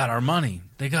 like they got our money.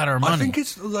 They got our money. I think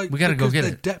it's like we got to go get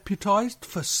it. They're deputized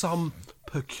for some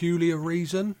peculiar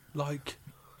reason, like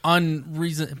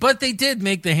unreason. But they did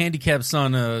make the handicapped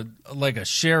son like a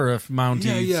sheriff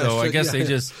Mountie. Yeah, so I guess they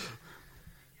just.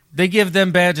 They give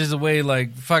them badges away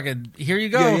like, fucking, here you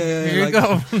go. Here you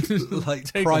go.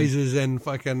 Like prizes in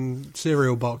fucking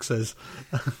cereal boxes.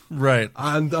 Right.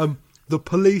 And the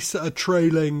police are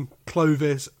trailing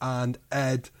Clovis and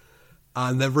Ed,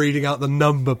 and they're reading out the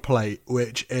number plate,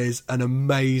 which is an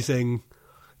amazing,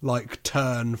 like,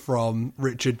 turn from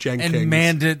Richard Jenkins. And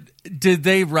man, did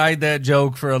they ride that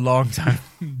joke for a long time.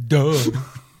 Duh.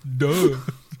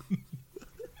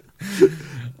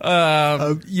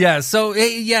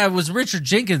 It was Richard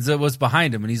Jenkins that was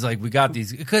behind him, and he's like, we got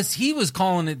these, because he was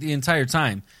calling it the entire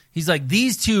time. He's like,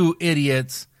 these two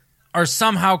idiots are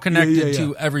somehow connected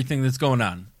to everything that's going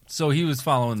on. So he was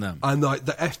following them. And like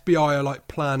the FBI are like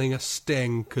planning a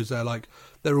sting because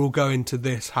they're all going to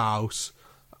this house.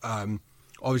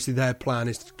 Obviously their plan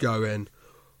is to go in.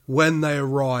 When they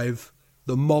arrive,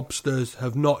 the mobsters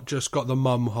have not just got the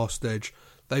mum hostage,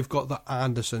 they've got the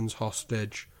Andersons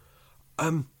hostage.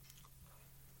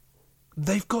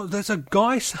 There's a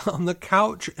guy sat on the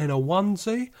couch in a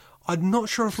onesie. I'm not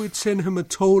sure if we'd seen him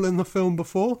at all in the film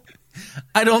before.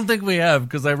 I don't think we have,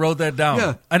 because I wrote that down.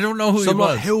 Yeah. I don't know who he was. Some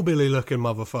like hillbilly looking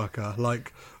motherfucker,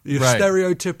 like your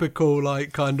stereotypical,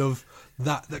 like kind of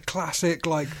the classic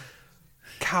like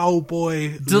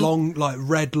cowboy long like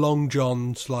red long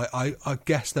johns. Like I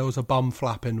guess there was a bum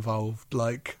flap involved,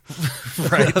 like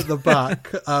at the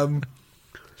back.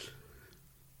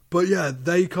 But yeah,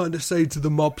 they kind of say to the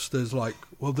mobsters, like,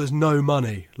 well, there's no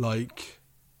money, like,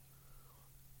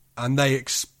 and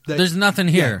there's nothing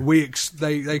here. Yeah,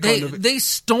 they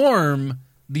storm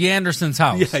the Andersons'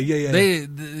 house.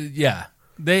 Yeah.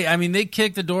 They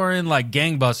kick the door in like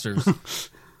gangbusters,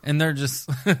 and they're just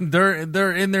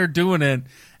they're in there doing it.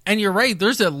 And you're right.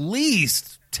 There's at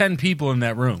least 10 people in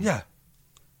that room. Yeah.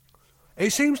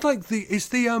 It seems like the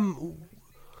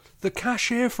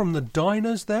cashier from the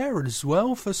diner's there as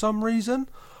well for some reason.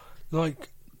 Like,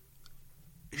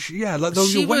 like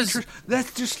the waitress.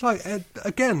 That's just like,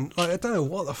 again, like I don't know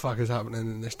what the fuck is happening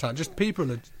in this town. Just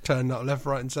people are turning up left,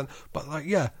 right, and centre. But like,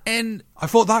 and I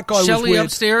thought that guy Shelley was weird.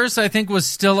 Upstairs, I think, was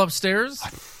still upstairs.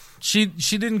 She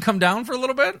didn't come down for a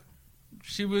little bit.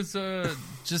 She was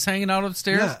just hanging out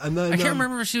upstairs. Yeah, and then I can't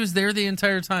remember if she was there the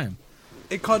entire time.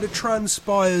 It kind of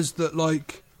transpires that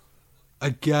like.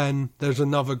 Again, there's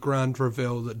another grand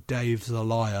reveal that Dave's a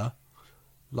liar.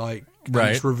 Like,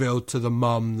 it's revealed to the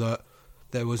mum that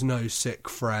there was no sick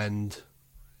friend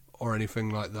or anything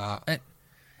like that.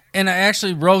 And I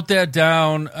actually wrote that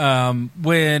down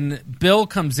when Bill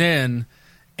comes in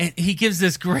and he gives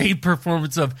this great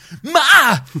performance of,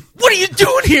 Ma, what are you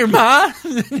doing here, Ma?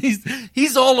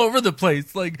 he's all over the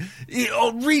place, like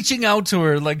reaching out to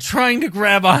her, like trying to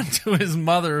grab onto his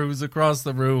mother who's across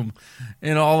the room,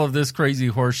 and all of this crazy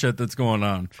horse shit that's going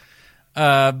on.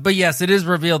 But yes, it is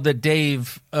revealed that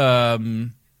Dave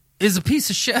is a piece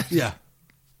of shit. Yeah.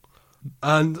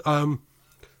 And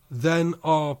then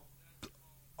our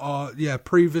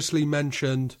previously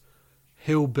mentioned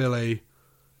hillbilly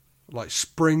like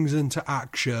springs into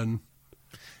action.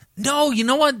 No, you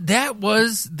know what? That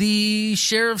was the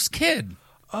sheriff's kid.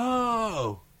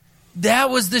 Oh. That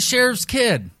was the sheriff's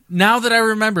kid. Now that I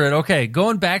remember it. Okay,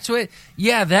 going back to it.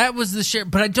 Yeah, that was the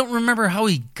sheriff, but I don't remember how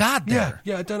he got there.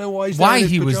 Yeah, I don't know why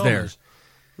he was there.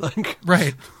 Like,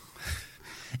 right.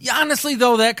 Yeah, honestly,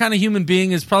 though, that kind of human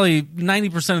being is probably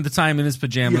 90% of the time in his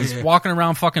pajamas, walking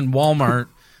around fucking Walmart,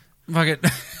 fucking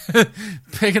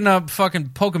picking up fucking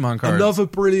Pokemon cards. Another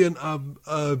brilliant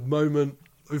moment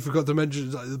we forgot to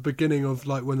mention at the beginning of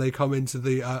like when they come into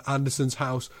the Anderson's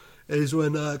house is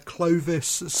when Clovis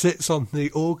sits on the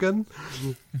organ,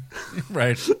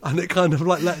 right? And it kind of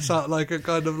like lets out like a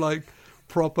kind of like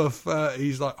proper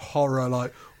 30s like horror,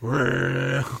 like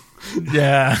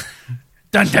yeah.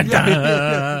 Dun, dun,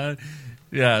 dun.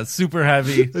 Yeah, super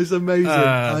heavy. It's amazing.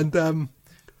 And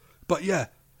but yeah,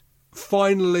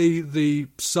 finally the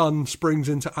son springs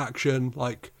into action,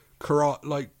 like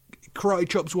karate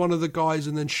chops one of the guys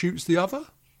and then shoots the other.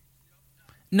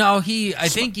 No, I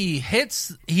think he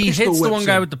hits the one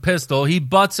guy with the pistol. He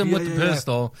butts him with the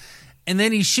pistol, and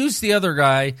then he shoots the other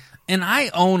guy. And I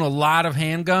own a lot of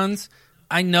handguns.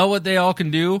 I know what they all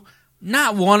can do.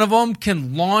 Not one of them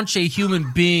can launch a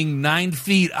human being 9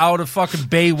 feet out a fucking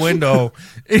bay window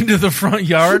into the front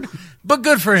yard. But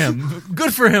good for him.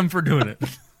 Good for him for doing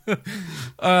it.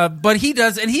 But he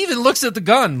does, and he even looks at the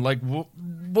gun like,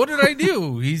 what did I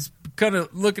do? He's kind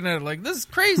of looking at it like, this is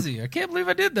crazy. I can't believe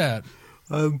I did that.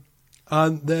 And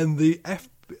then the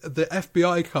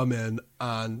FBI come in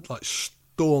and like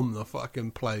storm the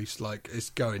fucking place, like it's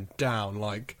going down,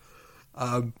 like,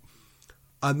 and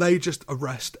they just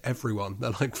arrest everyone.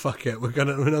 They're like, fuck it, we're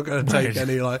not gonna take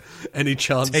any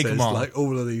chances. Like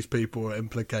all of these people are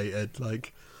implicated,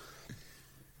 like.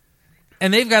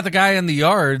 And they've got the guy in the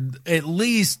yard, at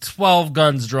least 12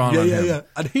 guns drawn on him. Yeah.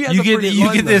 And he has a brilliant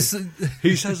line, this.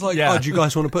 He says like, "Oh, do you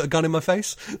guys want to put a gun in my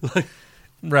face?" Like,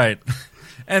 right.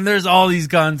 And there's all these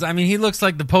guns. I mean, he looks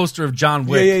like the poster of John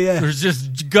Wick. Yeah. There's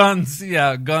just guns,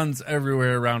 guns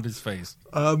everywhere around his face.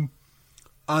 And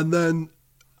then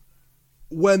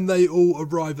when they all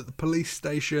arrive at the police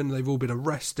station, they've all been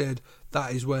arrested.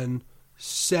 That is when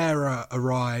Sarah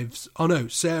arrives. Oh no,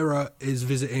 Sarah is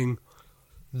visiting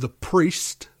the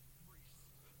priest,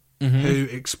 who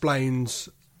explains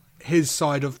his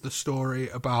side of the story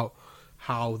about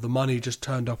how the money just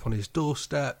turned up on his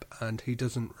doorstep and he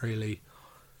doesn't really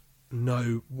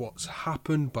know what's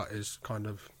happened, but is kind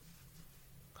of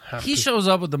happy. He shows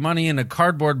up with the money in a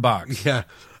cardboard box. Yeah.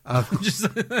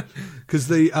 Because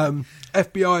the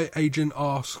FBI agent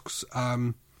asks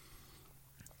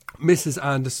Mrs.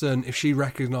 Anderson if she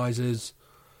recognizes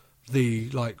the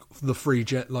free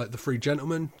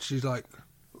gentleman. She's like,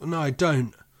 no, I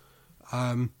don't.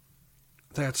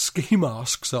 They had ski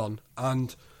masks on,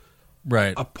 and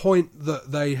right. A point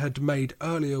that they had made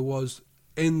earlier was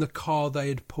in the car they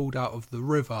had pulled out of the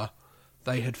river,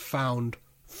 they had found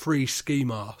 3 ski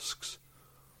masks,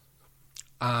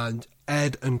 and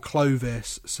Ed and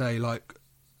Clovis say like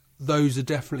those are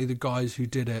definitely the guys who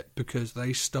did it because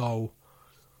they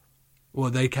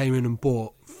came in and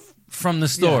bought from the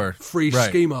store free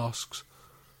ski masks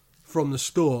from the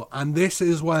store. And this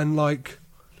is when like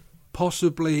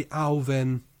possibly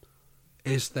Alvin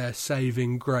is their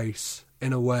saving grace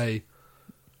in a way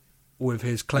with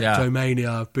his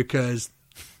kleptomania, because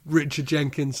Richard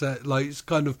Jenkins said like it's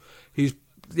kind of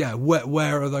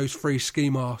where are those free ski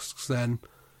masks then?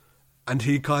 And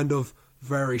he kind of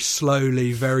very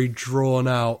slowly, very drawn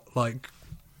out, like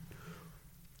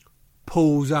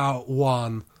pulls out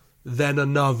one, then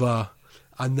another,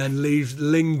 and then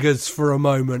lingers for a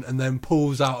moment, and then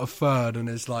pulls out a third, and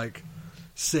is like,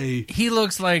 see. He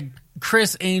looks like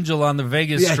Chris Angel on the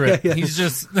Vegas Strip. Yeah. He's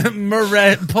just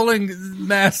pulling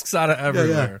masks out of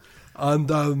everywhere. Yeah.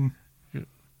 And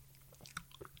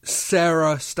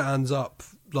Sarah stands up,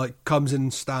 like comes in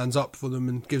and stands up for them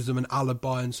and gives them an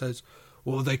alibi and says,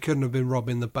 well, they couldn't have been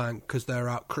robbing the bank because they're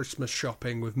out Christmas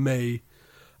shopping with me.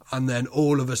 And then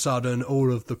all of a sudden,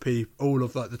 all of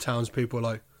the townspeople are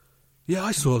like, yeah,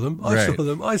 I saw them. I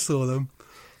saw them.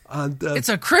 And it's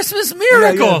a Christmas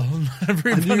miracle. Yeah.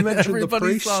 Everybody, and you mentioned the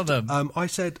priest. Saw them. I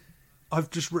said,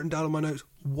 I've just written down on my notes,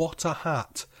 what a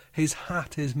hat. His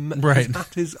hat is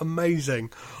amazing.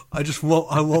 I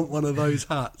want one of those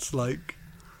hats. Like,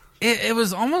 it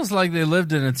was almost like they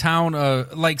lived in a town,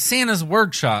 like Santa's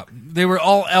workshop. They were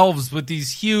all elves with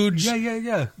these huge,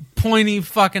 pointy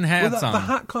fucking hats on. The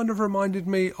hat kind of reminded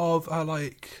me of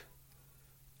like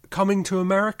Coming to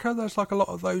America. There's like a lot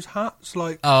of those hats.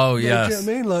 Like, oh yes, you know what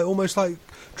I mean? Like almost like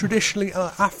traditionally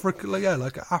African, like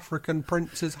an African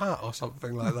prince's hat or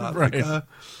something like that. Right. Like,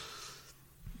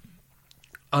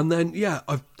 and then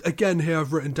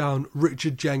I've written down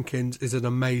Richard Jenkins is an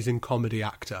amazing comedy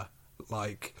actor.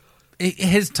 Like,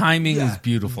 his timing is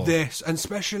beautiful. This, and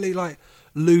especially like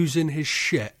losing his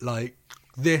shit, like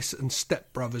this and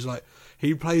Step Brothers. Like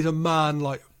he plays a man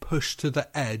like pushed to the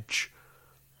edge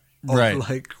of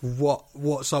like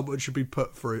what someone should be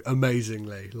put through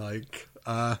amazingly. Like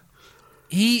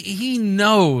he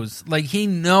knows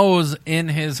in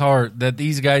his heart that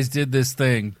these guys did this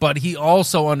thing, but he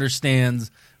also understands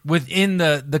within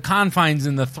the confines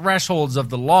and the thresholds of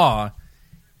the law,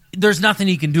 there's nothing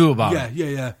he can do about it.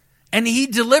 Yeah. And he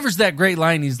delivers that great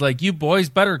line. He's like, "You boys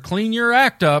better clean your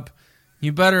act up.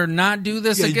 You better not do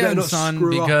this again, son,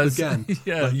 because again.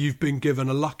 Like, you've been given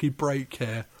a lucky break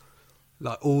here.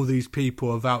 Like all these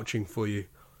people are vouching for you.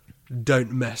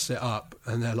 Don't mess it up."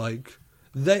 And they're like,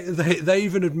 they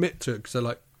even admit to it because they're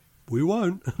like, we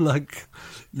won't. Like,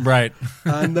 right.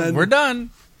 And then we're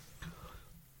done.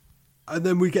 And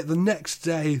then we get the next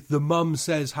day, the mum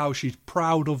says how she's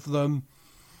proud of them,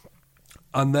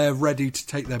 and they're ready to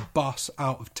take their bus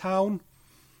out of town.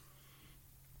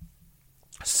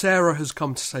 Sarah has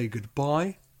come to say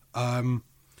goodbye, and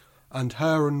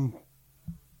her and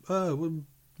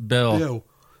Bill.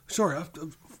 Sorry, I've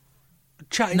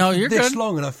chatting you're this good.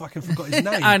 long and I fucking forgot his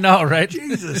name. I know, right?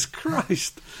 Jesus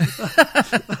Christ.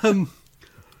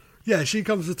 Yeah, she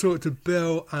comes to talk to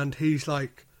Bill, and he's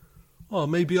like, oh,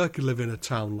 maybe I could live in a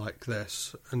town like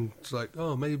this. And it's like,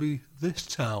 oh, maybe this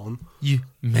town.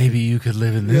 Maybe you could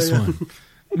live in this one.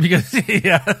 Because,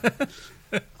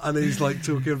 And he's like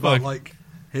talking about like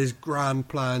his grand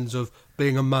plans of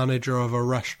being a manager of a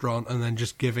restaurant and then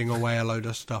just giving away a load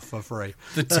of stuff for free.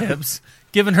 The tips.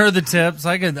 Giving her the tips.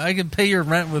 I could pay your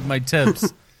rent with my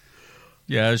tips.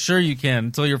 Yeah, sure you can.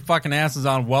 Until your fucking ass is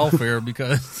on welfare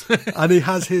because... And he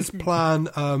has his plan...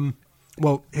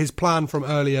 his plan from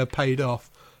earlier paid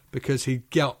off because he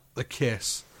got the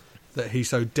kiss that he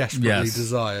so desperately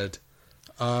desired.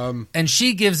 And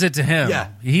she gives it to him.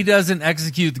 Yeah. He doesn't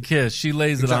execute the kiss. She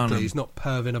lays it on him. He's not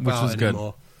perving about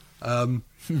anymore.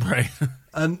 Right.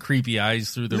 And creepy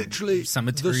eyes through the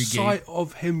cemetery gate. The sight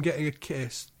of him getting a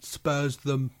kiss spurs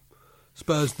the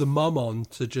mum on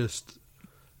to just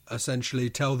essentially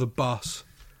tell the bus,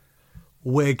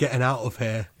 we're getting out of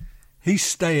here. He's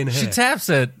staying here. She taps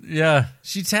it. Yeah.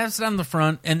 She taps it on the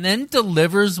front and then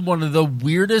delivers one of the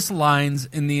weirdest lines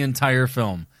in the entire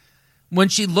film. When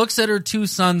she looks at her two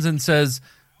sons and says,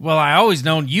 well, I always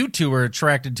known you two were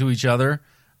attracted to each other.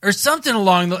 Or something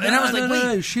along the... And I was like, wait,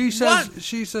 no. She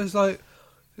says, like,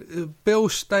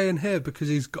 Bill's staying here because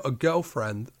he's got a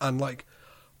girlfriend. And, like,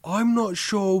 I'm not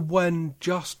sure when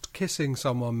just kissing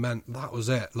someone meant that was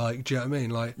it. Like, do you know what I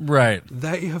mean? Like, right.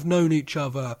 They have known each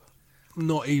other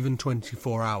not even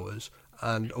 24 hours.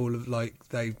 And all of, like,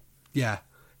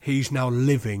 he's now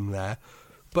living there.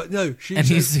 But no,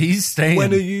 he's staying.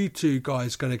 When are you two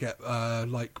guys going to get,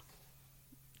 like,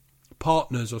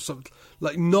 partners or something?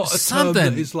 Like, not a term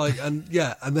that is like, and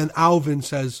then Alvin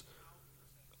says,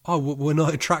 oh, we're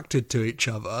not attracted to each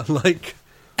other. Like,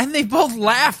 and they both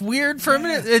laugh weird for a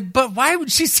minute. But why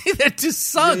would she say that to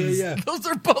sons? Yeah. Those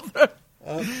are both...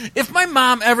 if my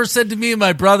mom ever said to me and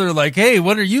my brother, like, hey,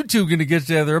 when are you two going to get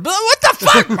together? I'd be like, what the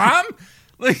fuck, Mom?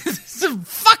 Like, this is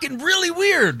fucking really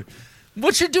weird.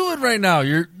 What you doing right now?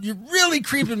 You're really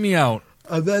creeping me out.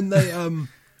 And then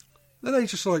they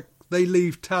just like, they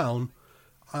leave town.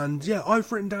 And yeah,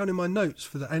 I've written down in my notes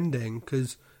for the ending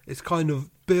because it's kind of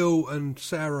Bill and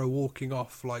Sarah walking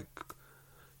off like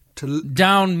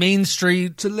down Main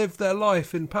Street to live their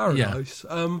life in paradise.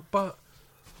 Yeah. But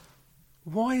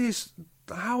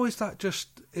how is that just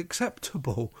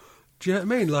acceptable? Do you know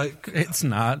what I mean? Like, it's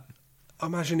not.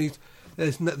 Imagine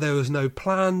there was no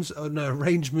plans or no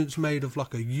arrangements made of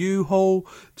like a U-Haul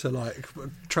to like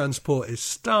transport his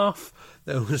stuff.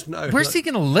 There was no. Where's he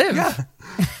gonna live? Yeah,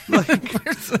 like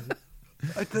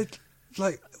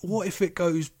what if it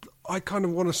goes? I kind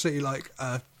of want to see like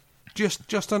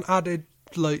just an added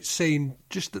like scene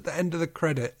just at the end of the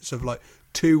credits of like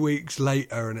 2 weeks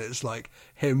later, and it's like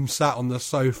him sat on the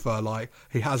sofa like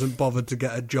he hasn't bothered to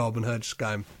get a job, and her just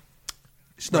going,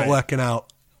 "It's not working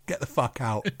out. Get the fuck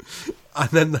out." And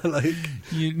then they're like,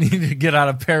 you need to get out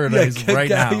of paradise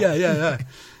now. Yeah.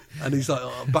 And he's like,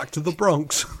 oh, back to the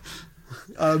Bronx.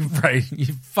 Right,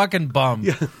 you fucking bum.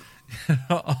 Yeah.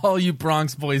 All you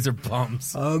Bronx boys are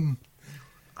bums. And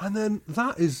then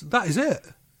that is it.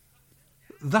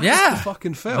 That's the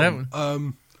fucking film.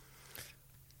 A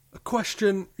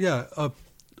question,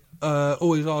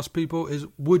 always ask people is,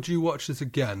 would you watch this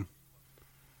again?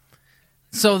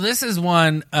 So this is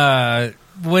one, as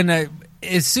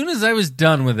soon as I was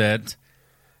done with it,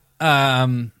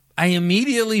 I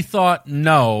immediately thought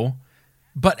no,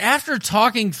 but after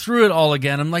talking through it all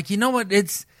again, I'm like, you know what,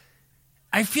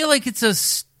 I feel like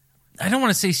it's I don't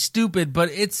want to say stupid, but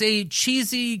it's a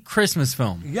cheesy Christmas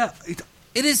film. Yeah.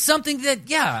 It is something that,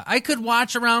 I could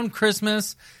watch around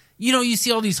Christmas. You know, you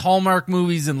see all these Hallmark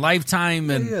movies and Lifetime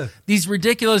and these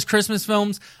ridiculous Christmas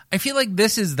films. I feel like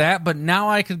this is that, but now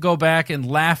I could go back and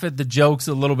laugh at the jokes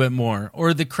a little bit more,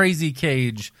 or the crazy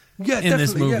cage in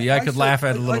this movie. I could laugh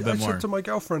at it a little bit more. I said to my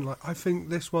girlfriend, like, I think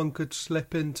this one could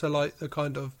slip into like the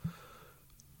kind of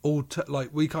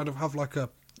we kind of have like a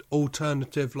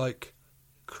alternative like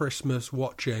Christmas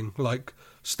watching, like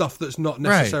stuff that's not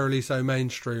necessarily so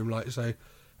mainstream, like say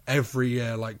every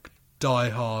year like Die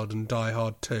Hard and Die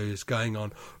Hard 2 is going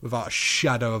on without a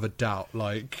shadow of a doubt,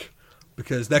 like,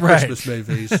 because they're Christmas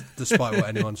movies, despite what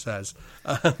anyone says.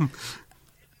 And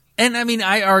And I mean,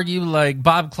 I argue like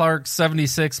Bob Clark's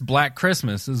 76 Black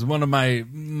Christmas is one of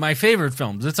my favorite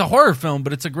films. It's a horror film,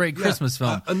 but it's a great Christmas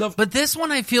film. But this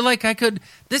one, I feel like I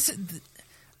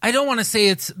don't want to say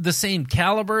it's the same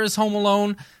caliber as Home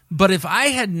Alone, but if I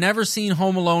had never seen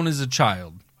Home Alone as a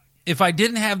child, if I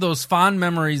didn't have those fond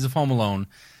memories of Home Alone,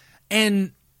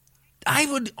 and I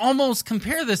would almost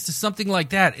compare this to something like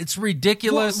that. It's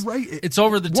ridiculous. It's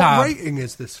over the top. What rating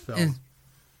is this film?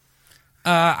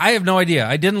 I have no idea.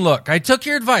 I didn't look. I took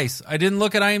your advice. I didn't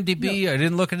look at IMDb. I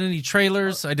didn't look at any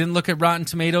trailers. I didn't look at Rotten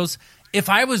Tomatoes. If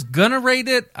I was gonna rate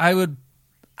it, I'd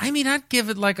give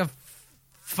it like a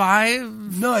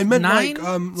 5. No, I meant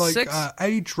 9, 6?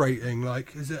 Age rating.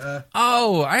 Like, is it a?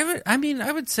 Oh,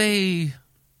 I would say.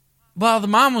 Well, the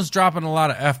mom was dropping a lot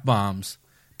of F-bombs,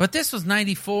 but this was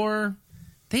 94.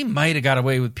 They might have got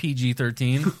away with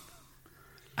PG-13.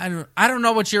 I don't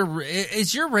know what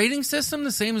is your rating system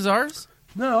the same as ours?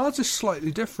 No, ours is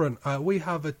slightly different. We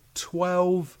have a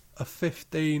 12, a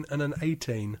 15, and an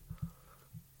 18.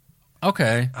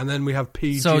 Okay. And then we have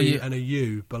PG and a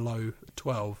U below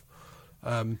 12.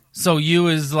 So U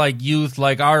is like youth,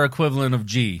 like our equivalent of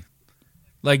G.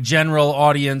 Like general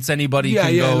audience, anybody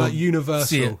can go like universal.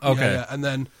 See it. Okay. Yeah. And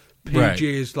then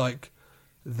PG is like,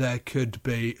 there could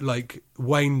be, like,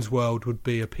 Wayne's World would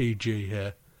be a PG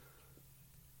here.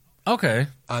 Okay.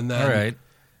 And then all right.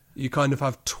 You kind of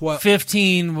have 12.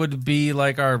 15 would be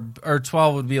like or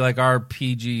 12 would be like our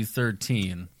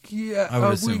PG-13. Yeah. I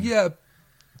would assume.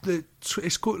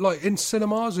 It's called, like, in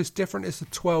cinemas, it's different. It's a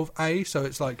 12A, so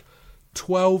it's like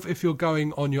 12 if you're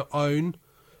going on your own,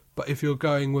 but if you're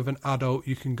going with an adult,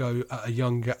 you can go at a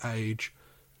younger age,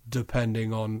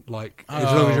 depending on, like, as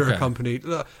long as you're accompanied.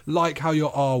 Like how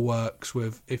your R works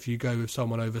with if you go with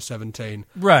someone over 17.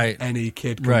 Right. Any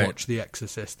kid can watch The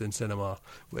Exorcist in cinema,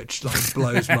 which, like,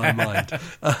 blows my mind.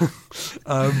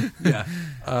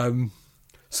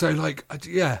 So, like,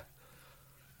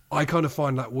 I kind of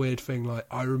find that weird thing. Like,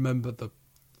 I remember the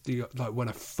like when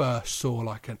I first saw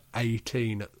like an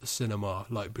 18 at the cinema,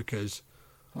 like, because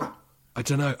I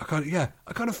don't know.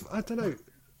 I don't know.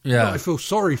 Yeah, I feel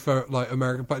sorry for, like,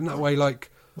 America, but in that way,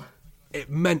 like, it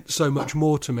meant so much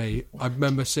more to me. I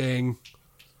remember seeing.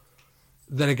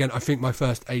 Then again, I think my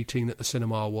first 18 at the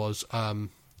cinema was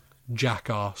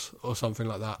Jackass or something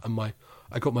like that, and I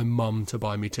got my mum to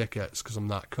buy me tickets because I'm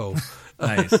that cool.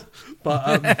 Nice,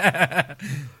 but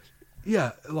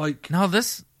yeah, like, no,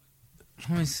 this.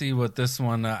 Let me see what this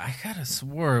one. I could have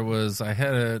swore it was. I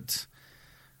had it.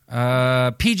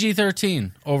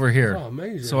 PG-13 over here. Oh,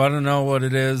 amazing. So I don't know what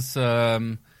it is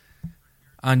on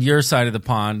your side of the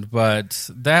pond, but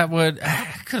that would... I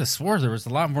could have swore there was a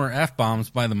lot more F-bombs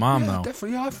by the mom, though.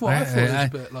 Definitely. Yeah, I thought it was a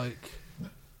bit like...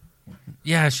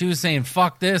 Yeah, she was saying,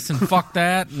 fuck this and fuck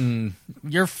that, and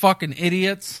you're fucking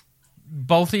idiots,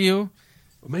 both of you.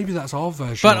 Maybe that's our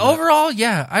version. But overall,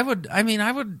 yeah, I would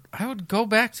go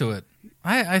back to it.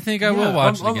 I think I will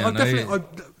watch it again.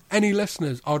 Any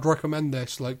listeners, I'd recommend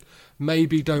this. Like,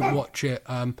 maybe don't watch it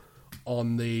on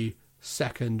the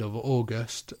 2nd of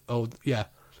August.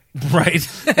 Right.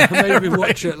 Maybe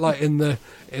watch it like in the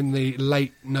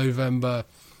late November,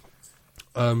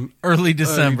 early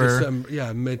December.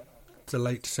 Mid to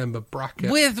late December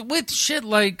bracket with shit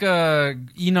like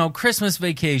Christmas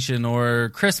Vacation or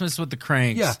Christmas with the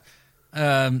Cranks.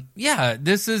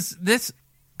 This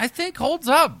I think holds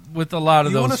up with a lot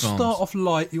of those films. You want to start off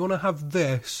light. You want to have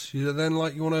this. Then,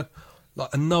 like, you want to,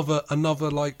 like,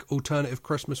 another like alternative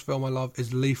Christmas film I love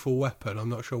is Lethal Weapon. I'm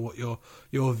not sure what your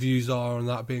views are on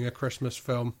that being a Christmas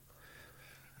film.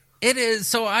 It is.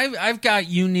 So I've got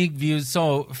unique views.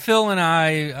 So Phil and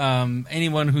I,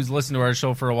 anyone who's listened to our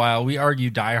show for a while, we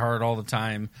argue Die Hard all the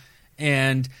time,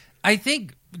 and I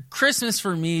think Christmas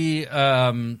for me,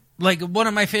 like, one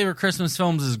of my favorite Christmas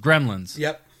films is Gremlins.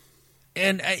 Yep.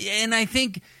 And I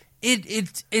think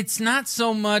it's not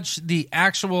so much the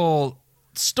actual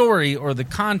story or the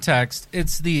context,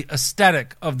 it's the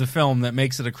aesthetic of the film that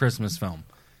makes it a Christmas film.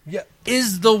 Yeah.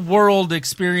 Is the world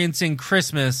experiencing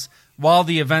Christmas while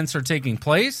the events are taking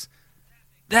place?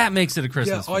 That makes it a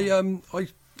Christmas film.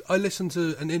 I listened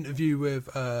to an interview with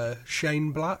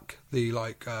Shane Black, the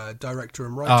director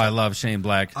and writer. Oh, I love Shane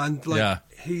Black. And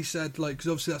he said, like, because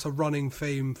obviously that's a running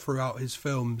theme throughout his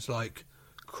films, like,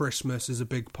 Christmas is a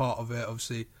big part of it.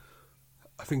 Obviously,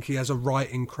 I think he has a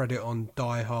writing credit on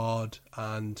Die Hard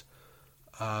and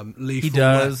Lethal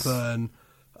Weapon,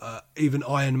 even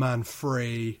Iron Man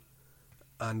 3,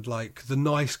 and, like, The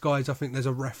Nice Guys. I think there's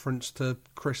a reference to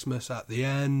Christmas at the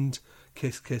end.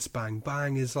 Kiss Kiss Bang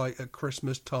Bang is, like, at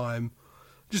Christmas time.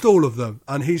 Just all of them.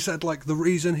 And he said, like, the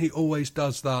reason he always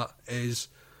does that is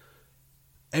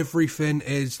everything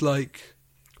is, like,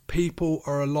 people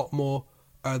are a lot more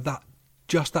that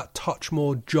touch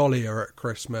more jollier at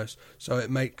Christmas, so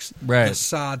it makes the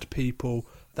sad people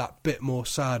that bit more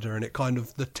sadder, and it kind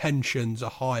of, the tensions are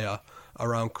higher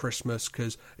around Christmas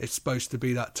because it's supposed to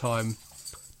be that time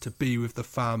to be with the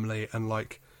family, and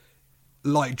like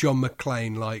John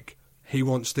McClane, like he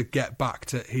wants to get back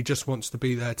to, he just wants to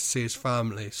be there to see his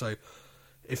family. So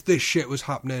if this shit was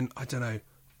happening, I don't know,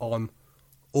 on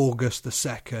August the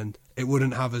 2nd, it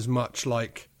wouldn't have as much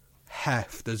like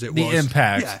heft as it was. The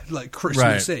impact. Yeah, like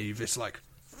Christmas Eve. It's like,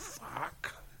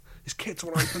 fuck, his kids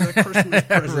want to open their Christmas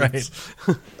presents.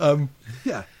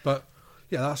 Yeah, but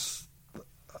yeah,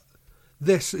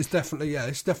 this is definitely,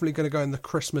 it's definitely going to go in the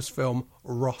Christmas film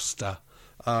roster.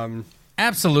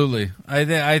 Absolutely.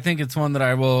 I think it's one that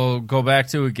I will go back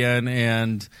to again,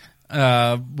 and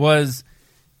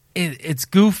it's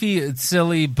goofy, it's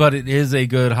silly, but it is a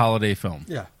good holiday film.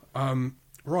 Yeah.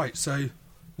 Right, so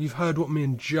you've heard what me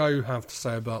and Joe have to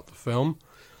say about the film.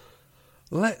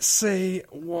 Let's see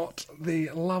what the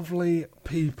lovely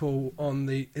people on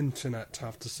the internet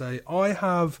have to say. I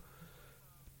have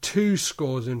 2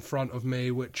 scores in front of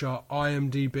me, which are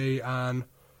IMDb and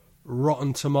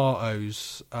Rotten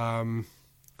Tomatoes. Do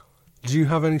you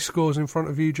have any scores in front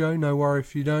of you, Joe? No worry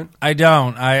if you don't. I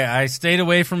don't. I stayed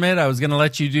away from it. I was going to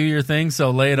let you do your thing,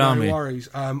 so lay it on me. No worries.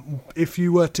 If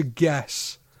you were to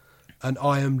guess an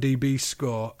IMDb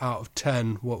score out of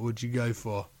 10, what would you go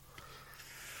for?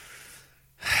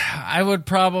 I would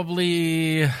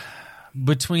probably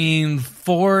between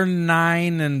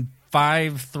 4.9 and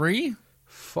 5.3.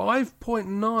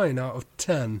 5.9 out of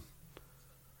 10.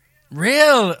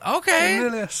 Real? Okay.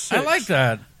 Nearly a 6. I like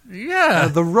that. Yeah.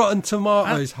 The Rotten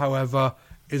Tomatoes, however,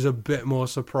 is a bit more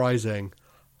surprising.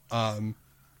 How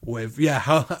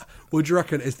would you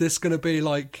reckon? Is this going to be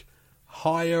like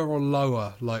higher or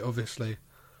lower? Like, obviously,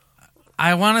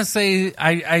 I want to say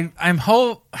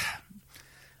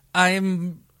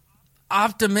I'm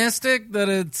optimistic that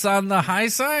it's on the high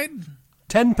side.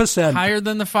 10%. Higher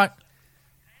than the 5.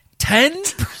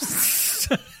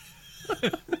 10%?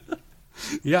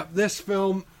 Yep, this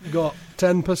film got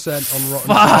 10% on Rotten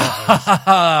Tomatoes.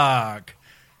 Fuck.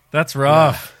 That's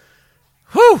rough.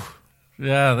 Yeah. Whew.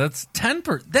 Yeah, that's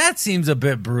 10%. That seems a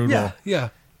bit brutal. Yeah.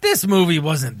 This movie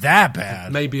wasn't that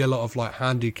bad. Maybe a lot of like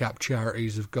handicap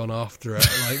charities have gone after it.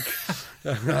 Like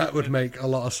that would make a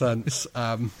lot of sense.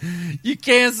 You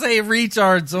can't say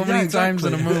retard so many times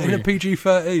in a movie. In a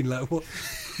PG-13, like what?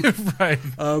 Right.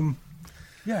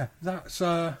 Yeah, that's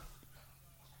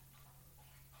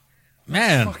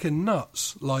man, fucking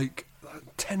nuts. Like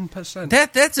 10%.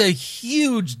 That's a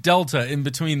huge delta in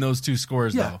between those two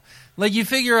scores, though. Like you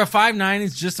figure a 5.9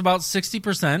 is just about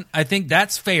 60%. I think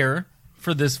that's fair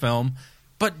for this film,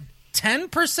 but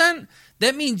 10%,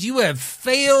 that means you have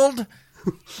failed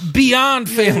beyond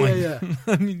failing. Yeah.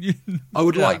 I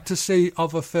would like to see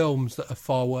other films that are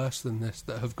far worse than this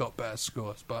that have got better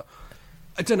scores, but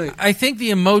I don't know. I think the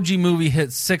Emoji Movie hit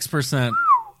 6%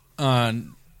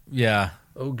 on,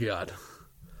 Oh, God.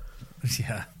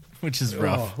 Yeah, which is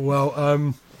rough. Oh,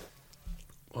 well,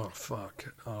 oh,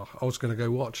 fuck. Oh, I was going to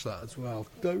go watch that as well.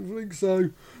 Don't think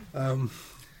so.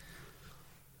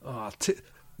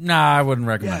 Nah, I wouldn't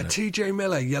recommend it. TJ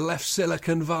Miller, you left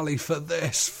Silicon Valley for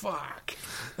this. Fuck.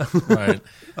 Right.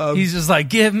 He's just like,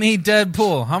 give me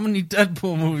Deadpool. How many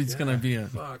Deadpool movies can I be in?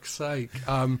 Fuck's sake.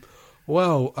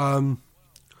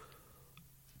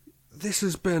 This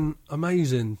has been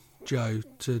amazing, Joe,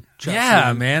 to chat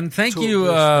to you. Man. Thank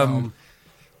you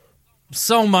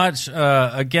so much.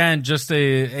 Again, just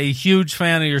a huge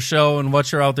fan of your show and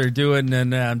what you're out there doing,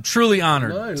 and I'm truly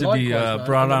honored to be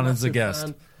brought on as a guest.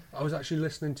 Fan. I was actually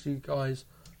listening to you guys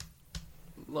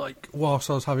like whilst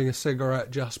I was having a cigarette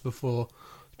just before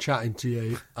chatting to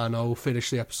you, and I'll finish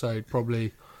the episode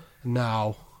probably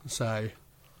now. So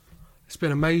it's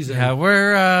been amazing. Yeah,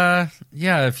 we're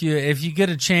if you get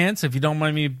a chance, if you don't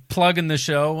mind me plugging the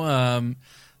show,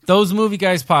 Those Movie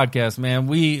Guys podcast, man,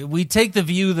 we take the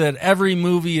view that every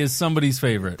movie is somebody's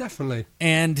favorite. Definitely.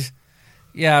 And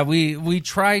yeah, we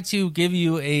try to give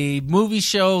you a movie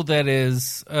show that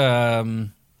is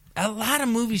a lot of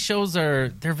movie shows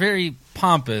they're very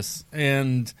pompous,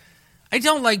 and I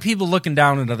don't like people looking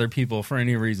down at other people for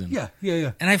any reason. Yeah.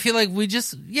 And I feel like we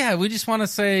just want to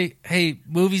say, hey,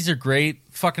 movies are great.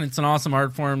 Fucking, it's an awesome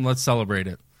art form. Let's celebrate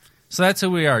it. So that's who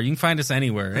we are. You can find us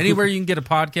anywhere. Anywhere you can get a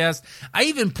podcast. I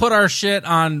even put our shit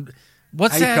on,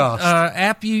 what's Acast. That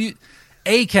app you...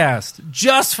 Acast,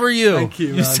 just for you. Thank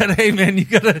you, You said, hey, man, you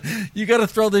gotta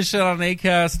throw this shit on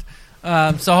Acast.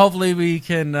 So hopefully we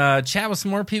can chat with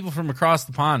some more people from across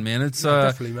the pond, man. It's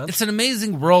definitely, man. It's an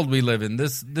amazing world we live in.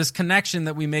 This connection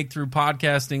that we make through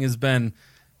podcasting has been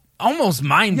almost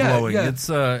mind blowing. Yeah. It's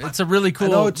a really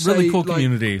cool,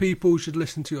 community. People should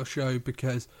listen to your show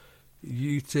because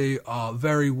you two are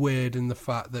very weird in the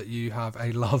fact that you have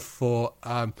a love for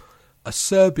a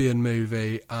Serbian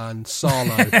movie and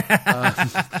Salo.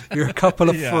 You're a couple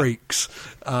of freaks,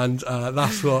 and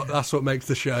that's what makes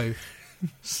the show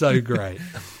so great.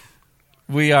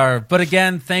 We are. But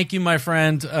again, thank you, my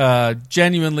friend.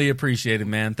 Genuinely appreciate it,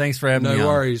 man. Thanks for having me on. No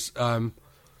worries.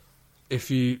 If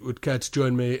you would care to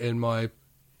join me in my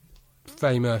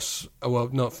famous, well,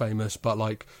 not famous, but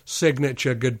like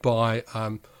signature goodbye,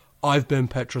 I've been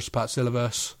Petros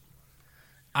Patsilivas.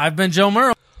 I've been Joe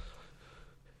Merle.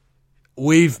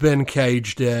 We've been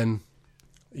Caged In.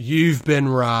 You've been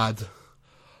rad.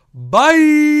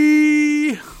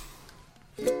 Bye!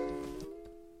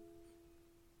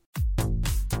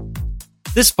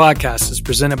 This podcast is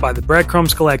presented by the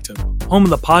Breadcrumbs Collective, home of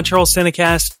the Pod Charles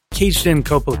Cinecast, Caged In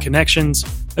Coppola Connections,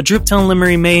 A Driptown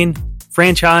Limerick, Maine,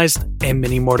 Franchised, and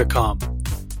many more to come.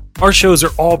 Our shows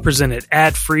are all presented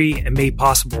ad-free and made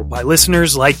possible by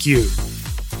listeners like you.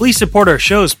 Please support our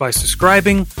shows by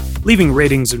subscribing, leaving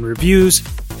ratings and reviews,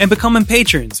 and becoming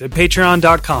patrons at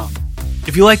patreon.com.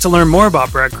 If you'd like to learn more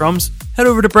about Breadcrumbs, head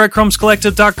over to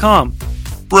breadcrumbscollective.com.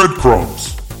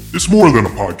 Breadcrumbs. It's more than a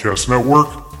podcast network.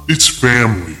 It's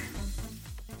family.